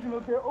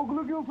সিমুশিনোতে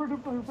ওগুলোকেও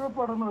ফেরত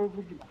পাঠানো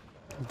হয়েছে কিনা।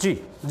 জি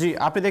জি,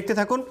 আপনি দেখতে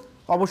থাকুন,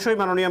 অবশ্যই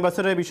মাননীয়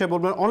অ্যাম্বাসেডর এই বিষয়ে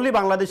বলবেন, অনলি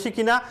বাংলাদেশি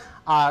কিনা,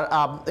 আর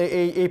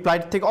এই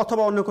ফ্লাইট থেকে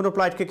অথবা অন্য কোনো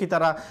ফ্লাইটকে কি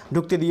তারা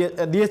ঢুকতে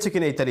দিয়েছে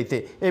কিনা ইতালিতে,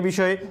 এই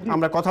বিষয়ে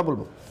আমরা কথা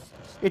বলবো।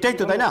 এটাই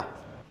তো, তাই না?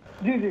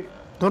 জি জি,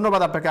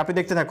 ধন্যবাদ আপনাকে, আপনি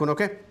দেখতে থাকুন।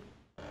 ওকে,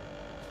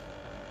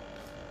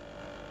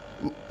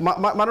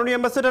 মাননীয়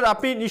অ্যাম্বাসেডর,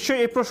 আপনি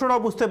নিশ্চয়ই এই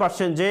প্রশ্নটাও বুঝতে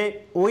পারছেন যে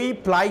ওই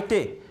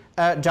ফ্লাইটে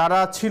যারা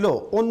ছিল,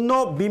 অন্য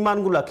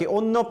বিমানগুলোকে,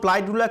 অন্য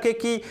ফ্লাইটগুলোকে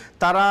কি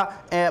তারা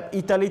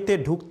ইতালিতে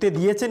ঢুকতে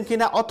দিয়েছেন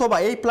কিনা, অথবা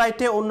এই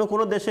ফ্লাইটে অন্য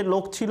কোনো দেশের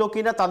লোক ছিল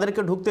কিনা,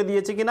 তাদেরকে ঢুকতে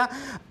দিয়েছে কিনা,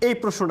 এই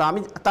প্রশ্নটা। আমি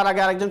তার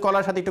আগে আরেকজন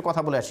কলার সাথে একটু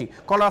কথা বলে আসি।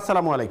 কলার,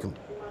 আসসালামু আলাইকুম।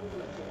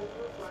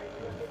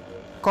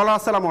 কলার,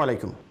 আসসালামু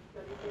আলাইকুম।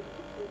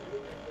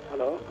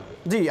 হ্যালো,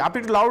 জি, আপনি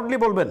একটু লাউডলি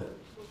বলবেন।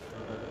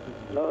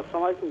 হ্যালো,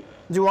 আসসালামু আলাইকুম।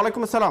 জি,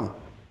 ওয়ালাইকুম আসসালাম।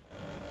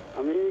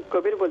 আমি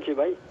কবির বলছি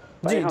ভাই।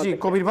 জি জি,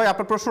 কবির ভাই,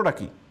 আপনার প্রশ্নটা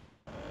কি?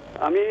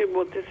 আমি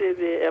বলতেছি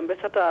যে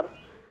অ্যাম্বাসেডর,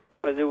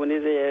 যে উনি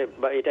যে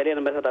ইটালিয়ান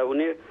অ্যাম্বাসেডর,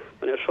 উনি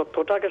মানে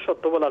সত্যটাকে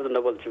সত্য বলার জন্য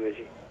বলছি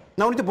বেশি।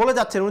 না, উনি তো বলে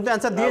যাচ্ছেন, উনি তো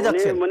অ্যানসার দিয়ে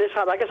যাচ্ছেন। মানে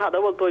সাদাকে সাদা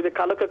বলতে হইবে,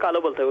 কালোকে কালো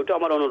বলতে হবে, ওটা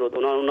আমার অনুরোধ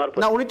ওনার।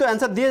 না, উনি তো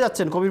অ্যানসার দিয়ে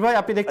যাচ্ছেন কবির ভাই,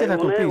 আপনি দেখতে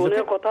থাকুন প্লিজ।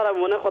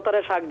 মনে কথারে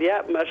শাক দিয়া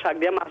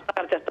মাছ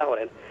থাকার চেষ্টা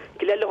করেন।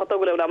 ক্লিয়ারলি কথা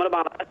বলে আমার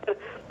বাংলাদেশের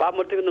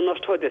ভাবমূর্তি কিন্তু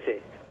নষ্ট হইতেছে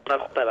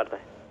ওনার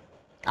কথাবার্তায়।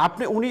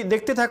 উনি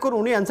দেখতে থাকুন,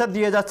 উনি অ্যান্সার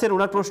দিয়ে যাচ্ছেন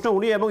ওনার প্রশ্ন,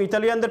 উনি এবং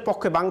ইতালিয়ানদের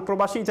পক্ষে,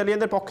 প্রবাসী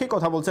ইতালিয়ানদের পক্ষেই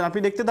কথা বলছেন। আপনি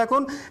দেখতে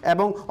থাকুন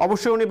এবং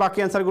অবশ্যই উনি বাকি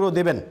অ্যান্সারগুলো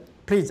দেবেন।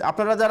 প্লিজ,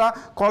 আপনারা যারা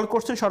কল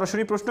করছেন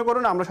সরাসরি প্রশ্ন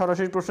করুন, আমরা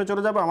সরাসরি প্রশ্নে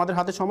চলে যাব, আমাদের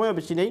হাতে সময়ও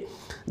বেশি নেই।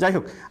 যাই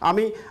হোক,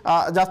 আমি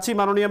যাচ্ছি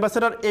মাননীয়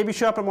অ্যাম্বাসেডর, এই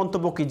বিষয়ে আপনার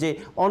মন্তব্য কি, যে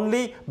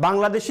অনলি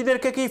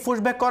বাংলাদেশিদেরকে কি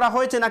পুশব্যাক করা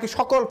হয়েছে নাকি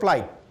সকল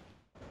ফ্লাইট?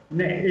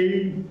 না, এই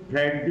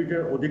ফ্লাইট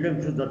দুটার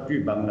অধিকাংশ যাত্রী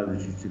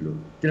বাংলাদেশি ছিল,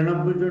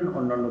 93 জন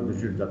অন্যান্য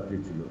দেশের যাত্রী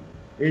ছিল।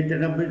 এই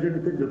 93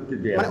 জনকে ঢুকতে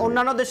দেয়া, মানে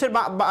অন্যান্য দেশের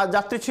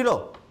যাত্রী ছিল,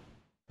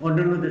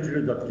 অন্যান্য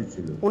দেশের যাত্রী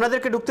ছিল,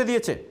 ওনাদেরকে ঢুকতে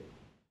দিয়েছে?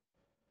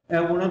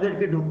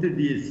 ওনাদেরকে ঢুকতে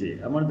দিয়েছে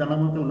আমার জানা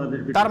মতো,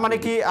 ওনাদেরকে। তার মানে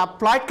কি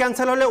ফ্লাইট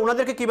ক্যান্সেল হলে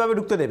ওনাদেরকে কিভাবে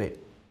ঢুকতে দেবে?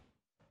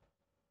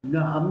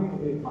 না,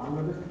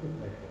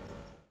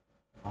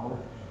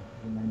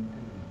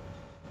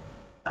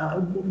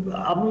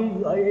 আমি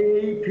এই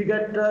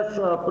ফিগারটা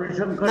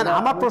পরিসংখ্যান,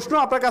 আমার প্রশ্ন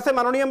আপনার কাছে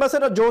মাননীয়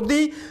অ্যাম্বাসেডর, যদি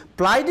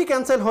ফ্লাইটই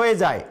ক্যান্সেল হয়ে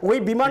যায়, ওই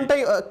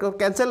বিমানটাই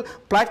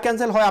ফ্লাইট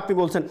ক্যান্সেল হয় আপনি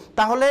বলছেন,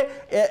 তাহলে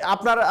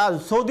আপনার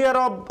সৌদি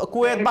আরব,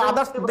 কুয়েত বা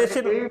আদার্স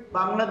দেশের,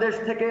 বাংলাদেশ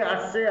থেকে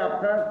আসছে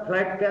আপনার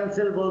ফ্লাইট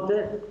ক্যান্সেল বলতে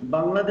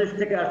বাংলাদেশ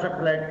থেকে আসা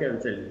ফ্লাইট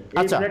ক্যান্সেল।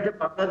 এই ফ্লাইটে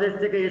বাংলাদেশ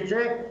থেকে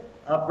এসে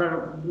আপনার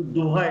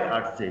দুবাই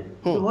আসছে,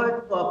 দুবাই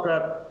তো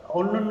আপনার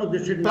অন্যান্য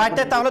দেশের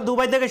ফ্লাইটটা তাহলে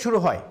দুবাই থেকে শুরু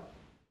হয়,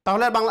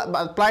 তাহলে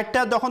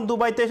ফ্লাইটটা যখন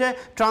দুবাইতে এসে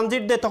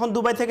ট্রানজিট দেয় তখন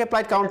দুবাই থেকে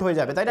ফ্লাইট কাউন্ট হয়ে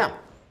যাবে, তাই না?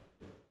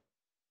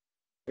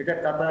 এটা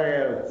কাতারে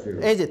হচ্ছে,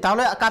 এই যে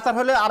তাহলে কাতার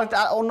হলে আরেকটা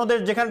অন্য দেশ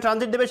যেখানে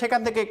ট্রানজিট দেবে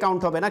সেখান থেকে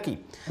কাউন্ট হবে নাকি?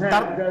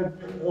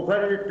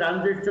 ওখানে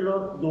ট্রানজিট ছিল,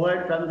 দুবাই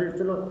ট্রানজিট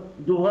ছিল,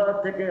 দোহা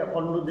থেকে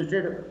অন্য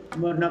দেশের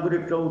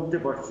নাগরিকরা উঠতে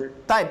পারছে।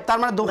 তার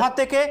মানে দোহা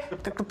থেকে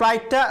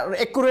ফ্লাইটটা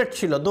একুরেট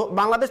ছিল,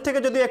 বাংলাদেশ থেকে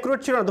যদি একুরেট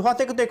ছিল না, দোহা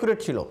থেকে তো একুরেট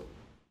ছিল।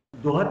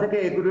 দোহা থেকে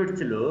একুরেট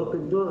ছিল,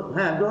 কিন্তু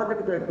হ্যাঁ দোহা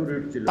থেকে তো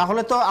একুরেট ছিল।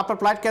 তাহলে তো আপনার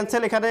ফ্লাইট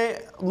ক্যান্সেল এখানে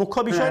মুখ্য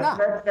বিষয় না?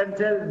 ফ্লাইট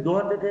ক্যান্সেল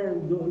দোহা থেকে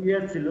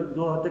ছিল,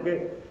 দোহা থেকে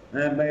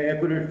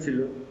একুরেট ছিল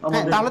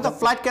আমাদের। তাহলে তো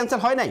ফ্লাইট ক্যান্সেল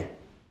হয় নাই।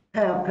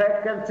 হ্যাঁ ফ্লাইট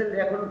ক্যান্সেল,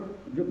 এখন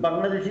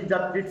বাংলাদেশি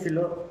যাত্রী ছিল,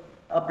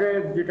 আপনার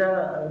যেটা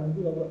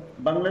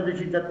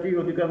বাংলাদেশি যাত্রী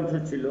অধিকাংশ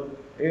ছিল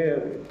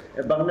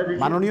বাংলাদেশ।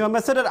 মাননীয়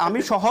অ্যাম্বাসেডর, আমি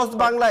সহজ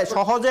বাংলায়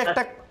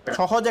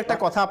সহজ একটা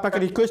কথা আপনাকে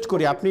রিকোয়েস্ট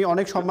করি, আপনি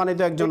অনেক সম্মানিত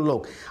একজন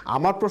লোক।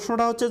 আমার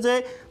প্রশ্নটা হচ্ছে যে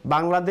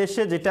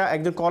বাংলাদেশে যেটা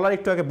একজন কলার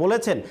একটু আগে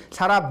বলেছেন,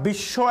 সারা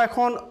বিশ্ব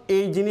এখন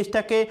এই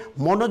জিনিসটাকে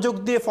মনোযোগ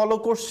দিয়ে ফলো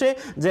করছে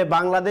যে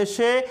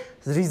বাংলাদেশে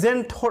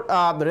রিজেন্ট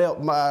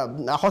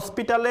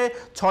হসপিটালে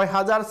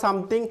 ৬,০০০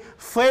 something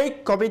fake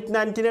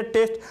COVID-19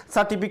 test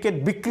certificate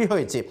বিক্রি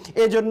হয়েছে।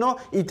 এজন্য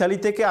ইতালি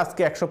থেকে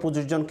আজকে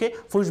 ১২৫ জনকে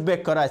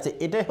পুশব্যাক করা হয়েছে।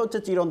 এটাই হচ্ছে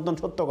চিরন্তন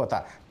সত্য কথা,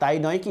 তাই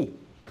নয় কি?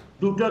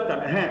 দুটো,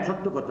 হ্যাঁ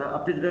সত্য কথা,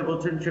 আপনি যেটা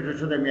বলছেন সেটার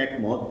সাথে আমি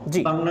একমত।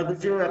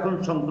 বাংলাদেশেও এখন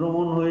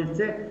সংক্রমণ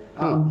হয়েছে,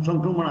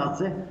 সংক্রমণ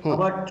আছে।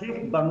 আবার ঠিক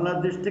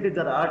বাংলাদেশ থেকে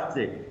যারা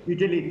আসছে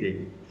ইটালিতে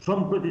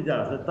সম্প্রতি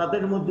যারা আসছে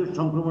তাদের মধ্যে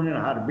সংক্রমণের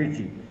হার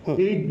বেশি।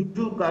 এই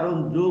দুটো কারণ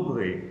যোগ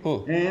হয়ে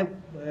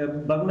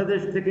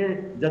বাংলাদেশ থেকে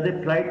যাতে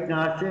ফ্লাইট না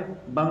আসে,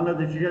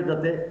 বাংলাদেশিরা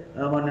যাতে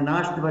মানে না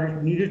আসতে পারে,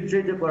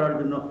 নিরুৎসাহিত করার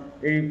জন্য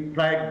এই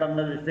ফ্লাইট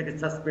বাংলাদেশ থেকে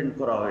সাসপেন্ড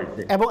করা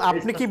হয়েছে। এবং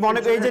আপনি কি মনে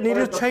করেন এই যে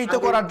নিরুৎসাহিত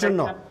করার জন্য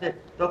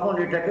তখন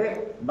এটাকে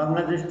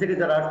বাংলাদেশ থেকে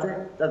যারা আসছে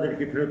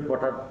তাদেরকে ফেরত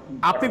পাঠান?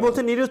 আপনি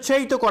বলছেন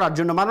নিরুৎসাহিত করার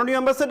জন্য। মাননীয়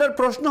অ্যাম্বাসেডর,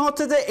 প্রশ্ন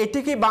হচ্ছে যে এটি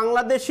কি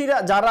বাংলাদেশিরা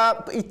যারা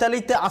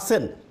ইতালিতে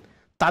আছেন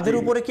তাদের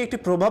উপরে কি একটি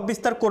প্রভাব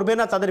বিস্তার করবে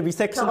না? তাদের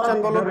ভিসা এক্সটেনশন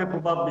বলো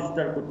প্রভাব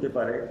বিস্তার করতে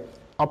পারে,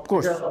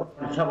 অফকোর্স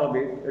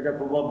স্বাভাবিক, এটা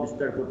প্রভাব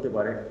বিস্তার করতে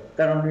পারে।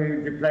 কারণ এই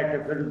যে ফ্লাইটটা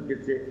ফেরত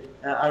গেছে,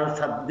 আরো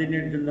 7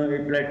 দিনের জন্য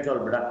এই ফ্লাইট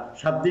চলবে না,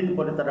 7 দিন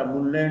পরে তারা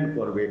মূল্যায়ন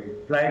করবে,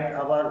 ফ্লাইট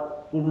আবার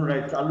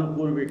পুনরায় চালু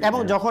করবে। এবং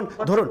যখন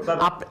ধরুন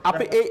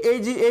আপনি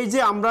এই যে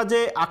আমরা যে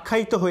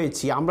আখ্যায়িত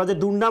হয়েছি, আমরা যে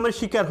দুর্নামের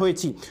শিকার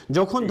হয়েছি,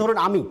 যখন ধরুন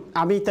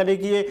আমি ইতালি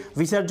গিয়ে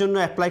ভিসার জন্য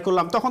অ্যাপ্লাই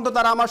করলাম, তখন তো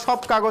তারা আমার সব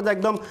কাগজ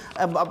একদম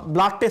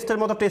ব্লাড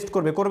টেস্টের মতো টেস্ট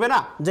করবে না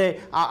যে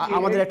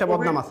আমাদের একটা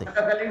বদনাম আছে?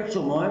 থাকাকালীন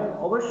সময়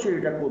অবশ্যই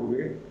এটা করবে,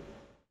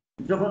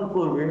 যখন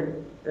করবে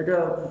এটা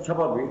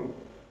স্বাভাবিক,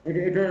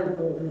 এটা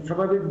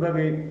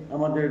স্বাভাবিকভাবে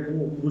আমাদের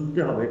বুঝতে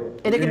হবে।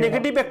 এটা কি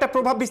নেগেটিভ একটা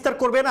প্রভাব বিস্তার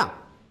করবে না?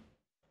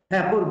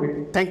 হ্যাঁ করবে।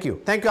 Thank you.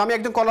 আমি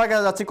একজন কলার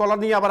কাছে যাচ্ছি, কলার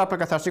নিয়ে আবার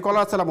আপনার কাছে আসছি।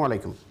 কলার, আসসালামু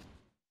আলাইকুম।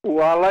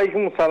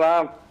 ওয়ালাইকুম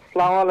সালাম।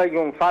 আসসালামু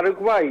আলাইকুম ফারুক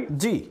ভাই।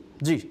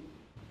 জি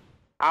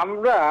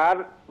আমরা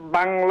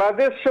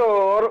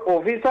বাংলাদেশের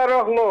অফিসার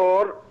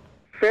হলোর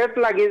ফেট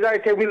লাগি যায়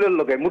টেবিলের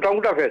লগে,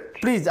 মোটামুটা ফেট।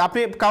 প্লিজ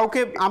আপনি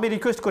কাউকে, আমি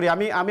রিকোয়েস্ট করি,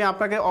 আমি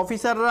আপনাকে,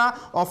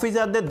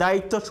 অফিসারদের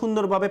দায়িত্ব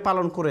সুন্দরভাবে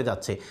পালন করে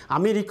যাচ্ছে,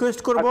 আমি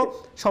রিকোয়েস্ট করব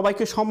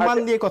সবাইকে সম্মান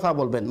দিয়ে কথা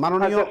বলবেন।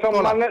 মাননীয়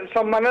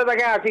সম্মানের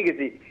জায়গায় আসি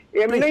গেছি।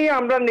 এমনিই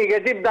আমরা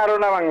নেগেটিভ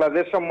ধারণা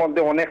বাংলাদেশ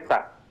সম্বন্ধে অনেকটা।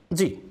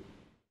 জি,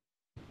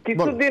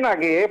 কিছুদিন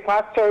আগে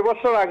 5-6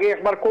 বছর আগে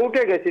একবার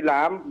কোর্টে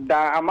গেছিলাম,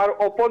 আমার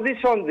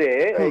অপোজিশন যে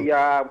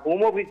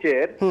হোম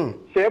অফিসের,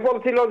 সে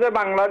বলছিল যে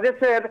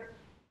বাংলাদেশের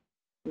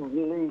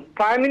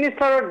প্রাইম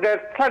মিনিস্টারের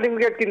ডেথ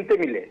সার্টিফিকেট কিনতে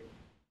মিলে।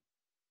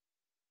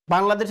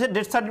 বাংলাদেশের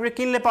ডেথ সার্টিফিকেট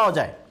কিনলে পাওয়া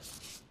যায়?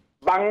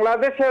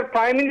 বাংলাদেশের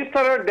প্রাইম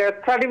মিনিস্টারের ডেথ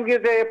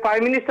সার্টিফিকেটে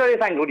প্রাইম মিনিস্টারই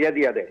সাইন করিয়া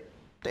দিয়া দেয়।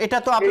 এটা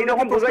তো আপনি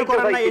প্রশ্ন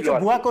করেন না, এই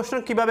ভুয়া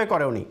কোশ্চেন কিভাবে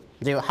করে উনি,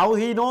 যে how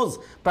he knows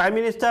prime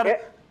minister?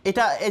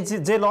 এটা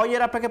যে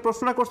লয়ার আপনাকে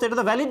প্রশ্ন করছে এটা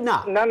তো ভ্যালিড না।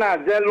 না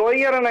যে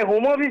লয়ার না,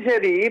 হোম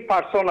অফিসেরই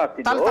পারসন আছে,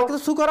 তাহলে তাকে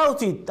তো সু করা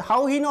উচিত।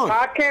 How he knows?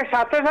 তাকে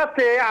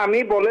সাথে আমি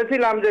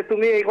বলেছিলাম যে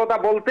তুমি এই কথা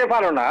বলতে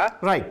পারো না,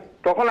 রাইট?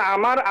 তখন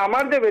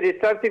আমার যে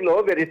ব্যারিস্টার ছিল,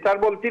 ব্যারিস্টার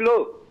বলছিল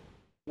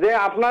যে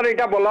আপনার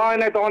এটা বলা হয়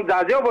নাই, তখন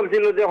জাজেও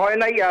বলছিল যে হয়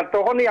নাই, আর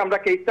তখনই আমরা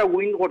কেসটা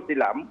উইন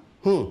করছিলাম।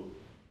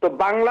 তো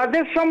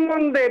বাংলাদেশ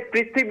সম্বন্ধে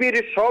পৃথিবীর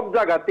সব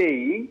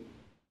জায়গাতেই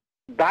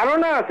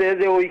ধারণা আছে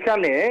যে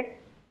ওইখানে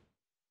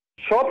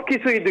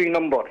সবকিছুই 2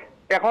 নম্বর।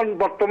 এখন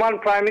বর্তমান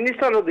প্রাইম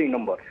মিনিস্টারও 2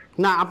 নম্বর।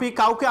 না, আপনি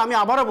কাউকে, আমি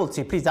আবারও বলছি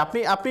প্লিজ,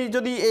 আপনি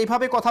যদি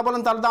এইভাবে কথা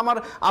বলেন তাহলে তো আমার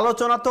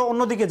আলোচনা তো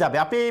অন্যদিকে যাবে।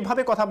 আপনি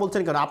এইভাবে কথা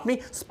বলছেন কেন? আপনি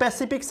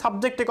স্পেসিফিক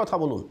সাবজেক্টে কথা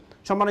বলুন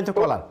সম্মানিত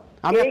কলার।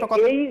 আমি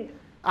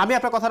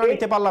আপনার কথাটা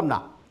নিতে পারলাম না।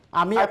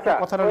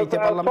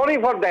 Sorry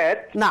for that.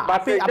 না,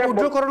 আপনি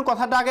উইথড্র করুন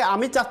কথাটা আগে।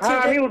 আমি চাচ্ছি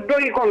আমি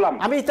উইথড্রই করলাম।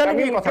 আমি ইতালি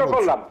নিয়ে কথা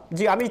বললাম।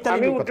 জি, আমি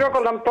উইথড্র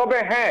করলাম। তবে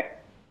হ্যাঁ,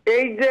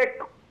 এই যে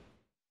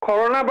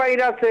করোনা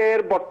ভাইরাসের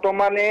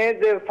বর্তমানে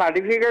যে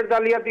সার্টিফিকেট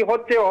জালিয়াতি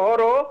হচ্ছে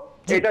অহরহ,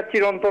 এটা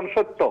চিরন্তন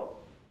সত্য।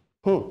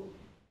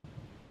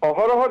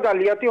 অহরহ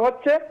জালিয়াতি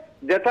হচ্ছে,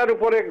 যেটার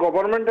উপরে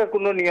গভর্নমেন্টের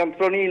কোনো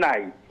নিয়ন্ত্রণই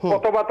নাই,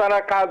 অথবা তারা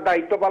কাজ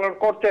দায়িত্ব পালন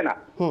করছে না।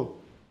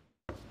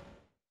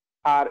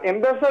 আর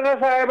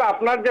অ্যাম্বাসেডর সাহেব,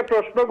 আপনার যে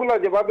প্রশ্নগুলো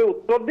যেভাবে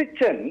উত্তর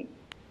দিচ্ছেন,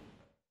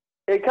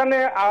 এখানে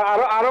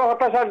আরো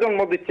হতাশার জন্ম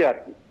দিচ্ছে আর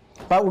কি।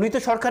 উনি তো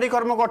সরকারি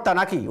কর্মকর্তা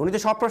নাকি? উনি তো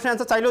সব প্রশ্নের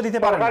অ্যানসার চাইলেও দিতে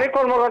পারেন। সরকারি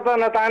কর্মকর্তা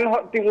না,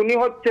 উনি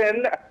হচ্ছেন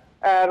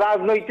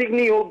রাজনৈতিক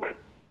নিয়োগ,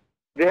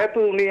 যেহেতু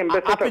উনি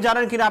অ্যাম্বাসেডর। আপনি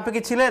জানেন কিনা, আপনি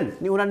কি ছিলেন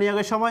উনার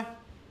নিয়োগের সময়?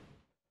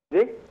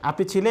 জি,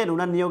 আপনি ছিলেন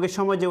উনার নিয়োগের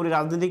সময় যে উনি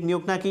রাজনৈতিক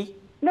নিয়োগ নাকি?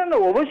 না না,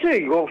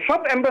 অবশ্যই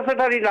সব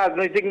অ্যাম্বাসেডারই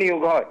রাজনৈতিক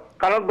নিয়োগ হয়,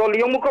 কারণ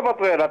দলীয়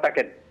মুখপাত্র এরা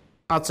থাকেন।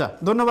 আচ্ছা,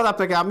 ধন্যবাদ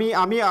আপনাকে। আমি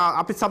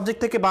আপনি সাবজেক্ট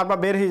থেকে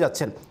বারবার বের হয়ে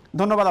যাচ্ছেন।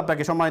 ধন্যবাদ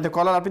আপনাকে সম্মানিত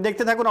কলার। আপনি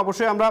দেখতে থাকুন,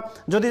 অবশ্যই আমরা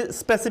যদি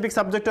স্পেসিফিক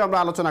সাবজেক্টে আমরা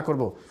আলোচনা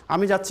করব।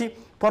 আমি যাচ্ছি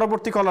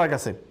পরবর্তী কলার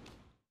কাছে।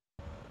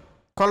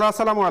 কলার,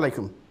 আসসালামু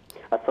আলাইকুম।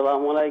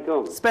 আসসালামু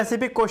আলাইকুম।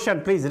 Specific question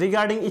please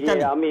regarding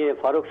Italy. আমি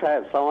ফারুক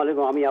সাহেব, আসসালামু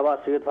আলাইকুম। আমি আবার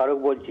সৈয়দ ফারুক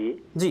বলছি।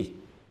 জি।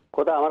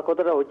 আমার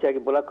কথাটা হচ্ছে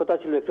আগে বলার কথা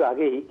ছিল একটু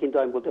আগেই, কিন্তু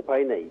আমি বলতে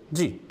পারি নাই।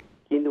 জি।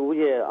 কিন্তু ওই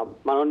যে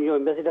মাননীয়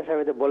অ্যাম্বাসেডার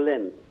সাহেব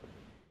বললেন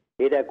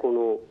এটা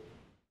কোনো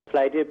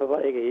ফ্লাইটের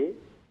ব্যাপারে,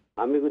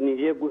 আমি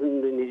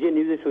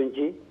নিজে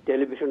শুনছি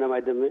টেলিভিশনের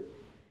মাধ্যমে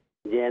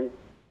যে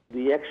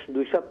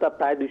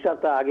প্রায় 2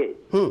 সপ্তাহ আগে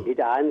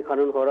এটা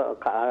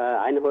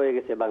আইন হয়ে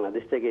গেছে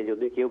বাংলাদেশ থেকে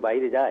যদি কেউ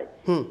বাইরে যায়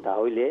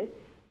তাহলে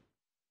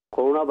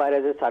করোনা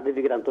ভাইরাসের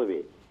সার্টিফিকেট আনতে হবে,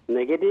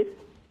 নেগেটিভ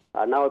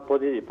আর না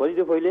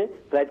পজিটিভ হইলে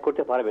ফ্লাইট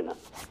করতে পারবে না।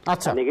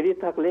 আচ্ছা, নেগেটিভ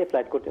থাকলে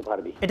ফ্লাইট করতে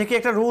পারবে। এটা কি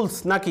একটা রুলস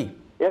নাকি?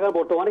 এখন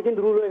বর্তমানে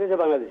কিন্তু রুল হয়ে গেছে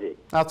বাংলাদেশে।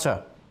 আচ্ছা,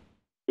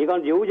 এখন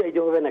যেও যাইতে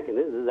হবে না, কেন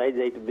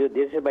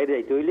দেশের বাইরে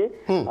যাইতে হইলে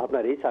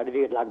আপনার এই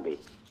সার্টিফিকেট লাগবে।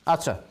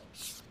 আচ্ছা,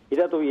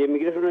 এটা তো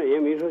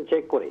ইমিগ্রেশন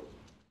চেক করে।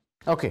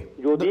 ওকে,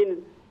 যদি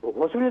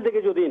হসপিটাল থেকে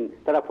যদি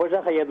তারা পয়সা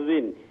খাইয়া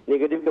দুদিন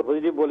নেগেটিভকে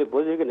পজিটিভ বলে,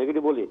 পজিটিভকে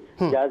নেগেটিভ বলে,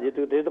 যা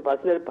যেহেতু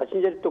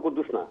প্যাসেঞ্জার তো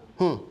দোষ না।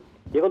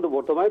 এখন তো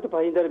বর্তমানে তো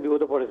প্যাসেঞ্জার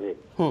বিপদে পড়েছে।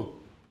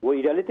 ওই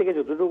ইটালি থেকে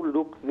যতটুকু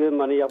লোক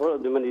মানে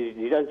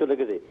রিটার্ন চলে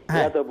গেছে,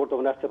 এরা তো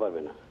বর্তমানে আসতে পারবে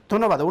না।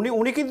 ধন্যবাদ।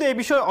 উনি কিন্তু এই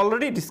বিষয়ে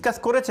অলরেডি ডিসকাস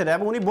করেছেন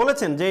এবং উনি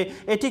বলেছেন যে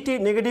এটি একটি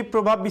নেগেটিভ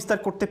প্রভাব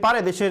বিস্তার করতে পারে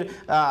দেশের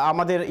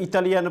আমাদের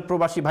ইতালিয়ান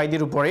প্রবাসী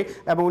ভাইদের উপরে,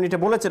 এবং উনি এটা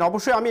বলেছেন।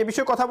 অবশ্যই আমি এই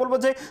বিষয়ে কথা বলবো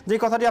যে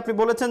কথাটি আপনি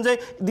বলেছেন যে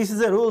দিস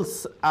ইজ এ রুলস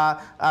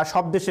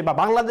সব দেশে বা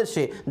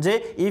বাংলাদেশে, যে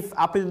ইফ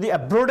আপনি যদি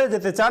অ্যাব্রোডে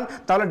যেতে চান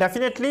তাহলে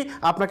ডেফিনেটলি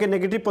আপনাকে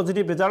নেগেটিভ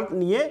পজিটিভ রেজাল্ট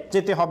নিয়ে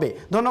যেতে হবে।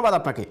 ধন্যবাদ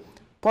আপনাকে।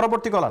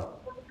 পরবর্তী কলার।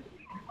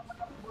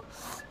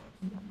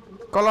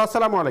 কলার,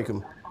 আসসালামু আলাইকুম।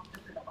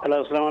 হ্যালো,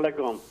 আসসালামু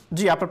আলাইকুম।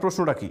 জি, আপনার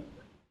প্রশ্নটা কি?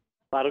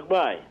 ফারুক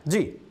ভাই,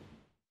 জি,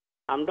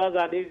 আমরা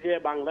জানি যে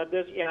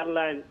বাংলাদেশ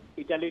এয়ারলাইন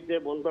ইতালিতে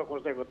বন্ধ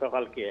করছে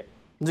গতকালকে।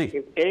 জি,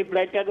 এই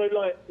ফ্লাইটটা রইল,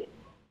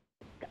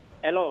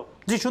 হ্যালো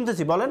জি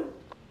শুনতেছি, বলেন।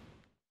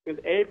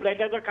 কিন্তু এই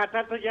ফ্লাইটটা তো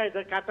কাতার থেকে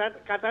আছে,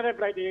 কাতারের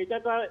ফ্লাইট, এইটা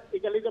তো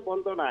ইতালিতে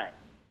বন্ধ নাই।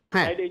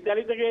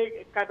 ইতালি থেকে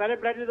কাতারের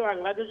ফ্লাইটে তো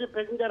বাংলাদেশের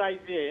প্যাসেঞ্জার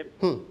আইছে,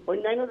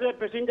 অন্যান্য যে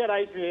প্যাসেঞ্জার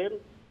আইছে,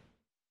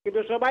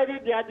 কিন্তু সবাই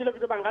দেওয়া দিল,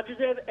 কিন্তু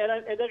বাংলাদেশের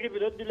এদেরকে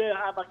বিরোধ দিলে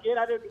বাকি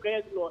এরা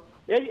ঢুকাইয়া দিল।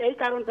 এই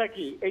কারণটা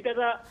কি? এইটা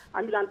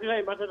আমি জানতে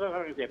চাই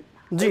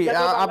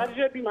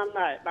বাংলাদেশের বিমান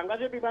নাই,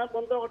 বাংলাদেশের বিমান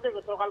বন্ধ করতে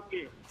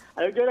গতকালকে।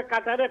 আর ওই যে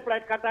কাতারের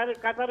ফ্লাইট,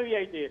 কাতার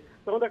আইছে,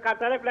 তখন তো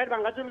কাতারের ফ্লাইট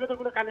বাংলাদেশের তো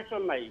কোনো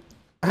কানেকশন নাই।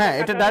 হ্যাঁ,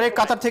 এটা ডাইরেক্ট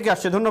কাতার থেকে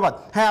আসছে। ধন্যবাদ।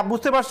 হ্যাঁ,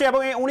 বুঝতে পারছি। এবং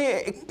উনি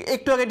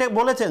একটু আগে এটা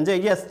বলেছেন যে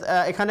ইয়েস,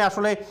 এখানে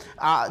আসলে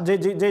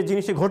যে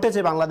জিনিসটি ঘটেছে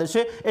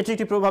বাংলাদেশে এটি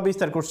একটি প্রভাব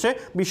বিস্তার করছে,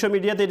 বিশ্ব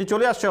মিডিয়াতে এটি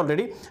চলে আসছে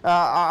অলরেডি।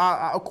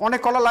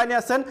 অনেক কলার লাইনে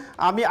আছেন,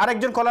 আমি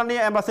আরেকজন কলার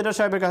নিয়ে অ্যাম্বাসেডর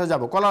সাহেবের কাছে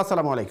যাব। কলার,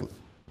 আসসালামু আলাইকুম।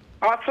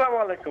 আসসালামু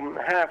আলাইকুম।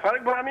 হ্যাঁ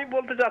ফারুক ভাই, আমি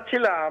বলতে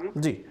চাচ্ছিলাম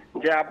জি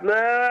যে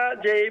আপনার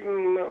যে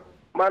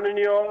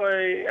মাননীয়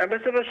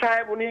অ্যাম্বাসেডর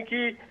সাহেব, উনি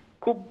কি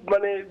খুব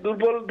মানে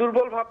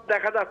দুর্বল ভাব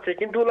দেখা যাচ্ছে,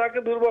 কিন্তু ওনাকে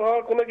দুর্বল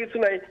হওয়ার কোনো কিছু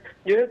নাই,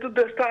 যেহেতু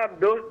দেশটা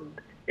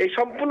এই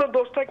সম্পূর্ণ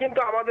দোষটা কিন্তু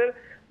আমাদের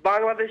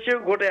বাংলাদেশেও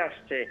ঘটে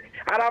আসছে।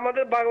 আর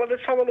আমাদের বাংলাদেশ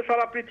সম্বন্ধে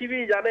সারা পৃথিবী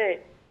জানে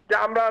যে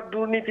আমরা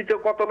দুর্নীতিতে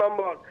কত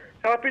নম্বর,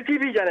 সারা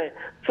পৃথিবী জানে।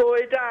 তো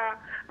এটা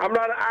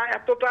আমরা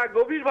এতটা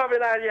গভীর ভাবে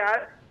না,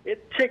 এর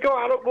থেকেও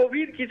আরো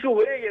গভীর কিছু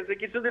হয়ে গেছে।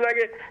 কিছুদিন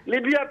আগে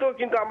লিবিয়াতেও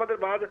কিন্তু আমাদের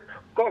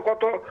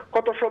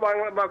কতশো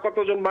বা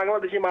কতজন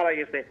বাংলাদেশি মারা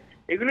গেছে।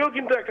 এগুলোও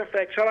কিন্তু একটা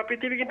ফ্যাক্ট, সারা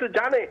পৃথিবী কিন্তু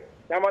জানে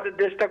আমাদের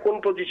দেশটা কোন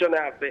পজিশনে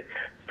আছে।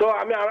 তো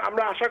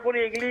আমরা আশা করি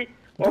এগুলি।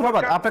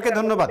 ধন্যবাদ আপনাকে।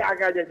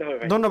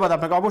 ধন্যবাদ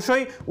আপনাকে।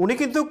 অবশ্যই উনি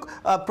কিন্তু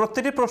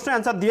প্রত্যেকটি প্রশ্নের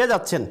অ্যান্সার দিয়ে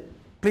যাচ্ছেন।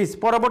 প্লিজ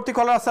পরবর্তী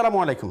কলার। আসসালামু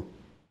আলাইকুম।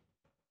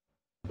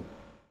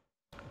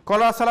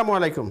 কলার, আসসালামু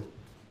আলাইকুম।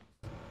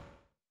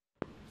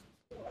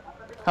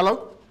 হ্যালো,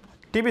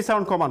 টিভি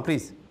সাউন্ড কমান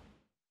প্লিজ।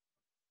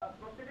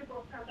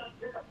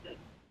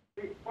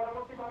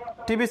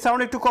 টিভি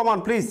সাউন্ড একটু কমান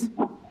প্লিজ।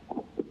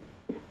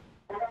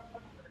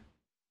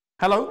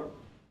 হ্যালো,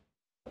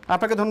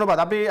 আপনাকে ধন্যবাদ।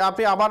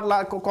 আপনি আবার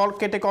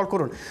কেটে কল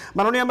করুন।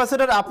 মাননীয়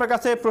অ্যাম্বাসেডর, আপনার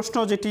কাছে প্রশ্ন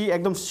যেটি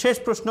একদম শেষ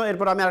প্রশ্ন,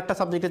 এরপর আমি আরেকটা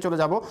সাবজেক্টে চলে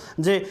যাব,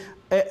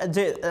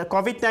 যে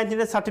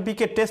কোভিড-19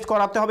 সার্টিফিকেট টেস্ট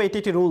করাতে হবে, এটি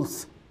একটি রুলস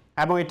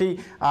এবং এটি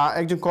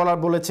একজন কলার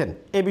বলেছেন।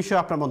 এই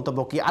বিষয়ে আপনার মন্তব্য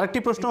কি? আরেকটি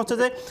প্রশ্ন হচ্ছে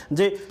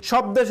যে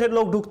সব দেশের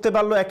লোক ঢুকতে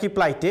পারলো একই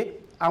ফ্লাইটে,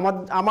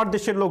 আমার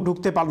দেশের লোক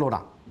ঢুকতে পারলো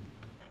না।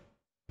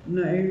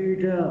 না,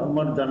 এইটা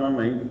আমার জানা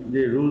নাই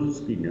যে রুলস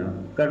কিনা,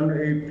 কারণ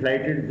এই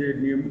ফ্লাইটের যে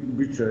নিয়ম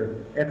বিষয়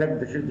এক এক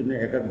দেশের জন্য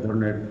এক এক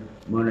ধরনের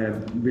মানে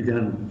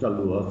বিধান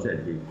চালু আছে আর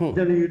কি।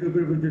 যেন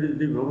ইউরোপের ভিতরে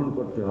যদি ভ্রমণ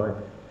করতে হয়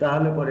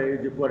তাহলে পরে এই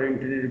যে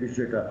কোয়ারেন্টাইনের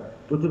বিষয়টা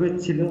প্রথমে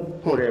ছিল,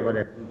 পরে এবার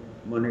এখন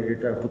মানে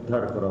এটা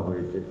প্রত্যাহার করা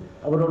হয়েছে।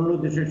 আবার অন্য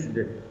দেশের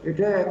সাথে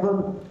এটা এখন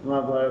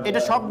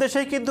এটা সব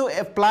দেশেই কিন্তু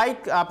ফ্লাইট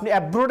আপনি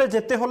অ্যাব্রোডে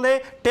যেতে হলে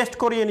টেস্ট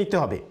করিয়ে নিতে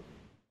হবে।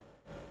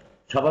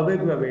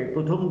 স্বাভাবিকভাবে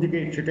প্রথম দিকে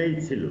সেটাই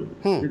ছিল,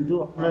 কিন্তু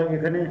আমরা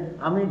এখানে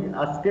আমি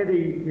আজকের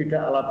এটা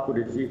আলাপ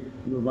করেছি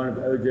মানে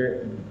ওই যে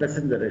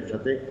প্যাসেঞ্জারের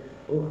সাথে,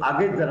 ও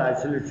আগের যারা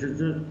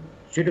আইসোলেশন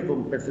সেরকম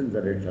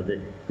প্যাসেঞ্জারের সাথে,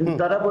 কিন্তু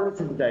তারা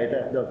বলেছেন যে এটা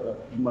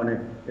মানে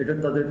এটা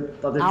তাদের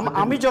তাদের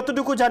আমি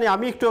যতটুকু জানি,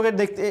 আমি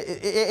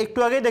একটু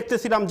আগে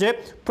দেখতেছিলাম যে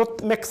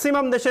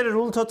ম্যাক্সিমাম দেশের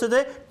রুলস হচ্ছে যে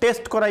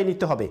টেস্ট করাই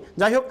নিতে হবে।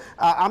 যাই হোক,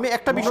 আমি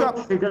একটা বিষয়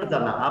সেটা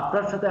জানা,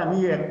 আপনার সাথে আমি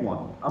একমত,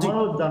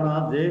 আমারও জানা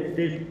যে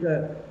টেস্ট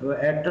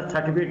একটা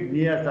সার্টিফিকেট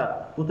নিয়ে আসা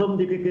প্রথম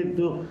দিকে,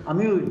 কিন্তু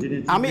আমিও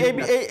জেনেছি। আমি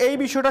এই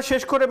বিষয়টা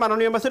শেষ করে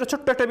মাননীয় অ্যাম্বাসেডর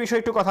ছোট্ট একটা বিষয়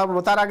একটু কথা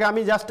বলবো, তার আগে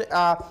আমি জাস্ট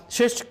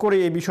শেষ করি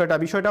এই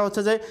বিষয়টা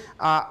হচ্ছে যে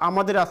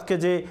আমাদের আজকে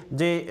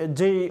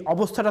যে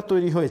অবস্থাটা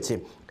তৈরি হয়েছে,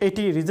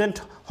 এটি রিজেন্ট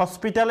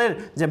হসপিটালের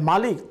যে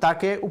মালিক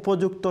তাকে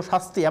উপযুক্ত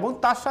শাস্তি এবং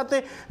তার সাথে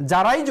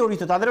যারাই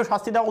জড়িত তাদেরও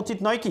শাস্তি দেওয়া উচিত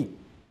নয় কি?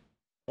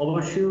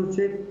 অবশ্যই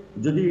উচিত,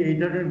 যদি এই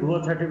ধরনের ভুয়া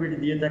সার্টিফিকেট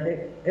দিয়ে থাকে।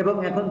 এবং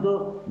এখন তো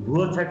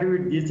ভুয়া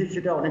সার্টিফিকেট দিয়েছে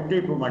সেটা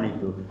অনেকটাই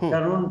প্রমাণিত,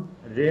 কারণ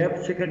র্যাব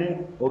সেখানে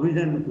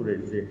অভিযান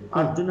করেছে,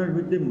 8 জনের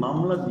বিরুদ্ধে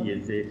মামলা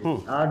দিয়েছে,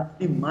 আর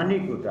তিনি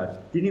মানিক ওটা,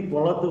 তিনি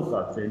পলাতক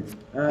আছেন।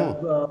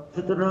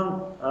 সুতরাং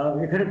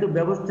এখানে তো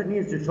ব্যবস্থা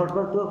নিয়েছে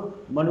সরকার, তো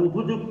মানে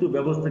উপযুক্ত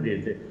ব্যবস্থা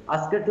নিয়েছে।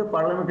 আজকে তো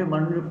পার্লামেন্টে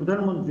মাননীয়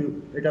প্রধানমন্ত্রী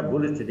এটা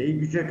বলেছেন, এই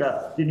বিষয়টা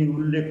তিনি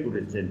উল্লেখ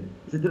করেছেন।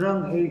 সুতরাং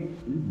এই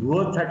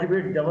ভুয়া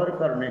সার্টিফিকেট দেওয়ার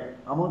কারণে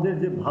আমাদের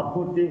যে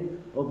ভাবমূর্তি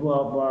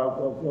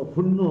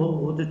ক্ষুণ্ণ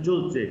হতে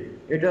চলছে,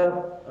 এটা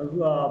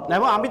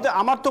এবং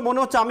আমার তো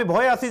মনে হচ্ছে, আমি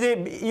ভয় আছি যে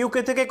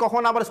ইউকে থেকে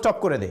কখন আবার স্টপ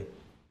করে দেয়।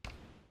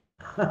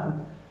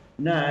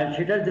 না,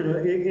 সেটার জন্য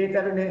এই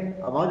কারণে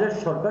আমাদের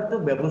সরকার তো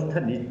ব্যবস্থা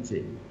নিচ্ছে,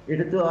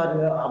 এটা তো আর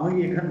আমি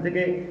এখান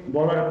থেকে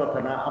বলার কথা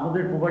না,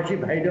 আমাদের প্রবাসী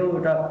ভাইরাও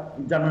এটা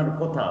জানার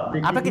কথা।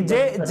 আপনাকে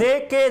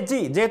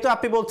জেকেজি, যেহেতু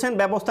আপনি বলছেন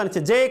ব্যবস্থা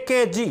নিচ্ছে,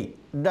 জেকেজি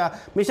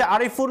মিস্টার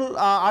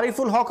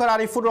আরিফুল হক আর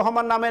আরিফুর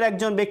রহমান নামের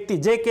একজন ব্যক্তি,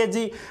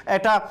 জেকেজি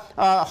একটা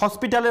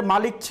হসপিটালের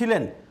মালিক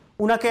ছিলেন,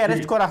 উনাকে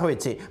অ্যারেস্ট করা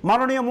হয়েছে।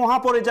 মাননীয়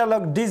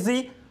মহাপরিচালক ডিজি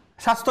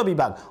স্বাস্থ্য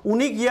বিভাগ,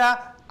 উনি গিয়া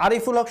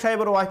আরিফুল হক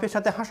সাহেবের ওয়াইফের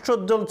সাথে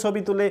হাস্যোজ্জ্বল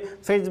ছবি তুলে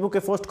ফেসবুকে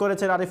পোস্ট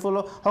করেছেন আরিফুল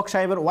হক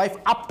সাহেবের ওয়াইফ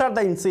আফটার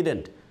দ্য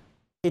ইনসিডেন্ট।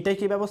 এটাই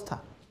কি ব্যবস্থা?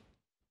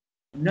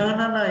 না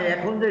না না,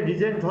 এখন যে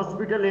রিজেন্ট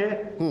হসপিটালে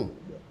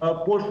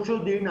পরশু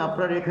দিন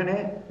আপনার এখানে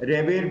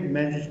র্যাবের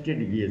ম্যাজিস্ট্রেট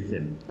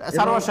গিয়েছেন,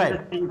 সারোয়ার সাহেব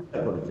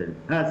করেছেন,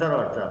 হ্যাঁ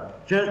সারোয়ার সাহেব,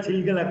 সেটা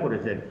সিলগালা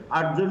করেছেন,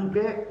 8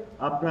 জনকে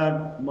আপনার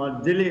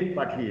জেলে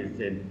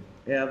পাঠিয়েছেন,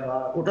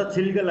 ওটা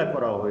সিলগালা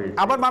করা হয়েছে।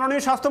 আবার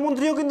মাননীয়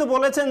স্বাস্থ্যমন্ত্রীও কিন্তু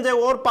বলেছেন যে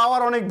ওর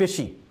পাওয়ার অনেক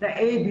বেশি।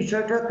 এই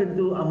বিষয়টা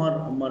কিন্তু আমার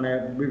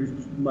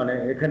মানে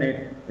এখানে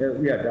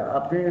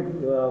আপনি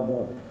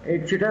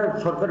সেটা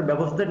সরকার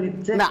ব্যবস্থা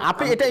নিচ্ছে না,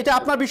 আপনি এটা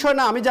আপনার বিষয়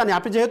না, আমি জানি।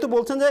 আপনি যেহেতু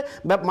বলছেন যে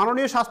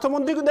মাননীয়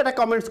স্বাস্থ্যমন্ত্রী কিন্তু এটা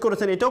কমেন্টস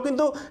করেছেন, এটাও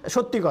কিন্তু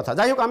সত্যি কথা।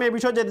 যাই হোক, আমি এই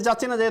বিষয়ে যেতে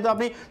চাচ্ছি না, যেহেতু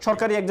আপনি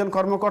সরকারি একজন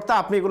কর্মকর্তা,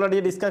 আপনি এগুলো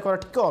নিয়ে ডিসকাস করা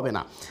ঠিক হবে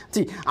না।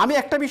 জি, আমি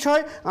একটা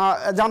বিষয়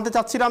জানতে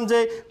চাচ্ছিলাম যে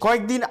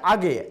কয়েকদিন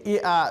আগে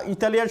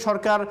ইতালিয়ান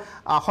সরকার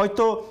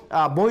হয়তো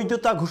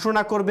বৈধতা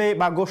ঘোষণা করবে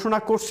বা ঘোষণা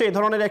করছে, এ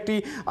ধরনের একটি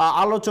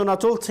আলোচনা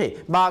চলছে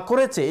বা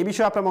করেছে, এই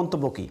বিষয়ে আপনার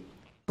মন্তব্য কি?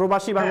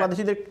 প্রবাসী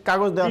বাংলাদেশিদের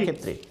কাগজ দেওয়ার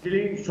ক্ষেত্রে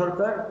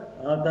সরকার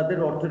তাদের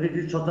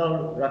অর্থনীতি সচল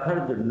রাখার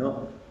জন্য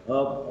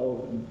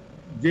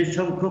যে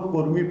সংখ্যক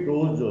কর্মী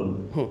প্রয়োজন,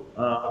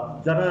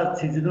 যারা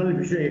সিজনাল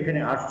বিষয়ে এখানে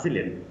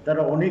আসছিলেন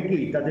তারা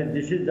অনেকেই তাদের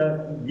দেশে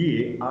গিয়ে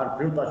আর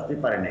ফেরত আসতে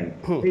পারে নাই,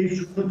 এই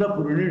শূন্যতা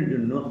পূরণের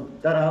জন্য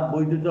তারা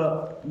বৈধতা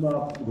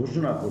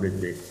ঘোষণা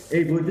করেছে।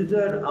 এই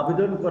বৈধতার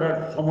আবেদন করার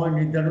সময়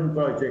নির্ধারণ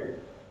করা হয়েছে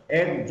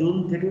 1 জুন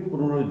থেকে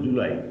 15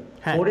 জুলাই।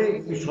 পরে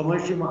এই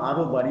সময়সীমা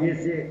আরো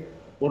বাড়িয়েছে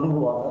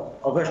 15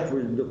 আগস্ট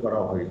পর্যন্ত করা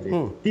হয়েছে।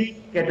 3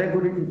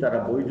 ক্যাটাগরিতে তারা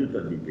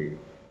বৈধতা দিবে।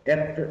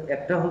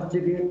 একটা হচ্ছে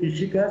গিয়ে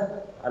কৃষিকাজ,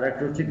 আর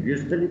একটা হচ্ছে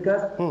গৃহস্থালী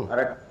কাজ, আর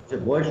একটা হচ্ছে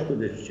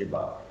বয়স্কদের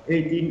সেবা।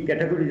 এই 3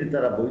 ক্যাটাগরিতে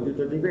তারা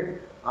বৈধতা দিবে।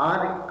 আর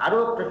আরো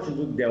একটা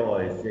সুযোগ দেওয়া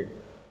হয়েছে,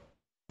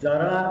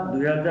 যারা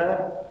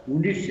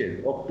 2019-এর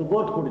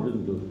অক্টোবর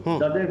পর্যন্ত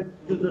যাদের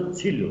বৈধতা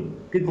ছিল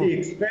কিন্তু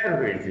এক্সপায়ার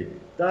হয়েছে,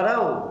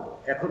 তারাও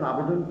এখন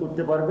আবেদন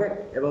করতে পারবে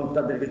এবং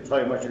তাদেরকে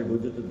 6 মাসের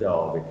বৈধতা দেওয়া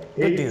হবে।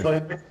 এই 6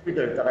 মাসের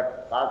ভিতরে তারা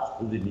কাজ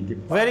খুঁজে নিতে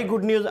পারবে। ভেরি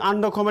গুড নিউজ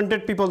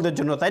আনডকুমেন্টেড পিপলদের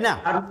জন্য, তাই না?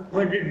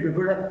 আনডকুমেন্টেড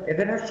পিপল,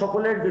 এখানে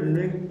সকলের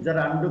জন্যই, যারা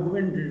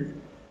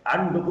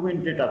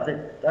আনডকুমেন্টেড আছে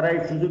তারা এই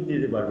সুযোগ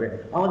দিতে পারবে।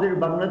 আমাদের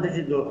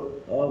বাংলাদেশে তো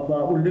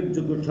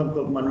উল্লেখযোগ্য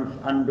সংখ্যক মানুষ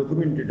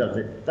আনডকুমেন্টেড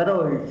আছে, তারাও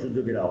এই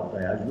সুযোগের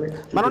আওতায় আসবে।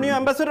 মাননীয়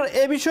অ্যাম্বাসেডর,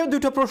 এই বিষয়ে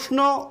 2টা প্রশ্ন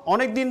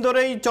অনেক দিন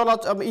ধরেই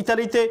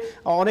ইতালিতে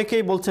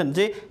অনেকেই বলছেন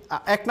যে,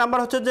 1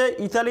 নাম্বার হচ্ছে যে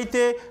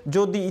ইতালিতে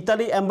যদি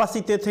ইতালি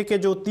অ্যাম্বাসিতে থেকে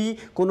যদি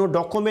কোনো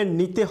ডকুমেন্ট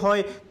নিতে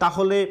হয়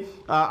তাহলে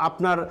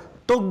আপনার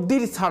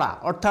তকদির ছাড়া,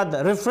 অর্থাৎ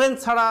রেফারেন্স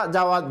ছাড়া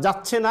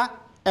যাচ্ছে না,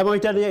 এবং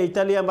এটা নিয়ে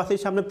ইতালি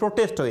অ্যাম্বাসির সামনে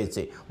প্রোটেস্ট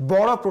হয়েছে,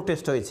 বড়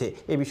প্রোটেস্ট হয়েছে।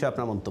 এই বিষয়ে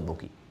আপনার মন্তব্য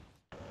কি?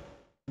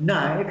 না,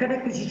 এখানে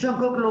কিছু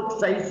সংখ্যক লোক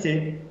চাইছে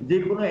যে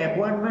কোনো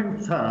অ্যাপয়েন্টমেন্ট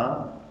ছাড়া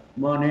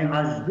মানে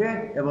আসবে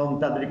এবং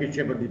তাদেরকে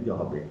সেবা দিতে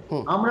হবে।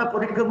 আমরা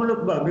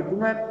পরীক্ষামূলকভাবে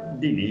কোনো এক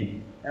দিনে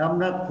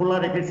আমরা খোলা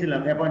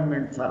রেখেছিলাম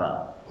অ্যাপয়েন্টমেন্ট ছাড়া,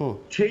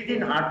 সেই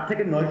দিন 8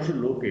 থেকে 900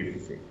 লোক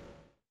এসেছে।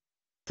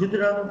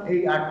 সুতরাং এই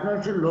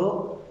 800-900 লোক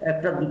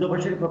একটা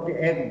দূতাবাসের পক্ষে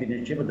একদিনে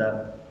সেবা দেওয়া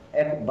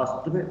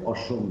বাস্তবে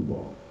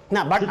অসম্ভব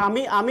না। বাট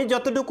আমি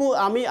যতটুকু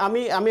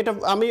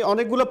আমি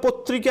অনেকগুলো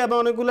পত্রিকা এবং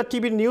অনেকগুলো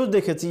টিভির নিউজ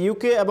দেখেছি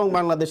ইউকে এবং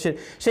বাংলাদেশের,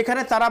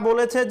 সেখানে তারা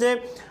বলেছে যে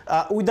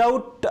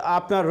উইদাউট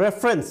আপনার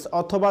রেফারেন্স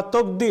অথবা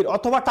তকদির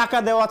অথবা টাকা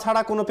দেওয়া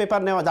ছাড়া কোনো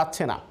পেপার নেওয়া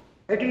যাচ্ছে না।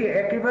 এটি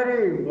একেবারে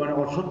মানে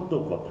অসত্য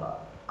কথা।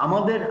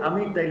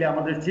 আমি তাইলে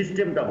আমাদের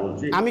সিস্টেমটা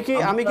বলছি।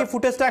 আমি কি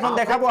ফুটেজটা এখন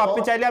দেখাবো? আপনি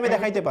চাইলে আমি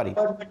দেখাইতে পারি।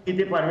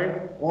 নিতে পারবেন,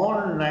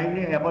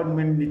 অনলাইনে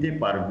অ্যাপয়েন্টমেন্ট নিতে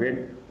পারবেন।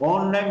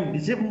 অনলাইন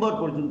ডিসেম্বর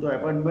পর্যন্ত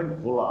অ্যাপয়েন্টমেন্ট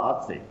খোলা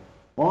আছে।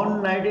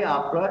 অনলাইনে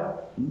আপনার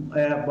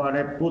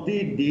মানে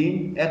প্রতিদিন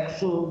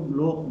 100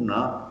 লোক না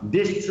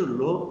 150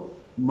 লোক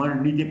মানে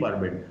নিতে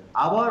পারবেন।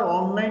 আবার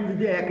অনলাইন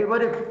যদি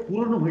একেবারে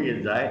পূর্ণ হয়ে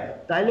যায়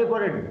তাইলে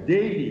পরে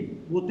ডেইলি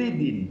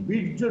প্রতিদিন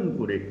 20 জন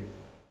করে,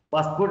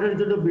 পাসপোর্টের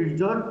জন্য 20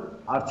 জন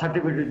আর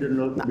সার্টিফিকেটের জন্য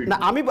 20 জন।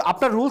 আমি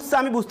আপনার রুলস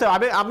আমি বুঝতে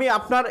পারি। আমি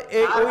আপনার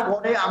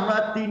পরে আমরা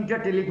 3টা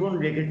টেলিফোন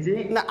রেখেছি।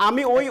 না,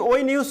 আমি ওই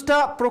নিউজটা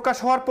প্রকাশ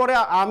হওয়ার পরে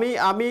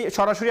আমি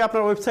সরাসরি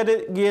আপনার ওয়েবসাইটে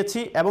গিয়েছি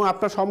এবং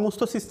আপনার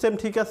সমস্ত সিস্টেম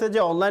ঠিক আছে যে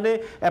অনলাইনে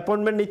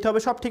অ্যাপয়েন্টমেন্ট নিতে হবে,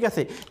 সব ঠিক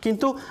আছে।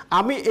 কিন্তু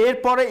আমি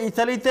এরপরে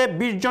ইতালিতে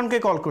 20 জনকে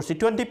কল করছি,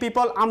 20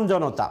 people,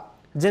 Amjanata,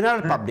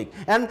 general public,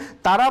 and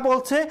তারা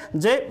বলছে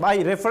যে ভাই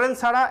রেফারেন্স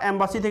ছাড়া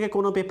এমবাসি থেকে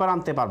কোনো পেপার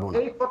আনতে পারবো না।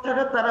 এই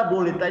কথাটা তারা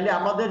বলে, তাইলে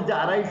আমাদের যে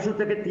 250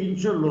 থেকে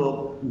 300 লোক,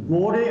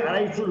 গড়ে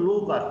 250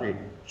 লোক আসে,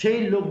 সেই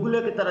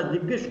লোকগুলোকে তারা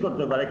জিজ্ঞেস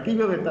করতে পারে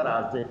কিভাবে তারা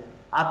আসে,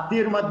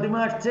 আত্মীয়ের মাধ্যমে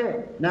আসছে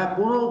না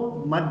কোনো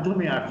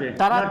মাধ্যমে আসে।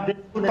 তারা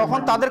তখন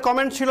তাদের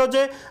কমেন্ট ছিল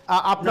যে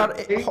আপনার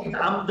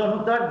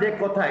আমজনতার যে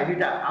কথা,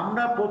 এটা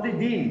আমরা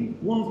প্রতিদিন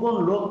কোন কোন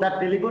লোক তার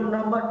টেলিফোন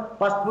নাম্বার,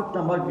 পাসপোর্ট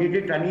নাম্বার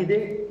গেটে টানিয়ে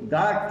দেয়,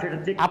 গার্ড সেটা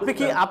চেক।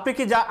 আপনি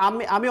কি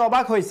আমি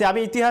অবাক হয়েছি, আমি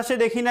ইতিহাসে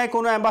দেখি নাই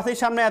কোনো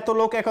এমবাসির সামনে এত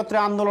লোক একত্রে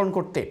আন্দোলন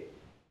করতে।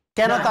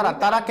 কেন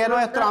তারা কেন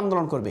এত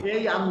আন্দোলন করবে?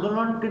 এই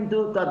আন্দোলন কিন্তু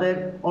তাদের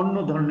অন্য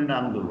ধরনের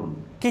আন্দোলন।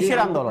 কিসের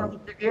আন্দোলন?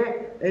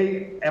 এই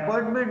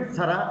অ্যাপয়েন্টমেন্ট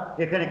ছাড়া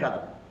এখানে কাজ।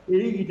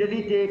 এই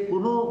ইটালিতে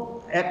কোনো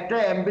একটা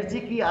এমবাসি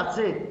কি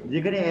আছে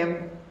যেখানে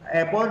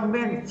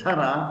অ্যাপয়েন্টমেন্ট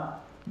ছাড়া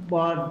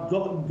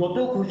যত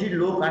খুশি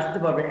লোক আসতে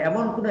পারবে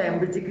এমন কোনো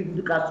এমবাসি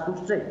কিন্তু কাজ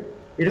করছে?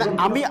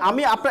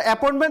 আমি আপনার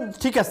অ্যাপয়েন্টমেন্ট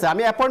ঠিক আছে,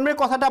 আমি অ্যাপয়েন্টমেন্ট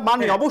কথাটা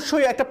মানি,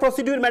 অবশ্যই একটা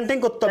প্রসিডিউর মেইনটেইন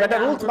করতে হবে,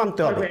 একটা রুলস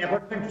মানতে হবে।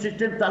 অ্যাপয়েন্টমেন্ট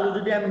সিস্টেম চালু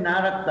যদি আমি না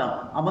রাখতাম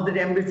আমাদের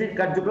এমবাসির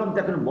কার্যক্রম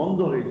তখন বন্ধ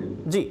হয়ে যেত।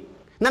 জি,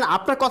 না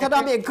আপনার কথাটা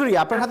আমি এগ্রি,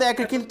 আপনার সাথে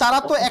এগ্রি, কিন্তু তারা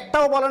তো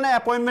একটাও বলে না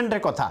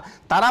অ্যাপয়েন্টমেন্টের কথা।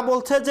 তারা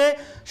বলছে যে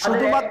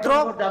শুধুমাত্র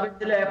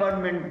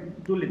অ্যাপয়েন্টমেন্ট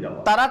তুলে দাও,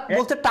 তারা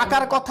বলছে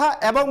টাকার কথা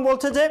এবং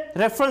বলছে যে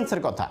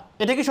রেফারেন্সের কথা।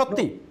 এটা কি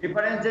সত্যি?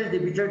 রেফারেন্সের যে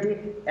বিষয়টি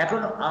এখন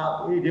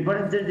এই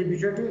রেফারেন্সের যে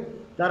বিষয়টি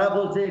তারা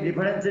বলছে,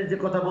 রেফারেন্সের যে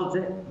কথা বলছে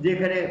যে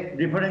এখানে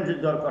রেফারেন্সের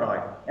দরকার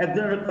হয়,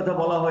 একজনের কথা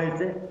বলা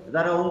হয়েছে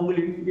যারা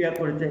অঙ্গুলি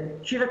করেছে,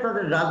 সেটা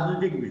তাদের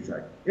রাজনৈতিক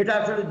বিষয়। এটা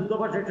আসলে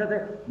দূতাবাসের সাথে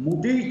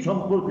মোটেই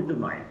সম্পর্কিত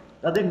নয়,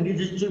 তাদের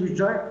নিজস্ব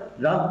বিষয়,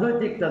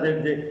 রাজনৈতিক তাদের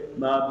যে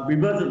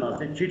বিভাজন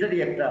আছে সেটারই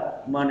একটা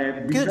মানে।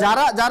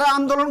 যারা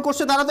আন্দোলন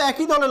করছে তারা তো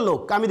একই দলের লোক,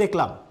 আমি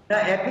দেখলাম।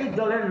 একই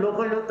দলের লোক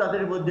হলেও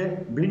তাদের মধ্যে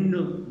ভিন্ন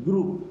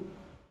গ্রুপ।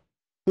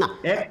 না,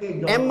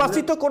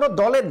 এমবাসি তো কোনো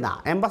দলের না,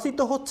 এমবাসি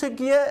তো হচ্ছে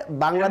গিয়ে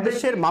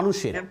বাংলাদেশের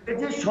মানুষের।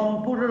 এমবাসি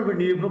সম্পূর্ণরূপে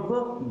নিরপেক্ষ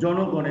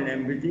জনগণের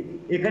এমবাসি।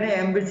 এখানে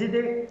এমবাসিতে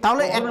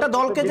তাহলে একটা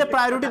দলকে যে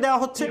প্রায়োরিটি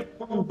দেওয়া হচ্ছে,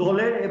 কোন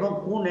দলের এবং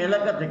কোন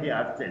এলাকা থেকে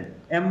আসছেন,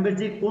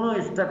 এমবাসি কোন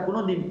স্টাফ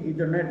কোনদিন এই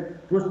ধরনের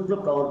প্রশ্ন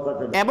কাউর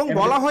কথা। এবং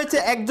বলা হয়েছে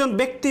একজন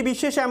ব্যক্তি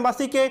বিশেষ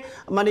এমবাসিকে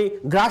মানে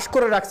গ্রাস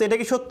করে রাখছে, এটা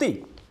কি সত্যি?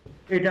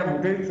 এটা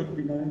মোটেই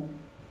সত্যি নয়,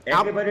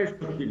 একেবারে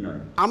সত্যি নয়।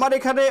 আমার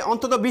এখানে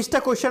অন্তত 20টা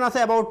কোশ্চেন আছে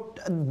অ্যাবাউট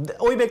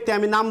ওই ব্যক্তি,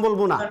 আমি নাম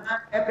বলবো না।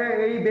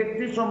 এই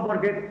ব্যক্তি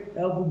সম্পর্কে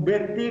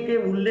ব্যক্তিকে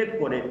উল্লেখ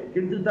করে,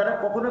 কিন্তু তারা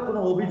কখনো কোনো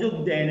অভিযোগ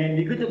দেয় নাই,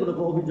 লিখিত কোনো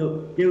অভিযোগ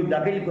কেউ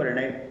দাখিল করে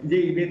নাই যে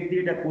এই ব্যক্তি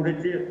এটা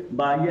করেছে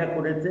বা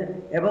করেছে।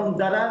 এবং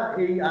যারা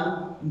এই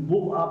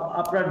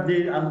আপনার যে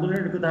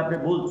আন্দোলনের কথা আপনি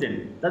বলছেন,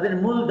 তাদের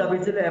মূল দাবি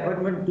ছিল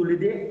অ্যাপয়েন্টমেন্ট তুলে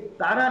দিয়ে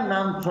তারা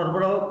নাম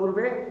সরবরাহ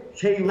করবে।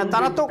 সেই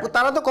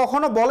তারা তো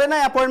কখনো বলে না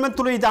অ্যাপয়েন্টমেন্ট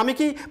তুলে দিতে। আমি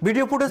কি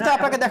ভিডিও ফুটেজটা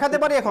আপনাকে দেখাতে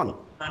পারি এখন?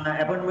 না,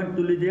 অ্যাপয়েন্টমেন্ট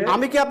তুলে দিয়ে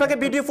আমি কি আপনাকে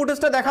ভিডিও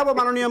ফুটেজটা দেখাবো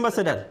মাননীয়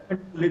অ্যাম্বাসেডর?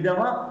 তুলে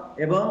দেওয়া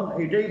এবং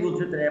এটাই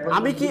বলছে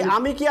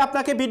আমি কি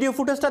আপনাকে ভিডিও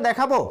ফুটেজটা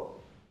দেখাবো?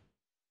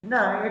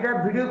 না, এটা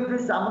ভিডিও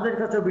ফুটেজ, আমাদের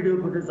কাছে ভিডিও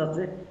ফুটেজ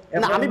আছে।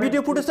 না, আমি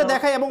ভিডিও ফুটেজটা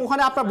দেখাই এবং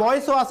ওখানে আপনার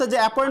ভয়েসও আছে যে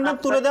অ্যাপয়েন্টমেন্ট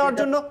তুলে দেওয়ার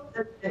জন্য।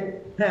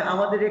 হ্যাঁ,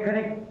 আমাদের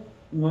এখানে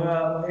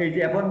এই যে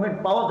অ্যাপয়েন্টমেন্ট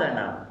পাওয়া যায়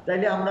না,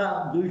 তাইলে আমরা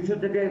 200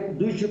 থেকে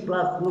 200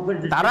 প্লাস লোকের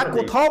যে তারা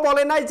কোথাও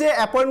বলে নাই যে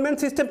অ্যাপয়েন্টমেন্ট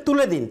সিস্টেম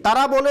তুলে দিন।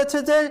 তারা বলেছে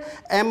যে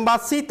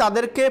এমবাসি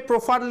তাদেরকে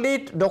প্রপারলি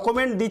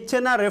ডকুমেন্ট দিচ্ছে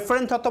না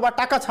রেফারেন্স অথবা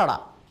টাকা ছাড়া।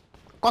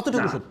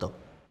 কতটুকু সত্য?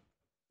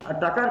 আর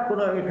টাকার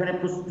কোনো এখানে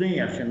প্রশ্নই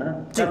আসে না,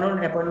 কারণ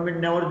অ্যাপয়েন্টমেন্ট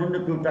নেওয়ার জন্য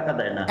কেউ টাকা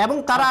দেয় না। এবং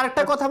তারা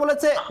আরেকটা কথা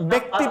বলেছে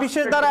ব্যক্তি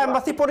বিশেষ দ্বারা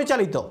এমবাসি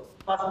পরিচালিত।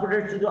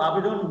 পাসপোর্টের শুধু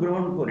আবেদন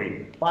গ্রহণ করে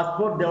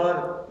পাসপোর্ট দেওয়ার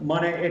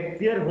মানে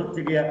এখতিয়ার হচ্ছে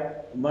গিয়া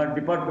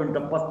ডিপার্টমেন্ট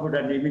অফ পাসপোর্ট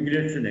অ্যান্ড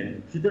ইমিগ্রেশনের।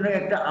 সুতরাং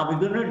একটা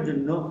আবেদনের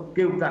জন্য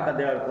কেউ টাকা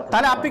দেওয়ার কথা।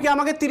 তাহলে আপনি কি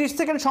আমাকে 30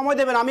 সেকেন্ড সময়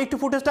দেবেন? আমি একটু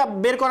ফুটেজটা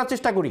বের করার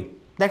চেষ্টা করি,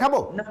 দেখাবো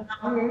না,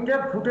 আমি এটা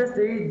ফুটেজ,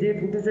 এই যে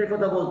ফুটেজের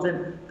কথা বলছেন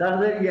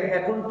তাহলে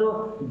এখন তো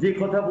যে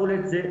কথা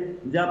বলেছে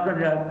যে আপনার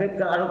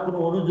আরো কোনো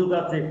অনুযোগ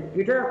আছে,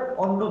 এটা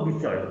অন্য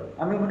বিষয়।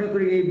 আমি মনে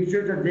করি এই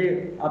বিষয়টা যে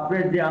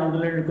আপনার যে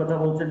আন্দোলনের কথা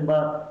বলছেন বা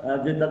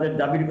যে তাদের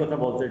দাবির কথা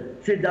বলছেন,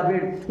 সেই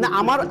দাবির না,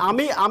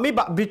 আমি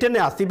ব্রিটেনে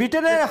আছি,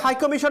 ব্রিটেনের হাই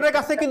কমিশনের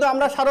কাছে কিন্তু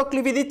আমরা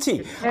স্মারকলিপি দিচ্ছি,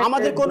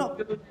 আমাদের কোনো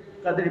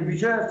তাদের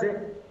বিষয় আছে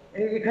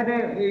এখানে।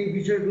 এই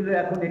বিষয়গুলো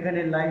এখন এখানে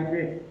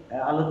লাইভে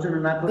আলোচনা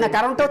না করে, না,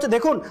 কারণটা হচ্ছে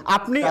দেখুন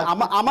আপনি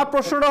আমার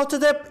প্রশ্নটা হচ্ছে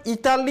যে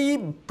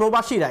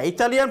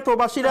ইতালিয়ান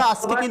প্রবাসীরা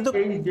আজকে কিন্তু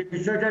এই যে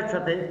বিষয়টার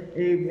সাথে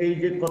এই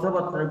যে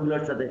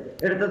কথাবার্তাগুলোর সাথে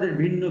এটা তাদের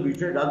ভিন্ন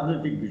বিষয়,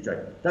 রাজনৈতিক বিষয়,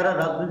 তারা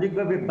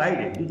রাজনৈতিকভাবে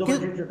বাইরে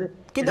দূতাবাসের সাথে।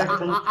 কিন্তু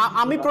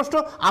আমি প্রশ্ন,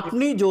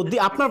 আপনি যদি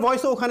আপনার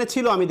ভয়েসও ওখানে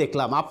ছিল, আমি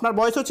দেখলাম আপনার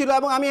ভয়েসও ছিল,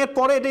 এবং আমি এর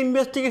পরে এটা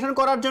ইনভেস্টিগেশন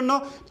করার জন্য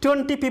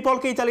 20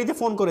 পিপলকে ইতালিতে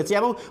ফোন করেছি,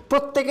 এবং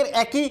প্রত্যেকের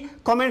একই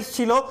কমেন্টস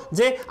ছিল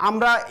যে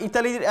আমরা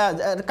ইতালির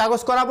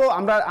কাগজ করাবো,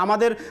 আমরা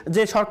আমাদের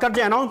যে সরকার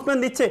যে অ্যানাউন্সমেন্ট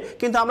দিচ্ছে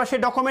কিন্তু আমরা সেই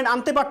ডকুমেন্ট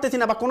আনতে পারতেছি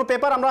না, বা কোনো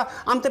পেপার আমরা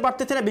আনতে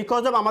পারতেছি না,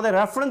 বিকজ অফ আমাদের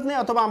রেফারেন্স নেই,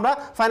 অথবা আমরা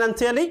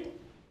ফাইন্যান্সিয়ালি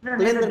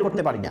লেনদেন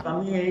করতে পারি না।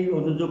 আমি এই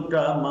অনুযোগটা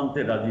মানতে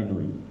রাজি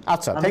নই।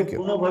 আচ্ছা, থ্যাংক ইউ।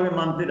 কোনোভাবে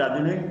মানতে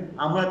রাজি নই।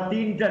 আমরা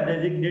 3টা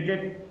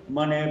ডেজিগনেটেড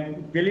মানে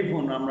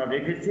টেলিফোন আমরা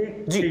রেখেছি,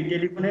 সেই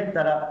টেলিফোনে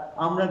তারা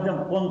আমরা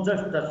যেমন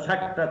 50টা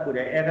 60টা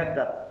করে এক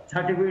একটা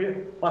সার্টিফিকেট,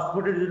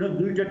 পাসপোর্টের জন্য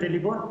 2টা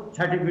টেলিফোন,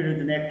 সার্টিফিকেটের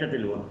জন্য একটা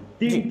টেলিফোন,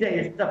 3টা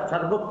স্টাফ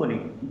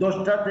সার্বক্ষণিক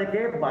 10টা থেকে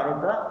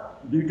 12টা,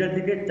 2টা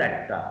থেকে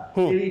 4টা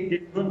এই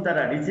টেলিফোন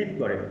তারা রিসিভ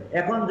করে।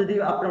 এখন যদি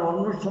আপনার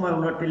অন্য সময়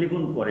ওনার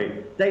টেলিফোন করে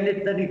তাইলে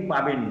তিনি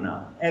পাবেন না,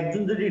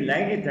 একজন যদি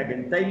লাইনে থাকেন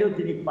তাইলেও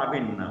তিনি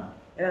পাবেন না।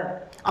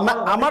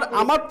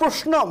 আমার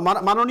প্রশ্ন,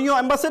 মাননীয়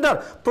অ্যাম্বাসেডর,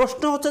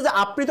 প্রশ্ন হচ্ছে যে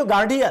আপনি তো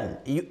গার্ডিয়ান,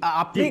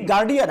 আপনি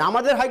গার্ডিয়ান,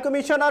 আমাদের হাই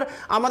কমিশনার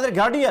আমাদের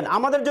গার্ডিয়ান,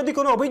 আমাদের যদি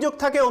কোনো অভিযোগ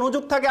থাকে,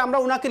 অনুযোগ থাকে, আমরা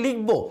ওনাকে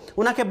লিখবো,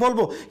 ওনাকে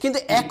বলবো, কিন্তু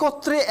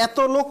একত্রে এত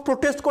লোক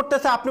প্রোটেস্ট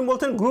করতেছে, আপনি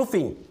বলছেন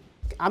গ্রুপিং,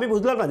 আমি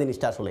বুঝলাম না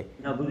জিনিসটা আসলে।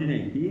 না, বুঝি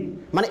নাই কি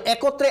মানে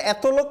একত্রে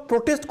এত লোক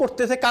প্রোটেস্ট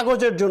করতেছে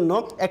কাগজের জন্য,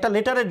 একটা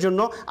লেটারের জন্য,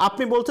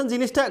 আপনি বলছেন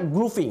জিনিসটা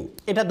গ্রুপিং,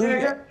 এটা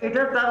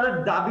এটা তাদের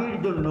দাবির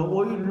জন্য।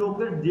 ওই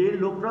লোকের যে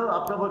লোকরা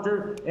আপনার বলছেন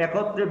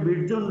একত্রে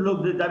 20 জন লোক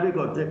যে দাবি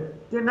করছে,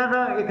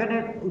 তেনারা এখানে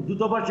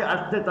দূতাবাসে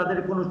আসতে তাদের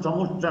কোনো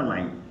সমস্যা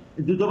নাই,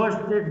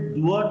 দূতাবাসের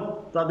দুয়ার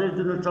তাদের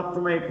জন্য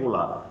সবসময়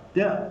খোলা।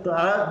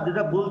 তারা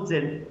যেটা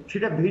বলছেন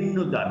সেটা ভিন্ন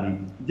দাবি,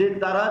 যে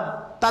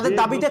তাদের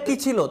দাবিটা কি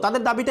ছিল?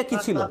 তাদের দাবিটা কি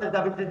ছিল? তাদের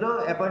দাবি ছিল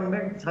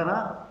অ্যাপয়েন্টমেন্ট ছাড়া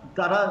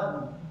তারা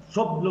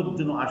সব লোক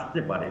যেন আসতে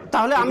পারে।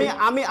 তাহলে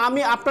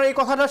আমি আপনার এই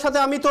কথাটার সাথে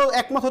আমি তো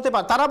একমত হতে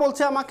পারি। তারা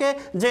বলছে আমাকে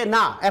যে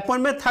না,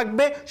 অ্যাপয়েন্টমেন্ট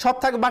থাকবে, সব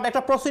থাকবে, বাট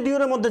একটা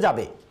প্রসিডিউরের মধ্যে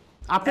যাবে।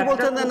 আপনি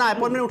বলছেন যে না,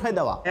 অ্যাপয়েন্টমেন্ট উঠাই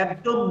দেওয়া।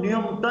 একদম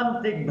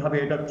নিয়মতান্ত্রিক ভাবে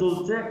এটা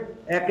চলছে,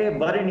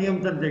 একেবারে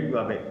নিয়মতান্ত্রিক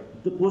ভাবে।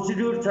 তো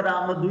প্রসিডিউর ছাড়া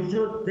আমরা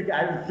 200 থেকে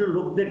 250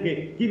 লোকদেরকে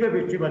কিভাবে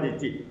সেবা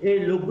দিচ্ছি, এই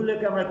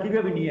লোকগুলোকে আমরা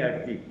কিভাবে নিয়ে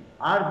আসছি।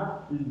 আর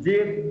যে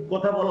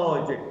কথা বলা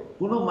হয়েছে,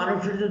 কোনো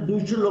মানুষের যে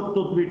 200 লোক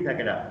তদবির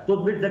থাকে না,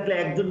 তদবির থাকলে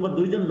 1জন বা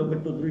 2জন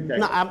লোকের তদবির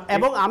থাকে।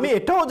 এবং আমি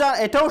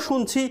এটাও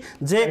শুনছি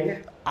যে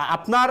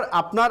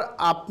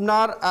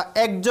আপনার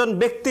একজন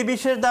ব্যক্তি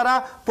বিশেষ দ্বারা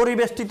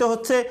পরিবেষ্টিত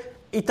হচ্ছে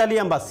Italy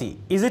embassy.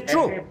 Is it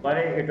true?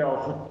 একেবারে এটা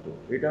অসত্য,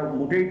 এটা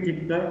মোটেই ঠিক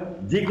নয়।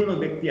 যে কোনো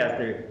ব্যক্তি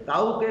আসে,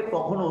 কাউকে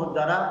কখনো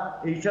যারা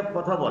এইসব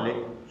কথা বলে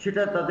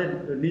সেটা তাদের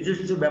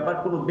নিজস্ব ব্যাপার,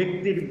 কোনো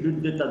ব্যক্তির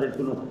বিরুদ্ধে তাদের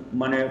কোনো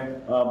মানে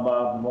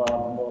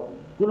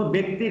কোনো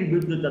ব্যক্তির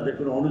বিরুদ্ধে তাদের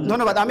কোনো অনুযোগ।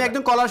 ধন্যবাদ। আমি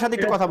একজন কলার সাথে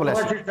একটু কথা বলে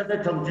আসি। সাথে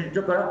সংশ্লিষ্ট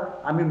করা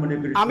আমি মনে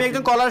করি। আমি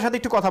একজন কলার সাথে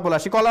একটু কথা বলে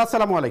আসি। কলার,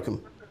 আসসালামু আলাইকুম।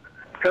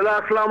 হ্যালো,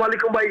 আসসালামু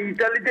আলাইকুম ভাই।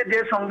 ইতালিতে যে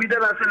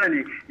সংবিধান আছে না,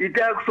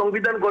 এটা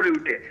সংবিধান গড়ে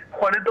উঠে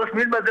 10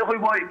 মিনিট বাদে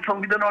কইব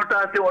সংবিধান ওটা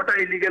আছে, ওটা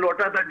ইলিগেল,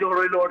 ওটা ধার্য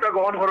হইলো, ওটা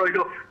গ্রহণ করা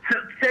হইলো,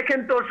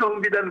 সেকেন্ড তো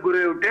সংবিধান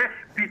গড়ে উঠে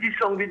ব্রিটিশ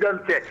সংবিধান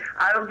সে।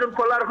 আর একজন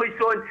কলার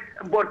হইছেন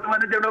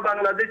বর্তমানে যেন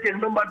বাংলাদেশ 1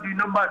 নম্বর 2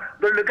 নম্বর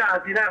দলকে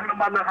হাসিনা 1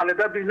 নম্বর, না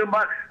খালেদা 2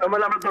 নম্বর,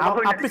 মানে আমরা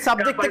আপনি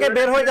সাবজেক্ট থেকে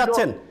বের হয়ে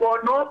যাচ্ছেন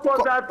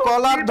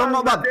কলার।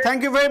 ধন্যবাদ, থ্যাংক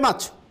ইউ ভেরি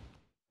মাচ।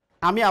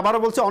 আমি আবারও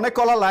বলছি, অনেক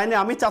কলার লাইনে,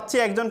 আমি চাচ্ছি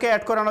একজনকে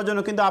অ্যাড করানোর জন্য,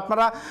 কিন্তু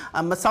আপনারা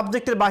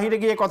সাবজেক্টের বাহিরে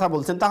গিয়ে কথা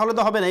বলছেন, তাহলে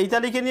তো হবে না।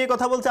 ইতালিকে নিয়ে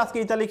কথা বলছে, আজকে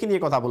ইতালিকে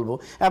নিয়ে কথা বলবো,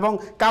 এবং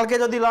কালকে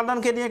যদি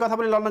লন্ডনকে নিয়ে কথা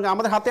বলি, লন্ডনকে।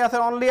 আমাদের হাতে আছে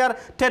অনলি আর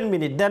 10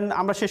 মিনিট, দেন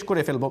আমরা শেষ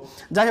করে ফেলবো।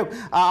 যাই হোক,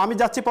 আমি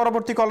যাচ্ছি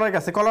পরবর্তী কলারের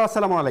কাছে। কলার,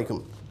 আসসালামু আলাইকুম।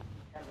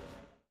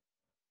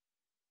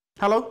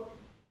 হ্যালো।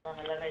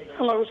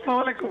 আসসালামু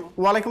আলাইকুম।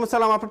 ওয়ালাইকুম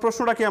আসসালাম। আপনার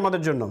প্রশ্নটা কি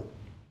আমাদের জন্য?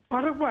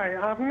 ফারুক ভাই,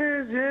 আপনি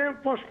যে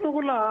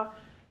প্রশ্নগুলা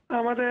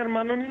আমাদের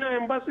মাননীয়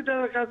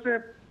অ্যাম্বাসিডারের কাছে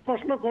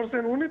প্রশ্ন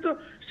করছেন, উনি তো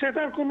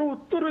সেটার কোনো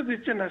উত্তরও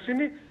দিচ্ছেন না,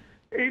 তিনি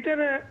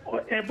এইটারে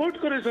অ্যাভয়েড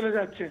করে চলে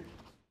যাচ্ছে।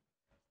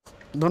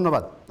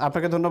 ধন্যবাদ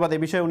আপনাকে, ধন্যবাদ।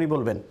 এই বিষয়ে উনি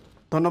বলবেন।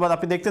 ধন্যবাদ,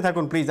 আপনি দেখতে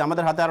থাকুন প্লিজ,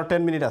 আমাদের হাতে আরো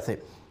 10 মিনিট আছে।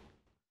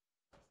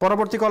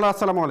 পরবর্তী কলার,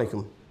 আসসালামু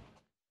আলাইকুম।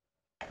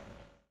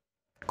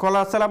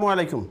 কলার, আসসালামু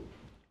আলাইকুম।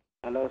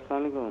 হ্যালো,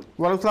 আসসালামু আলাইকুম।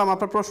 ওয়ালাইকুম আসসালাম।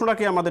 আপনার প্রশ্নটা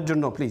কি আমাদের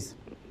জন্য প্লিজ?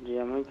 জি,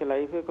 আমি কি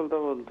লাইভে কথা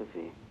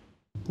বলতেছি?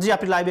 জি,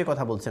 আপনি লাইভে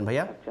কথা বলছেন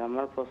ভাইয়া। আচ্ছা,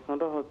 আমার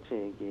প্রশ্নটা হচ্ছে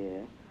গিয়ে,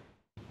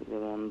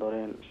 যেমন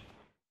ধরেন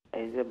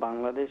এই যে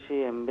বাংলাদেশি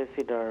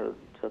এমবাসিডার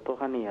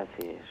যতখানি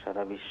আছে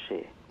সারা বিশ্বে,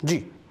 জি,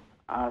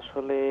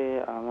 আসলে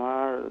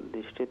আমার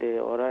দৃষ্টিতে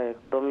ওরা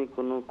একদমই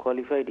কোনো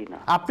কোয়ালিফাইডই না।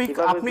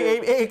 আপনি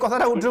এই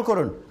কথাটা উদ্র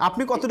করুন,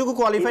 আপনি কতটুকু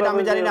কোয়ালিফাইড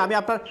আমি জানি না, আমি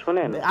আপনার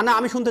শুনেন না,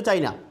 আমি শুনতে চাই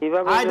না,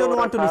 I don't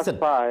want to listen,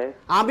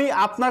 আমি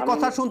আপনার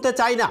কথা শুনতে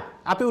চাই না,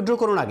 আপনি উদ্র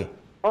করুন আগে।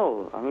 ও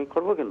আমি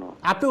করব কেন?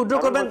 আপনি উদ্র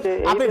করবেন,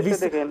 আপনি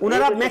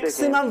ওনারা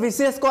ম্যাক্সিমাম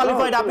ভিসিএস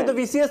কোয়ালিফাইড, আপনি তো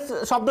ভিসিএস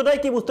শব্দটাই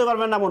কি বুঝতে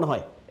পারবেন না মনে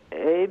হয়।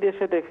 এই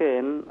দেশে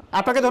দেখেন।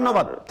 আপনাকে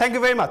ধন্যবাদ, থ্যাংক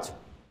ইউ ভেরি মাচ।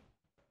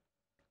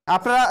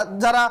 আপনারা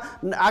যারা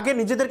আগে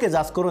নিজেদেরকে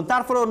জাজ করুন,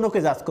 তারপরে অন্যকে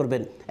জাজ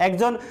করবেন।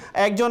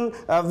 একজন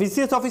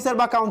ভিসিএস অফিসার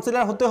বা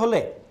কাউন্সিলর হতে হলে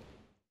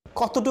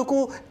কতটুকু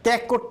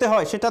ত্যাগ করতে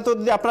হয় সেটা তো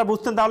যদি আপনারা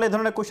বুঝতেন তাহলে এই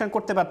ধরনের কোশ্চেন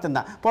করতে পারতেন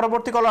না।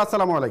 পরবর্তী কলার,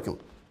 আসসালামু আলাইকুম।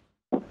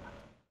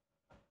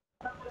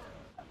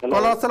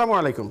 কলার, আসসালামু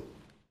আলাইকুম।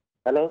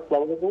 হ্যালো,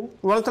 আসসালামু আলাইকুম।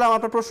 ওয়ালাইকুম আসসালাম।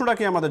 আপনার প্রশ্নটা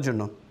কি আমাদের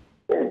জন্য?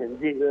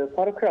 জি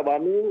ফারুক সাহেব,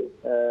 আমি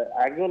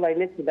আগেও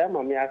লাইনে ছিলাম,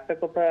 আমি একটা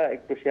কথা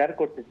একটু শেয়ার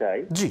করতে চাই।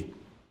 জি,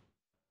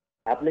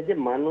 আপনি যে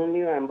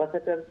মাননীয়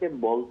অ্যাম্বাসেডারকে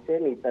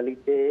বলছেন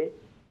ইতালিতে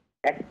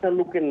একটা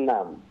লোকের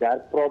নাম যার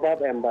প্রভাব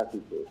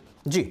অ্যাম্বাসিতে,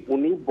 জি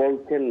উনি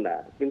বলছেন না,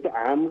 কিন্তু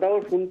আমরাও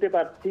শুনতে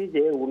পাচ্ছি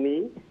যে উনি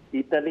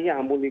ইতালি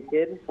আওয়ামী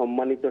লীগের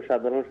সম্মানিত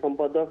সাধারণ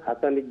সম্পাদক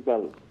হাসান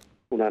ইকবাল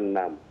উনার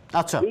নাম।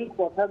 আচ্ছা, এই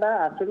কথাটা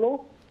আসলে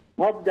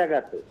সব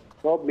জায়গাতে,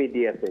 সব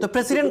মিডিয়াতে। তো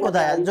প্রেসিডেন্ট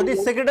কোথায়? যদি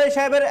সেক্রেটারি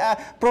সাহেবের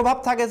প্রভাব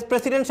থাকে,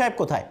 প্রেসিডেন্ট সাহেব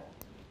কোথায়?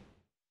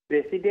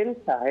 প্রেসিডেন্ট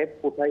সাহেব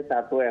কোথায় তা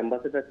তো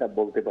অ্যাম্বাসেডার সাহেব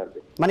বলতে পারবে।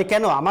 মানে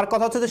কেন? আমার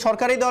কথা হচ্ছে যে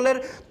সরকারি দলের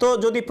তো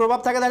যদি প্রভাব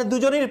থাকে তাহলে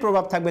দুজনেরই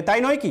প্রভাব থাকবে,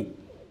 তাই নয় কি?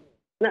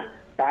 না,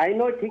 তাই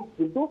নয় ঠিক,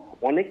 কিন্তু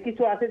অনেক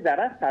কিছু আছে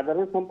যারা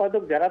সাধারণ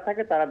সম্পাদক যারা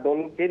থাকে তারা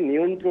দলকে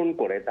নিয়ন্ত্রণ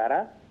করে, তারা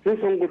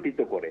সুসংগঠিত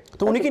করে।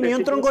 তো উনি কি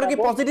নিয়ন্ত্রণ করে কি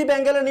পজিটিভ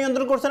অ্যাঙ্গেলে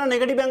নিয়ন্ত্রণ করছে না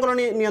নেগেটিভ অ্যাঙ্গেলে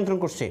নিয়ন্ত্রণ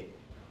করছে?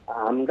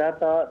 আমরা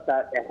তা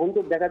এখন তো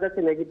দেখা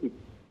যাচ্ছে নেগেটিভ,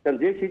 কারণ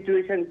যে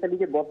সিচুয়েশন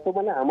ইতালিতে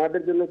বর্তমানে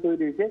আমাদের জন্য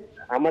তৈরি হয়েছে,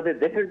 আমাদের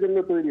দেশের জন্য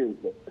তৈরি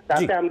হয়েছে,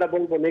 তাতে আমরা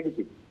বলবো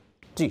নেগেটিভ।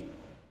 জি,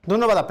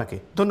 ধন্যবাদ আপনাকে,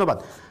 ধন্যবাদ।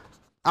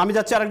 আমি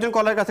যাচ্ছি আরেকজন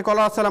কলার কাছে।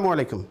 কলার, আসসালামু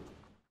আলাইকুম।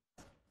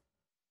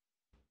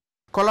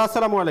 কলার,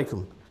 আসসালামু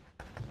আলাইকুম।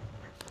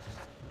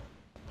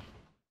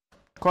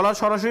 কলার,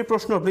 সরাসরি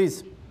প্রশ্ন প্লিজ।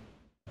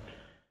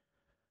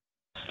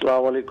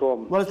 আসসালামু আলাইকুম।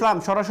 ওয়ালাইকুম,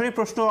 সরাসরি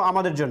প্রশ্ন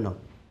আমাদের জন্য।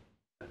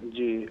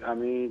 জি,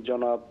 আমি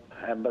জনাব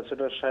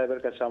অ্যাম্বাসেডর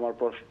সাহেবের কাছে আমার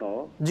প্রশ্ন।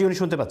 জি, উনি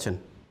শুনতে পাচ্ছেন।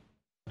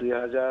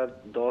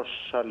 2010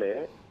 সালে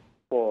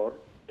পর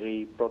এই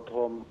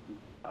প্রথম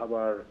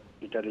আবার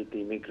ইটালিতে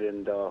ইমিগ্রেন্ট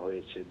দেওয়া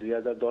হয়েছে।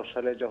 2010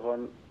 সালে যখন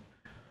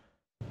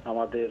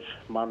আমাদের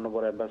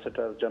মাননীয়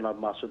অ্যাম্বাসেডর জনাব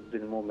মাসুদ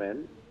বিন মোমেন,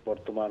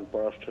 বর্তমান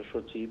পররাষ্ট্র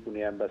সচিব, উনি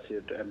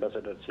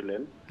অ্যাম্বাসেডর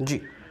ছিলেন। জি,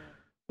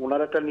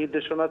 ওনার একটা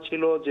নির্দেশনা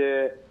ছিল যে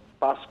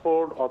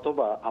পাসপোর্ট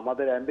অথবা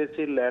আমাদের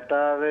এমবেসি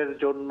লেটারের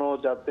জন্য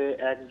যাতে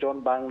একজন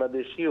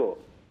বাংলাদেশীও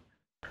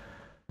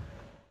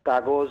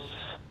কাগজ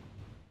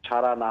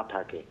ছাড়া না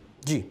থাকে।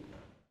 জি,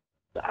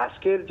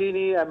 আজকের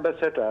যিনি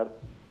অ্যাম্বাসেডর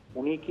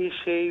উনি কি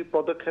সেই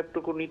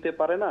পদক্ষেপটুকু নিতে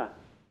পারে না?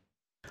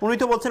 উনি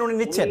তো বলছেন উনি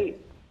নিচ্ছেন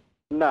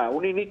না,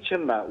 উনি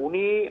নিচ্ছেন না।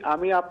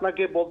 আমি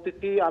আপনাকে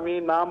বলতেছি, আমি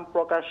নাম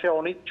প্রকাশে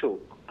অনিচ্ছুক।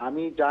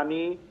 আমি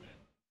জানি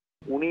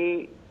উনি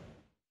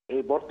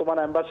এই বর্তমান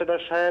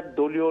অ্যাম্বাসেডর সাহেব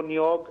দলীয়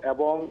নিয়োগ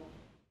এবং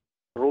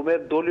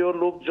রোমের দলীয়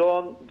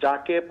লোকজন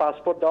যাকে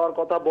পাসপোর্ট দেওয়ার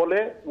কথা বলে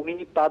উনি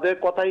তাদের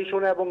কথাই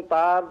শুনে এবং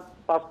তার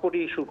পাসপোর্ট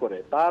ইস্যু করে,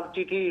 তার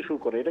চিঠি ইস্যু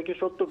করে। এটা কি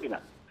সত্য কিনা?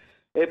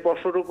 এই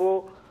প্রশ্নটুকু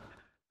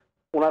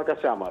ওনার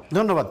কাছে আমার।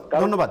 ধন্যবাদ,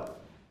 ধন্যবাদ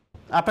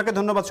আপনাকে,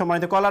 ধন্যবাদ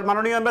সম্মানিত কলার।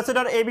 মাননীয়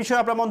অ্যাম্বাসেডর, এই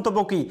বিষয়ে আপনার মন্তব্য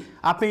কি?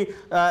 আপনি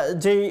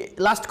যেই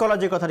লাস্ট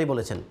কলার যে কথাটি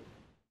বলেছেন।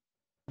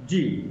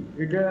 জি,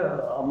 এটা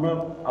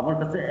আমার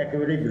কাছে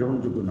একেবারেই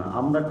গ্রহণযোগ্য না।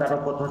 আমরা কারো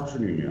কথা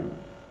শুনি না,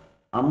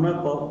 আমরা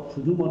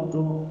শুধুমাত্র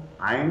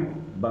আইন,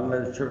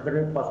 বাংলাদেশ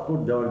সরকারের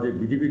পাসপোর্ট দেওয়ার যে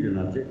বিধিবিধান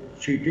আছে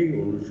সেইটাই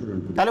অনুসরণ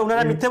করি। তাহলে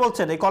ওনারা মিথ্যে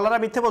বলছেন, এই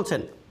কলাররা মিথ্যে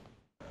বলছেন?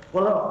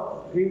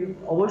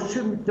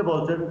 অবশ্যই মিথ্যে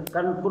বলছেন,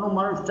 কারণ কোনো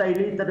মানুষ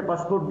চাইলেই তাকে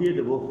পাসপোর্ট দিয়ে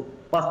দেবো।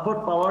 পাসপোর্ট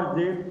পাওয়ার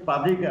যে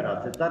প্রাধিকার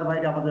আছে তার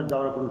বাইরে আমাদের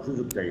যাওয়ার কোনো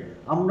সুযোগ চাই।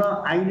 আমরা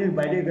আইনের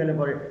বাইরে গেলে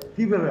পরে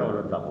কিভাবে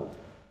আমরা যাবো?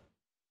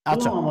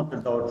 আমাদের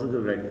যাওয়ার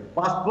সুযোগ নেই।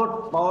 পাসপোর্ট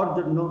পাওয়ার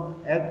জন্য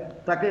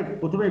তাকে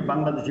প্রথমেই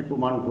বাংলাদেশি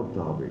প্রমাণ করতে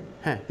হবে।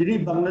 তিনি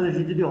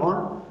বাংলাদেশি যদি হন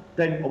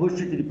তাই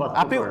অবশ্যই তিনি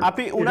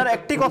আপনি ওনার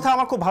একটি কথা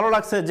আমার খুব ভালো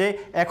লাগছে যে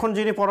এখন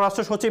যিনি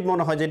পররাষ্ট্র সচিব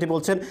মনে হয় যেটি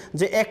বলছেন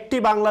যে একটি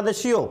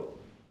বাংলাদেশিও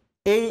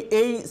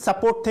এই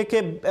সাপোর্ট থেকে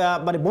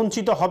মানে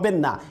বঞ্চিত হবেন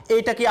না।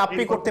 এইটা কি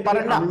আপনি করতে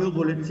পারেন না? আমিও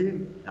বলেছি,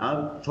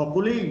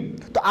 সকলেই।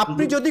 তো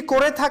আপনি যদি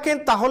করে থাকেন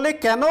তাহলে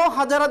কেন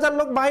হাজার হাজার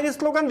লোক বাইরে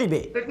স্লোগান দিবে?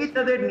 এটি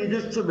তাদের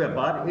নিজস্ব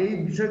ব্যাপার, এই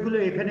বিষয়গুলো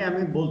এখানে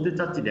আমি বলতে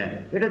চাচ্ছি না।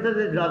 এটা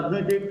তাদের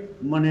রাজনৈতিক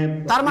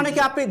তার মানে কি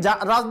আপনি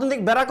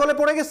রাজনৈতিক বেড়াকলে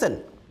পড়ে গেছেন?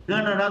 না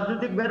না,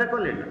 রাজনৈতিক বেড়া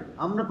করলে না,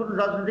 আমরা কোনো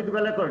রাজনৈতিক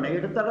বেলা করে না।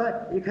 এটা তারা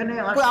এখানে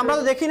আমরা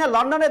দেখি না,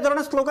 লন্ডনে এই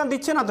ধরনের স্লোগান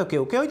দিচ্ছে না তো,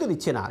 কেউই তো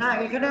দিচ্ছে না। হ্যাঁ,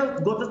 এখানে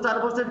গত 4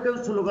 বছর কেউ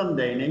স্লোগান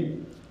দেয় নাই,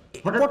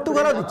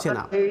 পর্তুগালও দিচ্ছে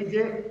না।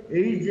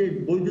 এই যে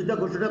বৈধতা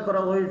ঘোষণা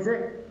করা হয়েছে,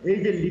 এই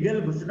যে লিগ্যাল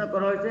ঘোষণা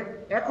করা হয়েছে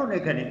এখন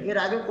এখানে, এর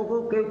আগে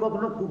কেউ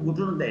কখনো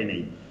ঘোষণা দেয়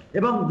নাই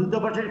এবং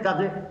দূতাবাসের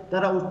কাজে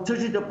তারা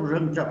উচ্ছ্বসিত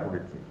প্রশংসা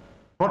করেছে।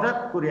 হঠাৎ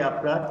করে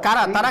আপনার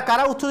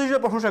কারা উচ্ছ্বসিত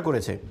প্রশংসা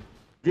করেছে?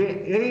 যে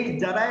এই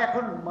যারা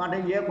এখন মানে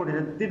ইয়ে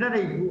করেছেন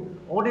তিনারাই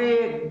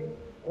অনেক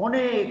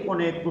অনেক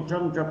অনেক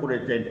প্রশংসা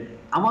করেছেন।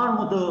 আমার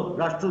মতো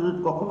রাষ্ট্রদূত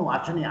কখনো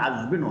আসেনি,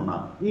 আসবেনও না,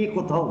 এই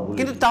কথাও বলি।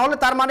 কিন্তু তাহলে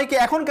তার মানে কি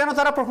এখন কেন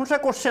তারা প্রশংসা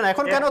করছে না?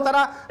 এখন কেন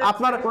তারা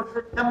আপনার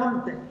যেমন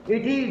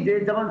এটি যে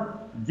যেমন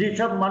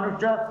যেসব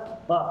মানুষরা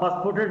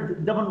পাসপোর্টের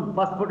যেমন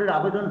পাসপোর্টের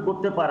আবেদন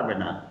করতে পারবে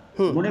না,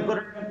 মনে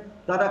করেন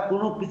তারা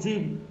কোনো কিছু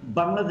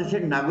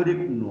বাংলাদেশের নাগরিক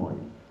নয়,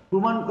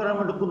 প্রমাণ করার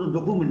মতো কোনো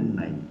ডকুমেন্ট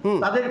নাই,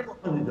 তাদের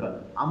কথা দিতে হয়।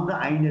 আমরা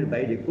আইনের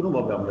বাইরে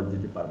কোনোভাবে আমরা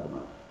যেতে পারবো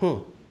না।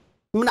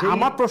 মানে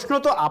আমার প্রশ্ন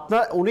তো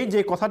আপনার উনি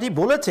যে কথাটি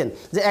বলেছেন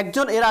যে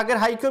একজন এর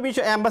আগের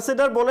হাইকমিশন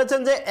অ্যাম্বাসেডর বলেছেন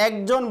যে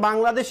একজন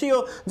বাংলাদেশিও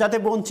যাতে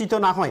বঞ্চিত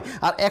না হয়,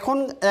 আর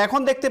এখন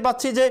দেখতে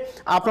পাচ্ছি যে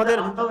আপনাদের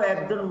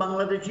একজন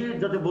বাংলাদেশি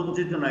যাতে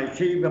বঞ্চিত নয়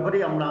সেই ব্যাপারে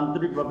আমরা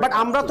আন্তরিকভাবে, বাট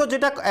আমরা তো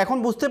যেটা এখন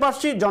বুঝতে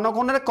পারছি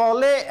জনগণের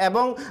কলে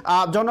এবং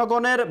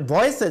জনগণের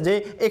ভয়েসে যে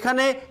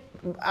এখানে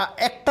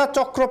একটা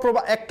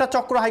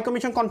চক্র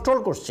হাইকমিশন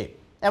কন্ট্রোল করছে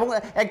এবং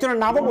একজনের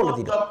নামও বলে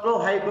দিল। চক্র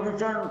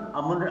হাইকমিশন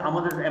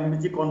আমাদের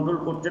এমবিসি কন্ট্রোল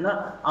করছে না,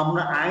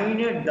 আমরা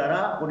আইনের দ্বারা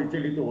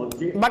পরিচালিত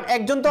হচ্ছে। বাট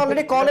একজন তো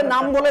অলরেডি কলের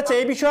নাম বলেছে,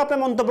 এই বিষয়ে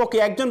আপনার মন্তব্য কি?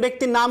 একজন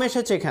ব্যক্তির নাম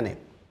এসেছে এখানে,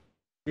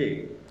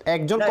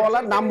 একজন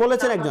কলার নাম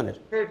বলেছেন, একজনের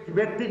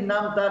ব্যক্তির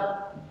নাম, তার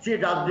যে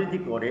রাজনীতি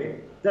করে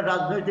তার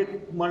রাজনৈতিক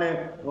মানে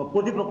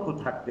প্রতিপক্ষ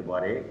থাকতে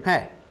পারে,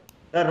 হ্যাঁ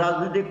তার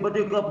রাজনৈতিক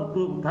প্রতিপক্ষ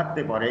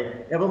থাকতে পারে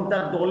এবং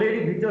তার দলের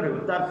ভিতরেও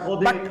তার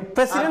পদে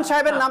প্রেসিডেন্ট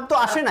সাহেবের নাম তো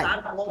আসে নাই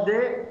তার পদে।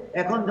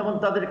 এখন যেমন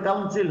তাদের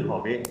কাউন্সিল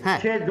হবে,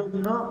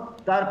 সেজন্য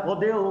তার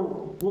পদেও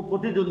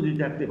প্রতিদ্বন্দ্বী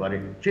থাকতে পারে,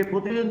 সে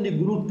প্রতিদ্বন্দ্বী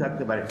গ্রুপ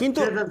থাকতে পারে।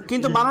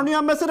 কিন্তু মাননীয়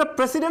অ্যাম্বাসেডর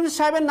প্রেসিডেন্ট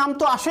সাহেবের নাম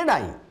তো আসে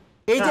নাই।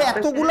 এই যে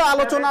এতগুলো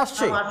আলোচনা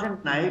আসছে, আসেন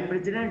নাই,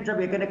 প্রেসিডেন্ট সাহেব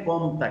এখানে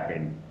কম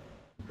থাকেন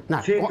না,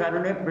 সে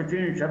কারণে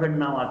প্রেসিডেন্ট সাহেবের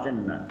নাম আসেন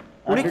না।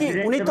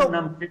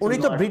 উনি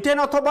তো ব্রিটেন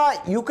অথবা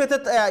ইউকেতে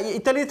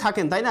ইতালি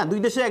থাকেন, তাই না? দুই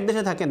দেশে এক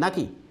দেশে থাকেন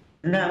নাকি?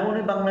 না,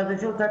 উনি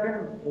বাংলাদেশেও থাকেন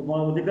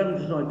অধিকাংশ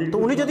সময়। তো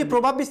উনি যদি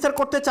প্রভাব বিস্তার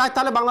করতে চায়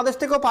তাহলে বাংলাদেশ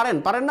থেকেও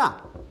পারেন না?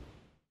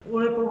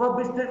 উনি প্রভাব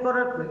বিস্তার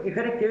করার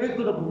এখানে কেউই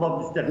কোনো প্রভাব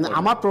বিস্তার।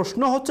 আমার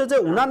প্রশ্ন হচ্ছে যে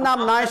উনার নাম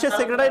না এসে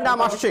সেক্রেটারির নাম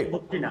আসছে।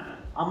 না,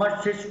 আমার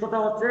শেষ কথা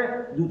হচ্ছে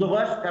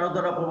দূতাবাস কারো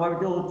দ্বারা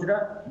প্রভাবিত হচ্ছে না।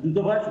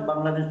 দূতাবাস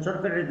বাংলাদেশ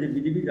সরকারের যে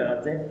বিধিবিধান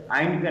আছে,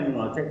 আইন কানুন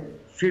আছে,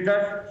 সেটা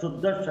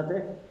শ্রদ্ধার সাথে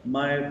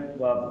মানে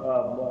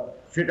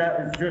সেটা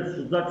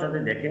শ্রদ্ধার সাথে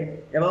দেখে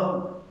এবং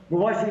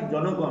প্রবাসী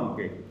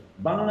জনগণকে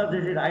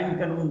বাংলাদেশের আইন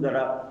কানুন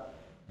দ্বারা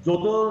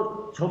যত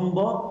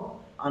সম্ভব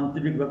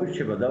আন্তরিকভাবে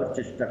সেবা দেওয়ার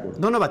চেষ্টা করব।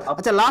 ধন্যবাদ।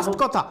 আচ্ছা,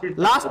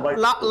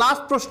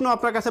 লাস্ট প্রশ্ন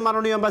আপনার কাছে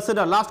মাননীয়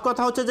অ্যাম্বাসেডর। লাস্ট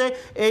কথা হচ্ছে যে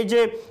এই যে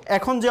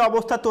এখন যে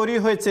অবস্থা তৈরি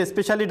হয়েছে,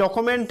 স্পেশালি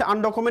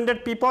আনডকুমেন্টেড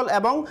পিপল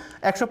এবং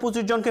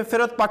 125 জনকে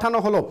ফেরত পাঠানো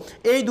হলো,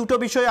 এই দুটো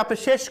বিষয়ে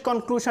আপনার শেষ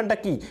কনক্লুশনটা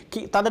কি?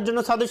 তাদের জন্য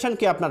সাজেশন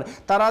কি আপনার?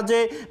 তারা যে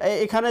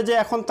এখানে যে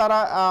এখন তারা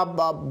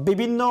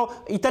বিভিন্ন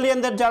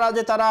ইতালিয়ানদের যারা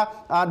যে তারা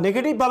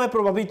নেগেটিভভাবে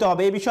প্রভাবিত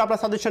হবে, এই বিষয়ে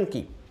আপনার সাজেশন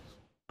কি?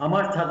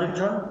 আমার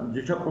সাজেশন,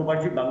 যেসব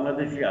প্রবাসী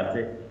বাংলাদেশি আছে,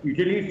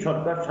 ইটালির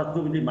সরকার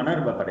স্বাস্থ্যবিধি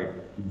মানার ব্যাপারে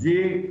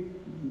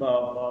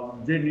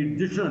যে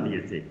নির্দেশনা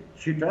দিয়েছে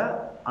সেটা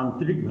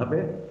আন্তরিকভাবে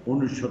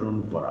অনুসরণ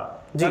করা।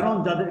 কারণ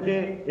যাদেরকে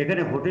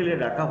এখানে হোটেলে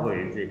রাখা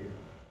হয়েছে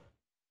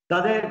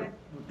তাদের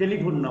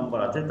টেলিফোন নাম্বার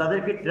আছে,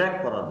 তাদেরকে ট্র্যাক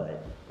করা যায়।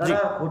 তারা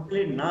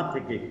হোটেলে না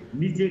থেকে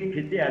নিচে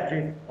খেতে আসে,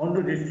 অন্য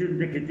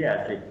রেস্টুরেন্টে খেতে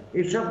আসে,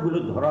 এসবগুলো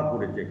ধরা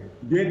পড়েছে।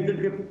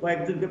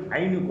 কয়েকজনকে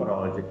ফাইনও করা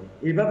হয়েছে।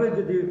 এভাবে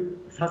যদি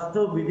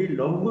স্বাস্থ্যবিধি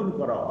লঙ্ঘন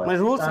করা হয়,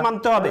 রুলস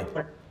মানতে হবে।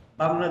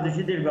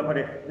 বাংলাদেশিদের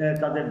ব্যাপারে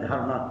তাদের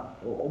ধারণা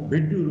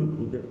ভিন্নরূপ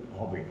হতে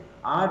হবে।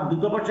 আর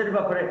দূতাবাসের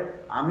ব্যাপারে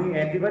আমি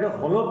একেবারে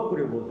হলফ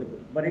করে বলতে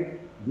পারি,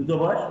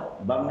 দূতাবাস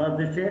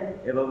বাংলাদেশে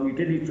এবং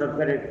ইটালি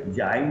সরকারের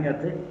যে আইন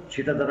আছে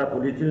সেটা দ্বারা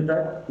পরিচালিত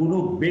হয়, কোনো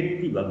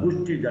ব্যক্তি বা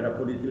গোষ্ঠীর দ্বারা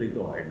পরিচালিত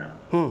হয় না,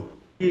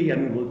 এই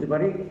আমি বলতে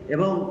পারি।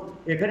 এবং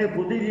এখানে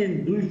প্রতিদিন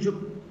 200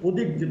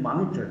 অধিক যে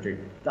মানুষ আছে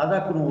তারা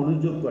কোনো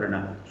অনুযোগ করে না,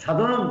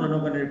 সাধারণ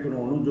জনগণের কোনো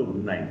অনুযোগ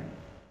নাই।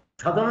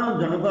 সাধারণ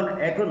জনগণ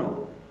এখনো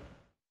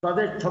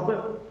তাদের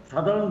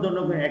সাধারণ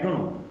জনগণ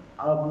এখনো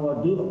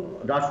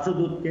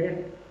রাষ্ট্রদূতকে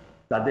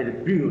তাদের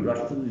প্রিয়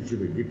রাষ্ট্রদূত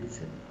হিসেবে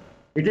দেখছেন।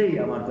 এটাই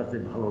আমার কাছে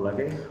ভালো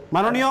লাগে।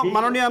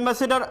 মাননীয়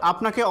অ্যাম্বাসেডর,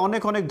 আপনাকে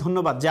অনেক অনেক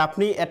ধন্যবাদ যে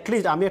আপনি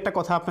অ্যাটলিস্ট, আমি একটা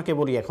কথা আপনাকে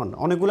বলি, এখন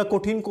অনেকগুলো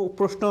কঠিন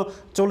প্রশ্ন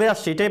চলে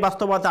আসছে, এটাই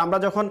বাস্তবতা। আমরা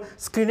যখন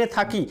স্ক্রিনে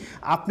থাকি,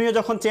 আপনিও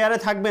যখন চেয়ারে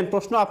থাকবেন,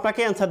 প্রশ্ন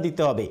আপনাকে অ্যান্সার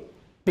দিতে হবে,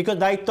 বিকজ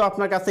দায়িত্ব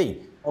আপনার কাছেই।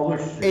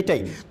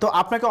 এটাই তো,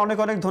 আপনাকে অনেক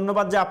অনেক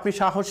ধন্যবাদ যে আপনি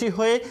সাহসী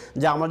হয়ে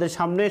যে আমাদের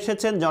সামনে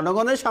এসেছেন,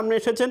 জনগণের সামনে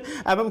এসেছেন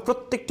এবং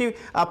প্রত্যেকটি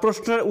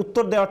প্রশ্নের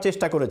উত্তর দেওয়ার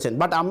চেষ্টা করেছেন।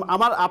 বাট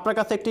আমার আপনার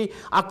কাছে একটি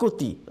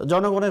আকুতি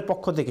জনগণের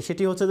পক্ষ থেকে,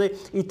 সেটি হচ্ছে যে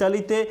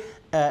ইতালিতে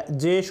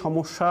যে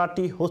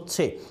সমস্যাটি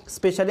হচ্ছে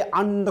স্পেশালি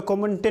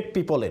আনডকুমেন্টেড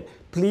পিপলের,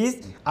 প্লিজ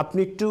আপনি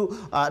একটু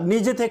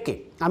নিজে থেকে,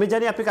 আমি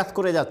জানি আপনি কাজ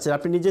করে যাচ্ছেন,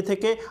 আপনি নিজে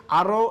থেকে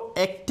আরও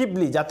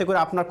অ্যাক্টিভলি, যাতে করে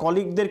আপনার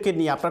কলিগদেরকে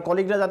নিয়ে, আপনার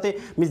কলিগরা যাতে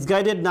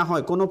মিসগাইডেড না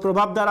হয়, কোনো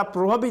প্রভাব দ্বারা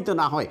প্রভাবিত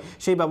না হয়,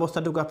 সেই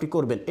ব্যবস্থাটুকু আপনি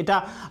করবেন। এটা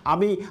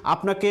আমি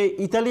আপনাকে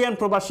ইতালিয়ান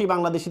প্রবাসী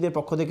বাংলাদেশিদের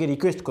পক্ষ থেকে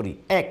রিকোয়েস্ট করি।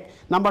 1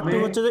 নাম্বার 2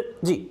 হচ্ছে যে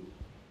জি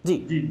জি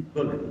জি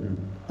বলেন।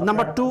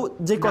 নাম্বার 2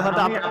 যে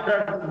কথাটা আমি আপনার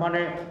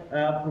মানে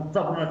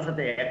প্রস্তাবনার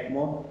সাথে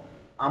একমত।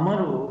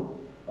 আমারও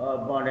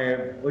মানে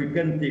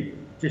ঐকান্তিক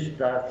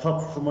চেষ্টা সব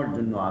সময়ের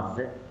জন্য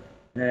আছে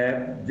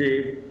যে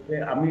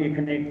আমি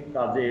এখানে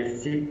কাজে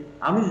এসেছি,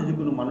 আমি যদি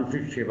কোনো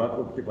মানুষের সেবা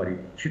করতে পারি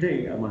সেটাই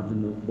আমার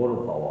জন্য বড়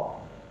পাওয়া।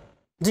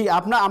 জি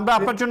আমরা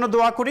আপনার জন্য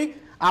দোয়া করি,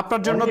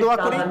 আপনার জন্য দোয়া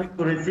করি। আমি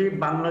করেছি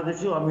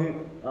বাংলাদেশেও, আমি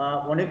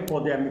অনেক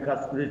পদে আমি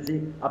কাজ করেছি।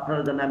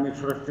 আপনারা জানেন আমি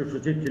স্বরাষ্ট্র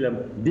সচিব ছিলাম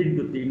দীর্ঘ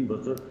 3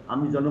 বছর,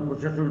 আমি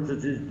জনপ্রশাসন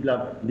সচিব ছিলাম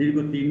দীর্ঘ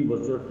 3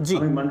 বছর,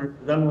 আমি মাননীয়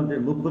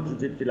প্রধানমন্ত্রীর মুখ্য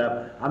সচিব ছিলাম,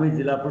 আমি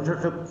জেলা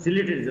প্রশাসক,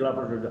 সিলেটের জেলা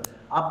প্রশাসক।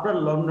 আপনার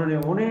লন্ডনে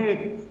অনেক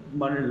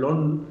মানে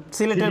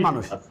সিলেটের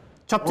মানুষ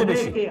সবচেয়ে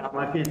বেশি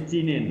আমাকে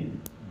চিনেন,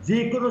 যে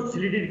কোনো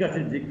সিলেটের কাছে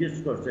জিজ্ঞেস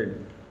করছেন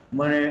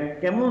মানে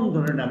কেমন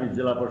ধরেন আমি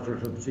জেলা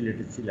প্রশাসক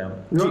সিলেটে ছিলাম।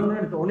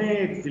 লন্ডনে তো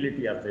অনেক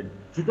সিলেটি আছেন।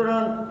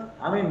 সুতরাং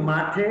আমি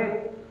মাঠে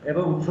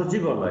এবং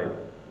সচিবালয়ে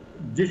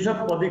যেসব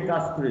পদে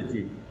কাজ করেছি,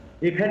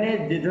 এখানে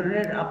যে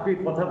ধরনের আপনি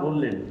কথা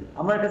বললেন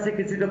আমার কাছে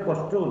কিছুটা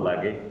কষ্টও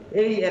লাগে।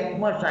 এই 1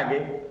 মাস আগে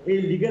এই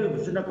লিগ্যাল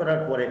ঘোষণা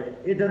করার পরে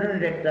এই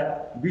ধরনের একটা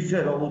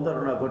বিষয়ের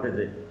অবতারণা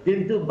ঘটেছে,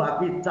 কিন্তু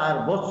বাকি 4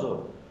 বছর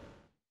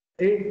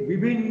এই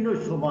বিভিন্ন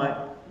সময়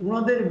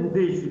ওনাদের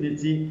মুখেই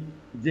শুনেছি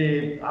যে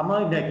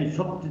আমার নাকি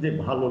সবচেয়ে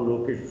ভালো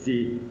লোক এসেছি।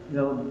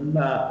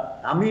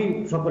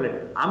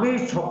 আমি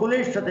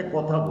সকলের সাথে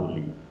কথা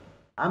বলি,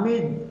 আমি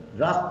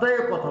রাস্তায়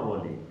কথা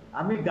বলি,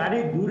 আমি গাড়ি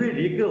দূরে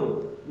রেখেও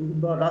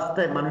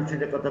রাস্তায় মানুষের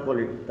সাথে কথা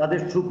বলি, তাদের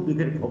সুখ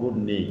দুঃখের খবর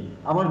নেই।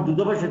 আমার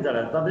দূতাবাসে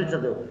যারা তাদের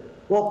সাথেও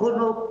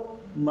কখনো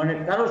মানে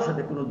কারোর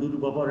সাথে কোনো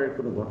দুর্ব্যবহারের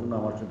কোনো ঘটনা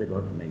আমার সাথে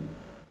ঘটে নেই।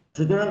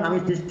 সুতরাং আমি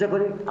চেষ্টা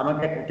করি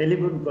আমাকে একটা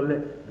টেলিফোন করলে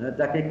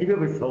তাকে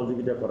কিভাবে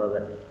সহযোগিতা করা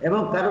যায়, এবং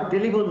কারো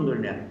টেলিফোন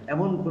ধরে না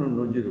এমন কোনো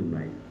নজিরও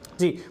নাই।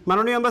 জি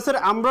মাননীয়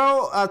অ্যাম্বাসেডর, আমরাও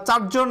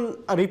 4 জন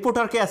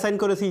রিপোর্টারকে অ্যাসাইন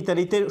করেছি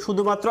ইতালিতে,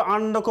 শুধুমাত্র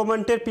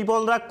আনডকুমেন্টেড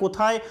পিপলরা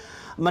কোথায়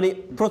মানে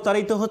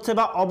প্রতারিত হচ্ছে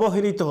বা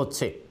অবহেলিত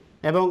হচ্ছে,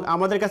 এবং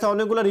আমাদের কাছে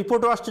অনেকগুলো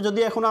রিপোর্টও আসছে, যদি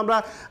এখন আমরা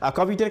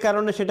কোভিডের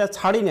কারণে সেটা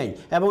ছাড়ি নাই,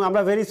 এবং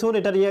আমরা ভেরি সুন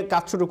এটা নিয়ে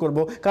কাজ শুরু করব,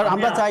 কারণ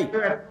আমরা চাই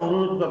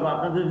অনুরোধ করবো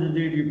আপনাদের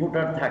যদি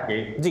রিপোর্টার থাকে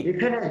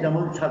এখানে,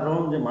 যেমন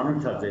সাধারণ যে মানুষ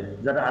আছে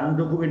যারা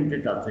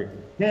আনডকুমেন্টেড আছে,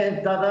 হ্যাঁ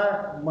তারা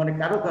মানে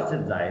কারো কাছে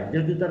যায়,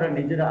 যেহেতু তারা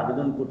নিজেরা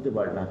আবেদন করতে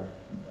পারে না,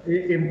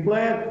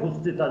 এমপ্লয়ার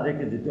খুঁজতে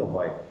তাদেরকে দিতে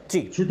হয়।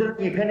 সুতরাং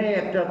এখানে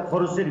একটা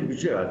খরচের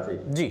বিষয় আছে।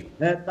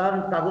 হ্যাঁ, তার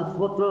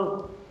কাগজপত্র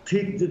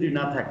ঠিক যদি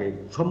না থাকে,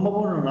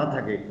 সম্ভাবনা না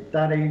থাকে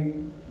তার এই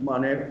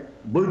মানে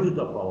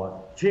বৈধতা পাওয়া,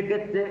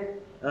 সেক্ষেত্রে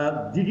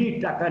যিনি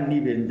টাকা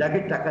নিবেন, যাকে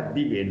টাকা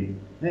দিবেন,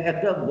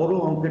 একটা বড়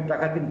অঙ্কের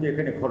টাকা কিন্তু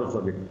এখানে খরচ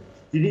হবে,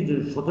 তিনি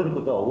যদি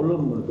সতর্কতা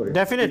অবলম্বন করেন,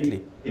 ডেফিনেটলি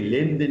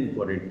লেনদেন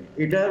করেন,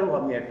 এটারও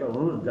আমি একটা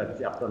অনুরোধ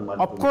রাখছি আপনার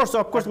মাধ্যমে।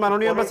 অফকোর্স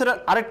মাননীয়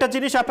অ্যাম্বাসেডর, আরেকটা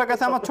জিনিস আপনার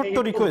কাছে আমার ছোট্ট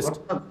রিকোয়েস্ট,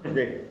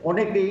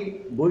 অনেকেই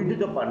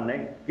বৈধতা পান নাই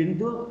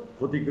কিন্তু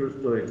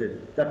ক্ষতিগ্রস্ত হয়েছে,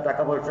 তার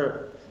টাকা পয়সা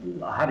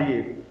হারিয়ে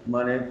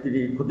মানে তিনি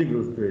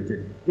ক্ষতিগ্রস্ত হয়েছে,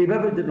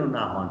 এভাবে যেন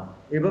না হন,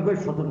 এভাবে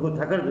সতর্ক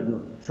থাকার জন্য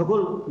সকল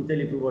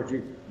ইতালি প্রবাসী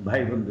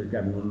ভাই বোনদেরকে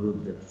আমি অনুরোধ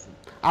জানাচ্ছি।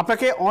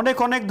 আপনাকে অনেক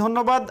অনেক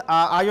ধন্যবাদ।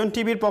 আইওন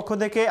টিভির পক্ষ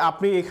থেকে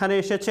আপনি এখানে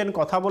এসেছেন,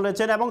 কথা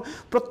বলেছেন এবং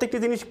প্রত্যেকটি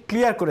জিনিস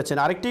ক্লিয়ার করেছেন।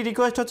 আরেকটি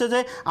রিকোয়েস্ট হচ্ছে যে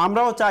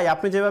আমরাও চাই,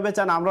 আপনি যেভাবে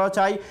চান আমরাও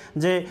চাই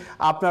যে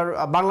আপনার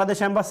বাংলাদেশ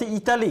এম্বাসি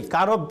ইতালি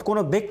কারো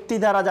কোনো ব্যক্তি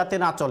দ্বারা যাতে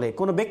না চলে,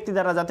 কোনো ব্যক্তি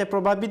দ্বারা যাতে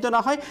প্রভাবিত না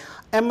হয়,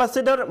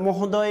 অ্যাম্বাসেডর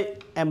মহোদয়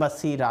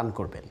এম্বাসি রান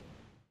করবেন,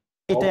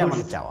 এটাই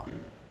আমার চাওয়া।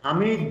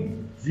 আমি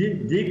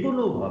যে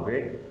কোনোভাবে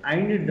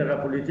আইনের দ্বারা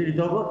পরিচালিত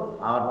হব,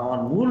 আর আমার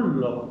মূল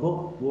লক্ষ্য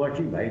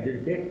প্রবাসী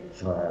ভাইদেরকে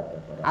সহায়তা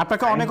করা।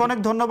 আপনাকে অনেক অনেক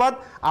ধন্যবাদ।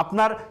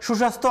 আপনার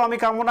সুস্বাস্থ্য আমি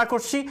কামনা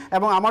করছি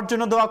এবং আমার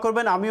জন্য দোয়া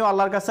করবেন, আমিও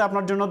আল্লাহর কাছে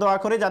আপনার জন্য দোয়া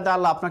করি যাতে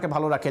আল্লাহ আপনাকে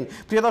ভালো রাখেন।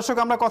 প্রিয় দর্শক,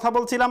 আমরা কথা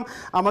বলছিলাম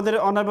আমাদের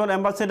অনারেবল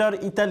অ্যাম্বাসেডর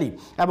ইতালি,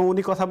 এবং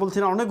উনি কথা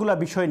বলছিলেন অনেকগুলো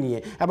বিষয় নিয়ে,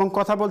 এবং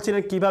কথা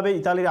বলছিলেন কিভাবে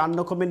ইতালির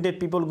আনডকুমেন্টেড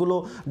পিপলগুলো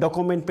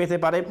ডকুমেন্ট পেতে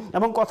পারে,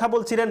 এবং কথা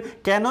বলছিলেন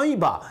কেনই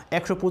বা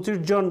 125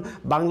 জন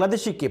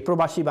বাংলাদেশিকে,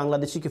 প্রবাসী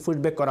বাংলাদেশিকে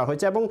ফিডব্যাক করা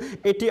হয়েছে, এবং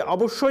এটি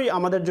অবশ্যই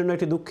আমাদের জন্য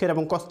একটি দুঃখের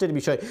এবং কষ্টের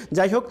বিষয়।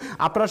 যাই হোক,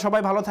 আপনারা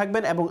সবাই ভালো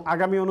থাকবেন এবং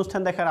আগামী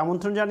অনুষ্ঠান দেখার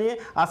আমন্ত্রণ জানিয়ে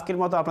আজকের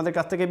মতো আপনাদের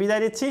কাছ থেকে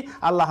বিদায় নিচ্ছি।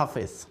 আল্লাহ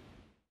হাফেজ।